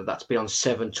footballer that's been on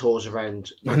 7 tours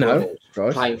around the world,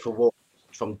 right, playing for Wolves,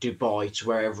 from Dubai to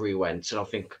wherever he went. And I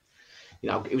think, you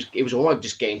know, it was all right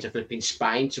just getting to flipping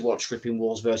Spain to watch flipping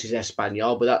Wolves versus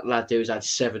Espanyol, but that lad who's had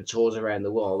 7 tours around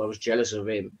the world, I was jealous of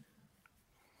him.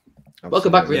 Absolutely.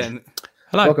 Welcome back, Rich.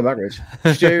 Hello. Welcome back, Rich.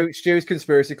 Stu's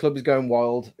conspiracy club is going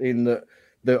wild in that.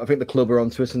 I think the club are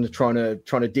onto us and they're trying to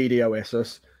DDoS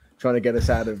us, trying to get us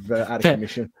out of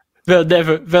commission. They'll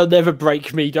never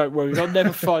break me. Don't worry. They'll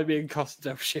never find me in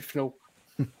Costa Shifnal.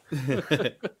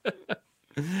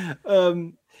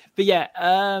 But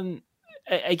yeah,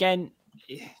 again,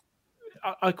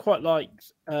 I quite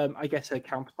liked, I guess, a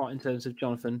counterpart in terms of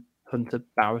Jonathan Hunter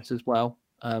Barrett as well.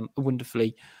 A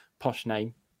wonderfully posh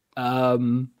name,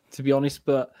 to be honest.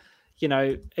 But, you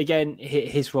know, again,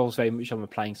 his role is very much on the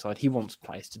playing side. He wants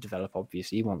players to develop,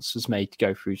 obviously. He wants as many to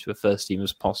go through to the first team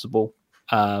as possible.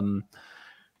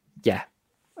 Yeah.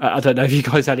 I don't know if you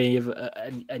guys had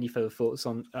any further thoughts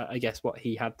on, I guess, what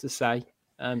he had to say,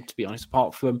 to be honest,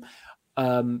 apart from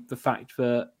the fact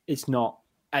that it's not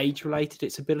age-related,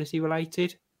 it's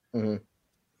ability-related. Mm-hmm.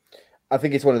 I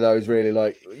think it's one of those really,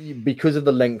 like, because of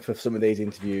the length of some of these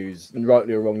interviews, and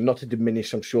rightly or wrong, not to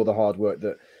diminish, I'm sure, the hard work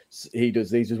that he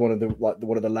does. These was one of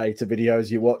the later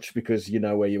videos you watch because you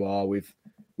know where you are with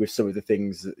some of the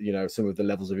things, you know, some of the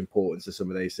levels of importance of some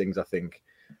of these things, I think.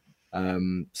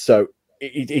 So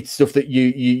it's stuff that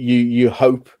you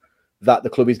hope that the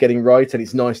club is getting right, and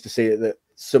it's nice to see that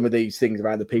some of these things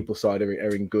around the people side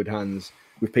are in good hands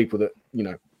with people that, you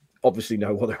know, obviously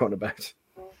know what they're on about.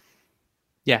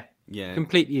 Yeah,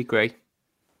 completely agree.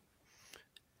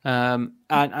 And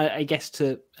I guess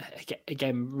to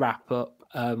again wrap up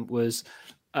was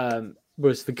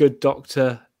the good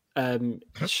doctor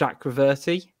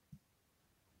Chakravarti.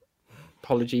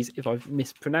 Apologies if I've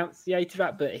mispronounced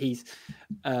that, but he's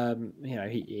you know,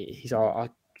 he's our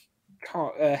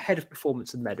head of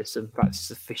performance and medicine. That's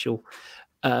his official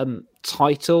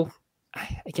title.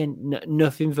 Again,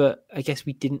 nothing that I guess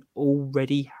we didn't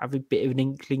already have a bit of an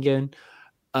inkling in.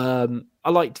 I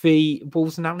liked the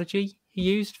Wolves analogy he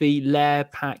used, the lair,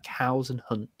 pack, house, and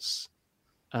hunts,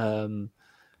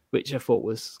 which I thought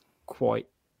was quite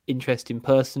interesting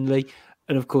personally.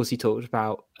 And of course, he talked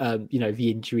about you know,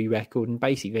 the injury record, and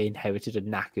basically they inherited a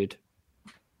knackered,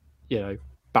 you know,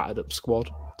 battered up squad.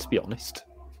 To be honest,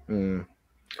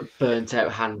 burnt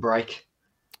out handbrake.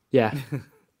 Yeah.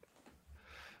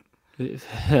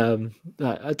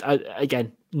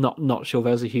 Again, not sure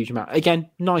there was a huge amount. Again,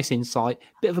 nice insight.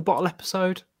 Bit of a bottle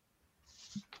episode.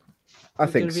 I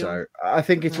think so. I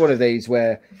think it's one of these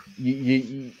where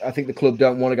I think the club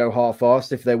don't want to go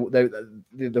half-assed. If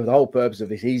the whole purpose of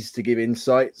this is to give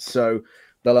insight, so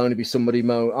there'll only be somebody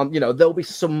you know, there'll be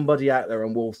somebody out there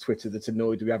on Wolves Twitter that's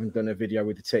annoyed that we haven't done a video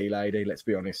with the tea lady. Let's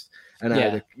be honest.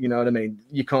 And you know what I mean.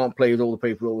 You can't please all the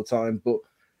people all the time, but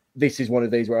this is one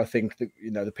of these where I think that,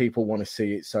 you know, the people want to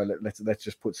see it. So let's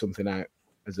just put something out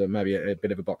as maybe a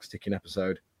bit of a box ticking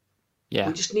episode. Yeah,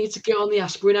 we just need to get on the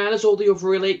aspirin inhalers all the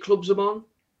other elite clubs are on.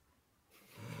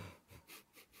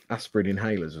 Aspirin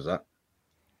inhalers, was that?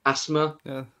 Asthma.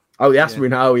 Yeah. Oh, the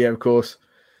aspirin. Yeah. Oh, yeah, of course.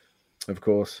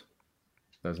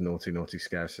 Those naughty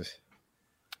Scousers.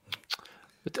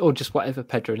 Or just whatever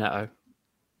Pedro Neto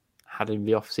had in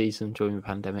the off season during the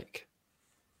pandemic.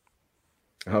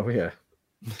 Oh yeah.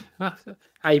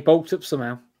 He bulked up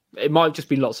somehow. It might have just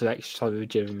been lots of extra time with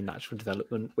gym and natural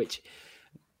development, which,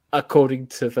 according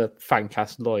to the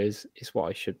Fancast lawyers, is what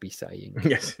I should be saying.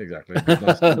 Yes, exactly.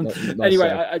 Nice anyway,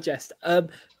 I jest.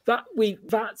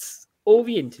 That's all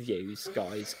the interviews,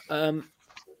 guys. I'm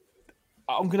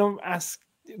going to ask.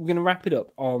 We're going to wrap it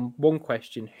up on one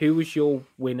question: who was your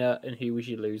winner and who was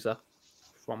your loser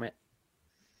from it?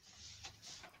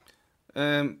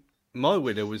 My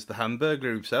winner was the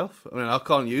Hamburger himself. I mean, I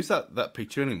can't use that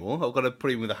picture anymore. I've got to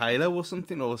put him with a halo or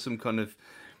something, or some kind of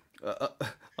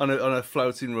on a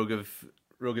floating rug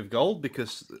of gold,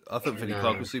 because I thought Vinny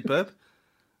Clark was superb.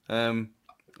 I've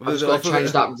just got to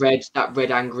change that red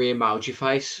angry emoji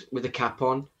face with the cap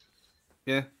on.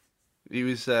 Yeah, he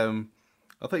was. I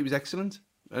thought he was excellent,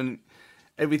 and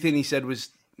everything he said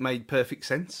made perfect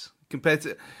sense compared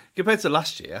to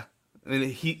last year. I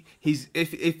mean, he's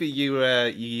if you're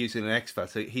using an X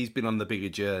Factor, he's been on the bigger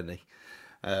journey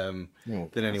than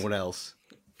anyone else.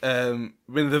 I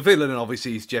mean, the villain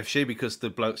obviously is Jeff Shea, because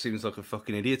the bloke seems like a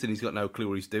fucking idiot and he's got no clue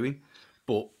what he's doing.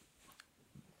 But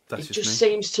that's it just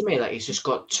seems to me like he's just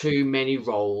got too many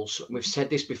roles. We've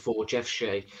said this before, Jeff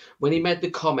Shea. When he made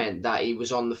the comment that he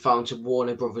was on the phone to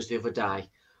Warner Brothers the other day,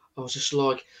 I was just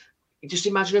like, just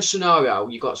imagine a scenario.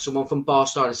 You got someone from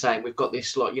Barcelona saying, "We've got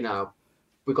this, like, you know,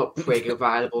 we've got Prig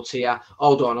available to you.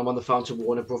 Hold on, I'm on the phone to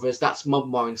Warner Brothers." That's my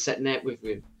mindset net with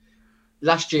him.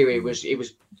 Last year, it was,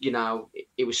 you know,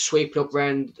 it was sweeping up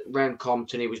round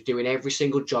Compton. He was doing every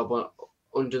single job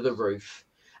under the roof,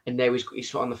 and now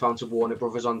he's on the phone to Warner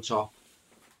Brothers on top.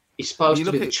 He's supposed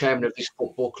to be the chairman of this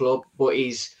football club, but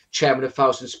he's chairman of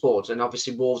Falcon Sports, and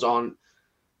obviously Wolves aren't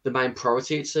the main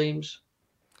priority, it seems.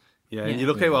 Yeah, and you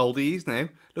look how old he is now.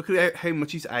 Look at how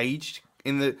much he's aged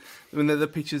in the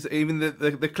pictures, even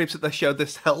the clips that they showed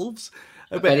themselves.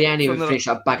 But he ain't even finished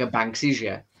that bag of Banksies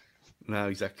yet. No,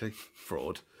 exactly.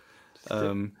 Fraud.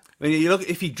 When you look,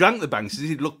 if he drank the Banksies,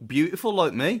 he'd look beautiful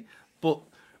like me. But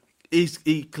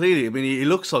he clearly, I mean, he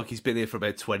looks like he's been here for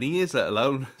about 20 years, let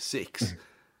alone 6.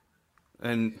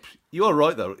 And you are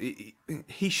right, though.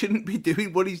 He shouldn't be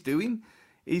doing what he's doing.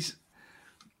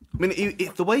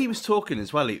 The way he was talking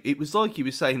as well, it was like he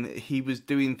was saying that he was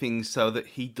doing things so that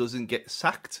he doesn't get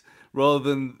sacked, rather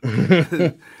than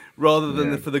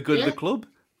for the good of the club.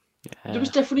 Yeah. There was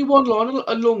definitely one line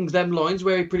along them lines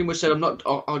where he pretty much said, "I'm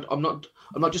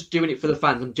not just doing it for the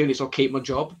fans. I'm doing it so I'll keep my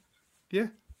job." Yeah.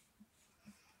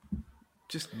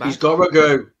 Just he's gotta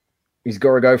go. He's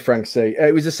got to go, Frank C.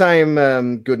 It was the same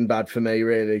good and bad for me,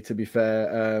 really, to be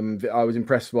fair. I was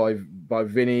impressed by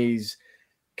Vinny's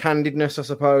candidness, I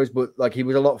suppose, but like he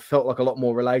felt like a lot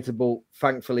more relatable.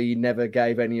 Thankfully, he never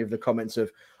gave any of the comments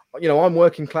of, I'm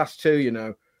working class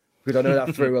too, because I know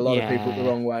that threw a lot of people the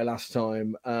wrong way last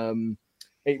time.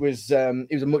 It was a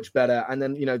much better, and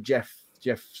then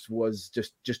Jeff's was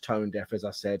just tone deaf, as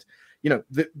I said.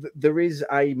 There is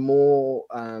a more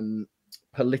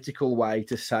political way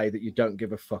to say that you don't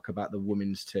give a fuck about the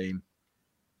women's team.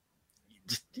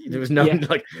 There was no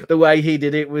like the way he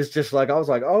did it was just like I was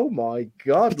like, oh my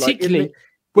god! Particularly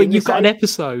when you've got an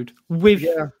episode with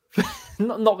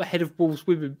not the head of Wolves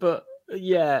women, but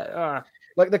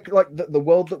like the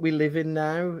world that we live in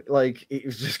now. Like it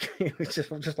was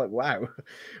just like wow.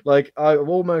 Like I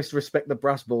almost respect the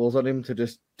brass balls on him to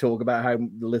just talk about how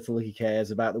little he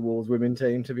cares about the Wolves women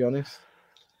team. To be honest.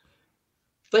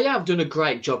 They have done a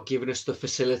great job giving us the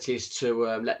facilities to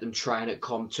let them train at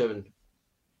Compton.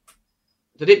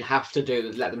 They didn't have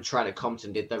to let them train at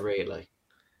Compton, did they? Really?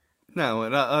 No,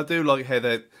 and I do like how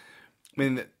they. I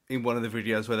mean, in one of the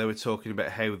videos where they were talking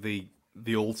about how the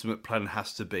ultimate plan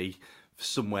has to be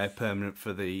somewhere permanent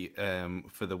for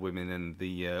the women and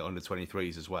the under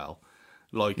 23s as well,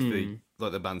 like the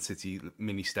Man City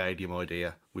mini stadium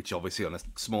idea, which obviously on a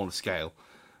smaller scale.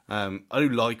 I do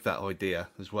like that idea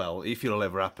as well. If it'll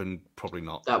ever happen, probably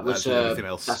not. That was anything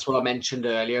else. That's what I mentioned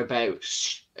earlier about.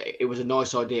 It was a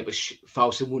nice idea, but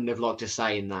Folsom wouldn't have liked to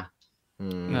say in that.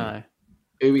 No.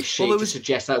 Who is she to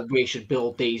suggest that we should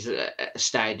build these a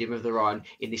stadium of their own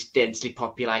in this densely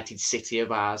populated city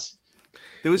of ours?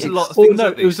 There was a lot of things. No,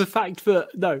 it was the fact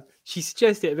that she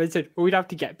suggested it and then said, "Well, we'd have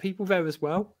to get people there as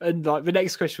well." And like the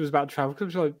next question was about travel. I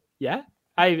was like, "Yeah,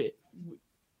 great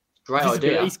idea.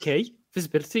 Visibility's key.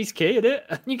 Visibility's key, isn't it?"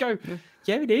 And you go,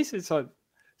 "Yeah, it is." It's like,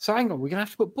 so hang on, we're gonna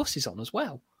have to put buses on as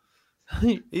well.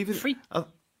 Even free.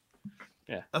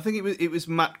 I think it was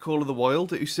Matt Call of the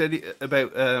Wild who said it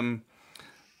about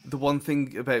the one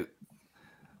thing about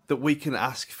that we can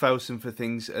ask Fowson for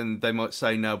things and they might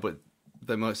say no, but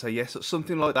they might say yes, or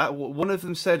something like that. One of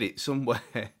them said it somewhere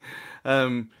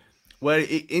where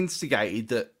it instigated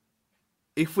that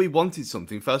if we wanted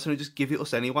something, Fowson would just give it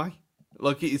us anyway.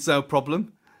 Like it's no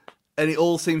problem. And it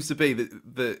all seems to be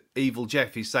that the evil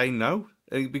Jeff is saying no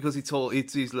because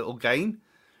it's his little gain.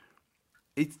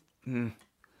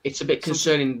 It's a bit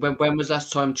concerning. When was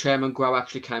last time Chairman Grow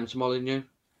actually came to Molineux?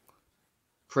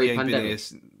 Pre-pandemic.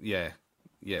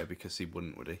 Yeah, because he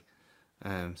wouldn't, would he?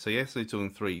 So he's doing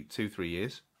 3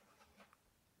 years.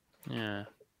 Yeah.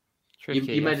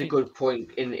 You made a good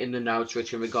point in the notes,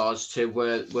 Rich, in regards to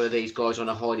were these guys on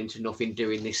a hiding to nothing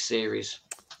doing this series.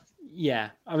 Yeah,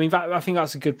 I mean, I think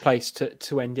that's a good place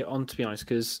to end it on, to be honest,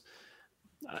 because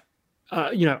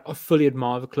I fully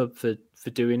admire the club for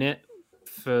doing it,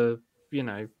 for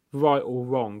right or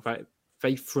wrong.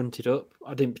 They fronted up.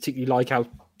 I didn't particularly like how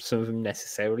some of them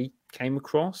necessarily came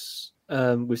across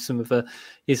with some of the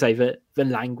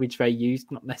language they used,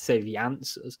 not necessarily the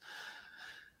answers.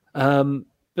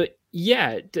 But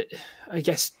yeah, I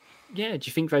guess. Yeah, do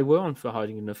you think they were on for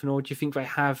hiding or nothing, or do you think they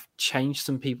have changed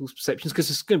some people's perceptions? Because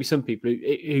there's going to be some people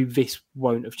who this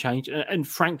won't have changed. And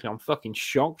frankly, I'm fucking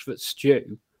shocked that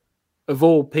Stu, of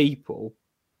all people,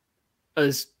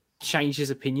 has changed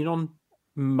his opinion on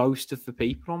most of the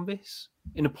people on this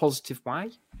in a positive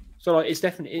way. So it's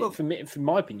definitely, from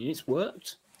my opinion, it's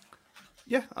worked.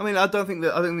 Yeah, I mean, I don't think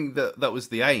that was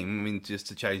the aim. I mean, just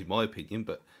to change my opinion,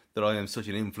 but that I am such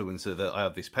an influencer that I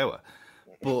have this power.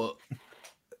 But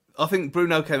I think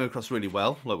Bruno came across really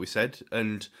well, like we said,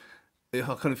 and I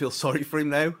kind of feel sorry for him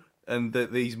now, and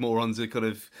that these morons are kind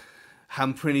of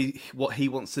hampering what he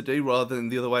wants to do rather than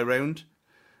the other way around.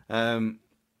 And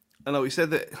like we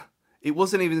said, that it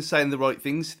wasn't even saying the right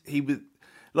things. He was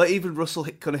like, even Russell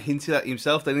kind of hinted at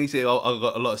himself. Then he said, "Oh, I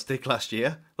got a lot of stick last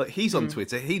year." Like he's on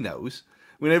Twitter, he knows,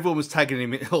 when everyone was tagging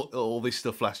him in all this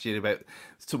stuff last year when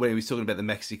he was talking about the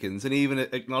Mexicans, and he even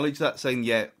acknowledged that, saying,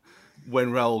 yeah, when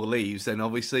Raul leaves, then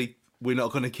obviously we're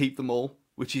not going to keep them all,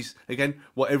 which is, again,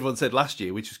 what everyone said last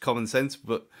year, which was common sense.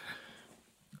 But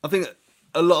I think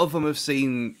a lot of them have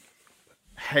seen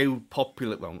how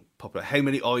popular, how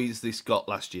many eyes this got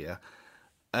last year,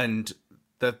 and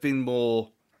they've been more,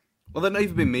 well, they've not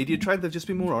even been media trained, they've just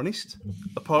been more honest,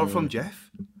 apart from Jeff.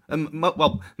 And,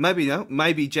 well,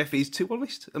 maybe Jeff is too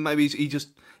honest, and maybe he just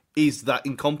is that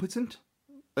incompetent,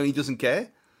 and he doesn't care.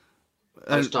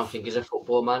 I just don't think he's a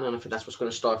football man, and I think that's what's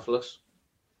going to stifle us.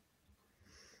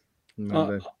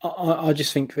 I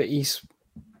just think that he's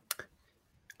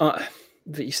that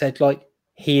you said, like,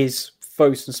 he is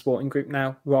Folkestone Sporting Group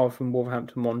now rather than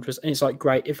Wolverhampton Wanderers, and it's like,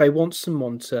 great, if they want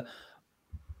someone to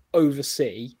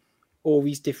oversee all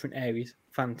these different areas,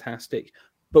 fantastic,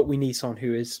 but we need someone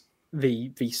who is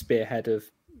the spearhead of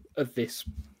this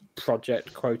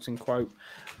project, quote unquote.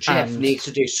 Jeff needs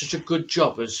to do such a good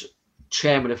job as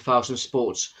chairman of Folkestone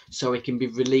Sports so he can be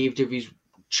relieved of his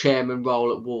chairman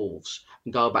role at Wolves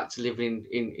and go back to living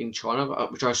in China,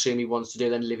 which I assume he wants to do,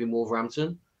 then live in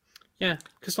Wolverhampton. Yeah,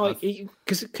 because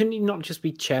can he not just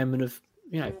be chairman of,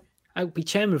 be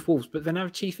chairman of Wolves, but then have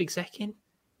a chief exec in,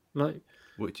 like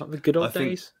the good old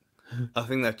days? I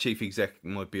think that chief exec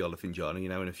might be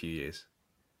Olafinjana, in a few years.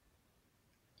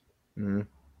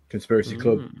 Conspiracy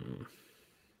club.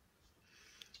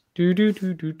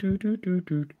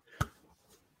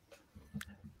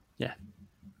 Yeah.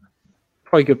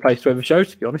 Probably a good place to have a show,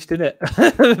 to be honest, isn't it?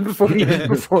 Because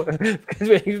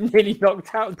we've really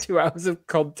knocked out 2 hours of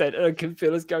content and I can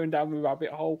feel us going down the rabbit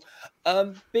hole.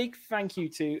 Big thank you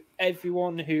to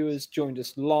everyone who has joined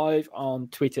us live on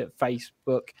Twitter,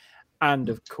 Facebook, and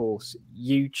of course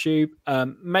YouTube.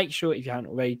 Make sure, if you haven't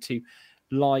already, to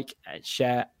like,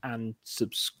 share, and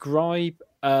subscribe.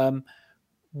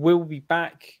 We'll be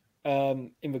back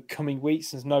in the coming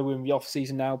weeks. There's no, we're in the off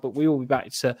season now, but we will be back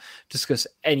to discuss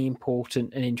any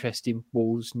important and interesting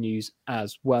Wolves news,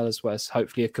 as well as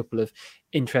hopefully a couple of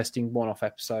interesting one-off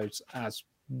episodes as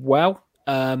well.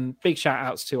 Big shout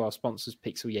outs to our sponsors,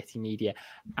 Pixel Yeti Media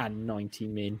and 90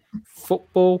 Min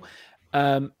Football.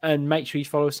 And make sure you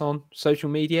follow us on social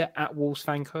media at Wolves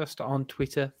Fancast on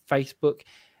Twitter, Facebook,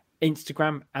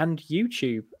 Instagram, and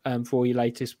YouTube for all your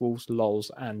latest Wolves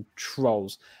lols and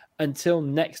trolls. Until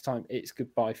next time, it's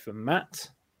goodbye from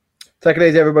Matt. Take it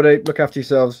easy, everybody. Look after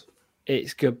yourselves.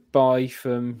 It's goodbye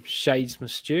from Shades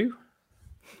Stew.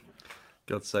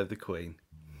 God save the Queen.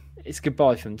 It's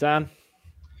goodbye from Dan.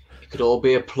 It could all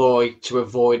be a ploy to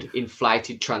avoid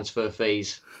inflated transfer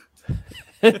fees.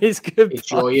 It's goodbye.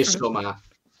 Enjoy your summer.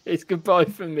 It's goodbye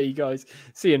from me, guys.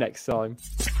 See you next time.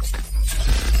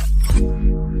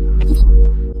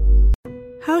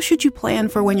 How should you plan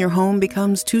for when your home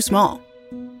becomes too small?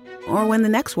 Or when the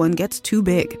next one gets too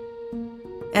big?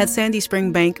 At Sandy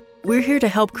Spring Bank, we're here to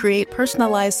help create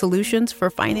personalized solutions for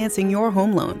financing your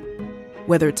home loan.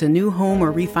 Whether it's a new home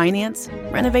or refinance,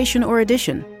 renovation or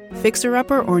addition,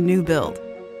 fixer-upper or new build.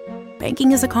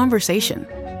 Banking is a conversation.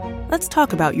 Let's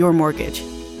talk about your mortgage.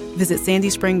 Visit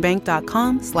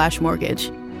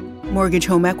sandyspringbank.com/mortgage. Mortgage,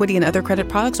 home equity, and other credit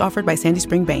products offered by Sandy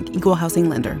Spring Bank, Equal Housing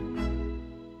Lender.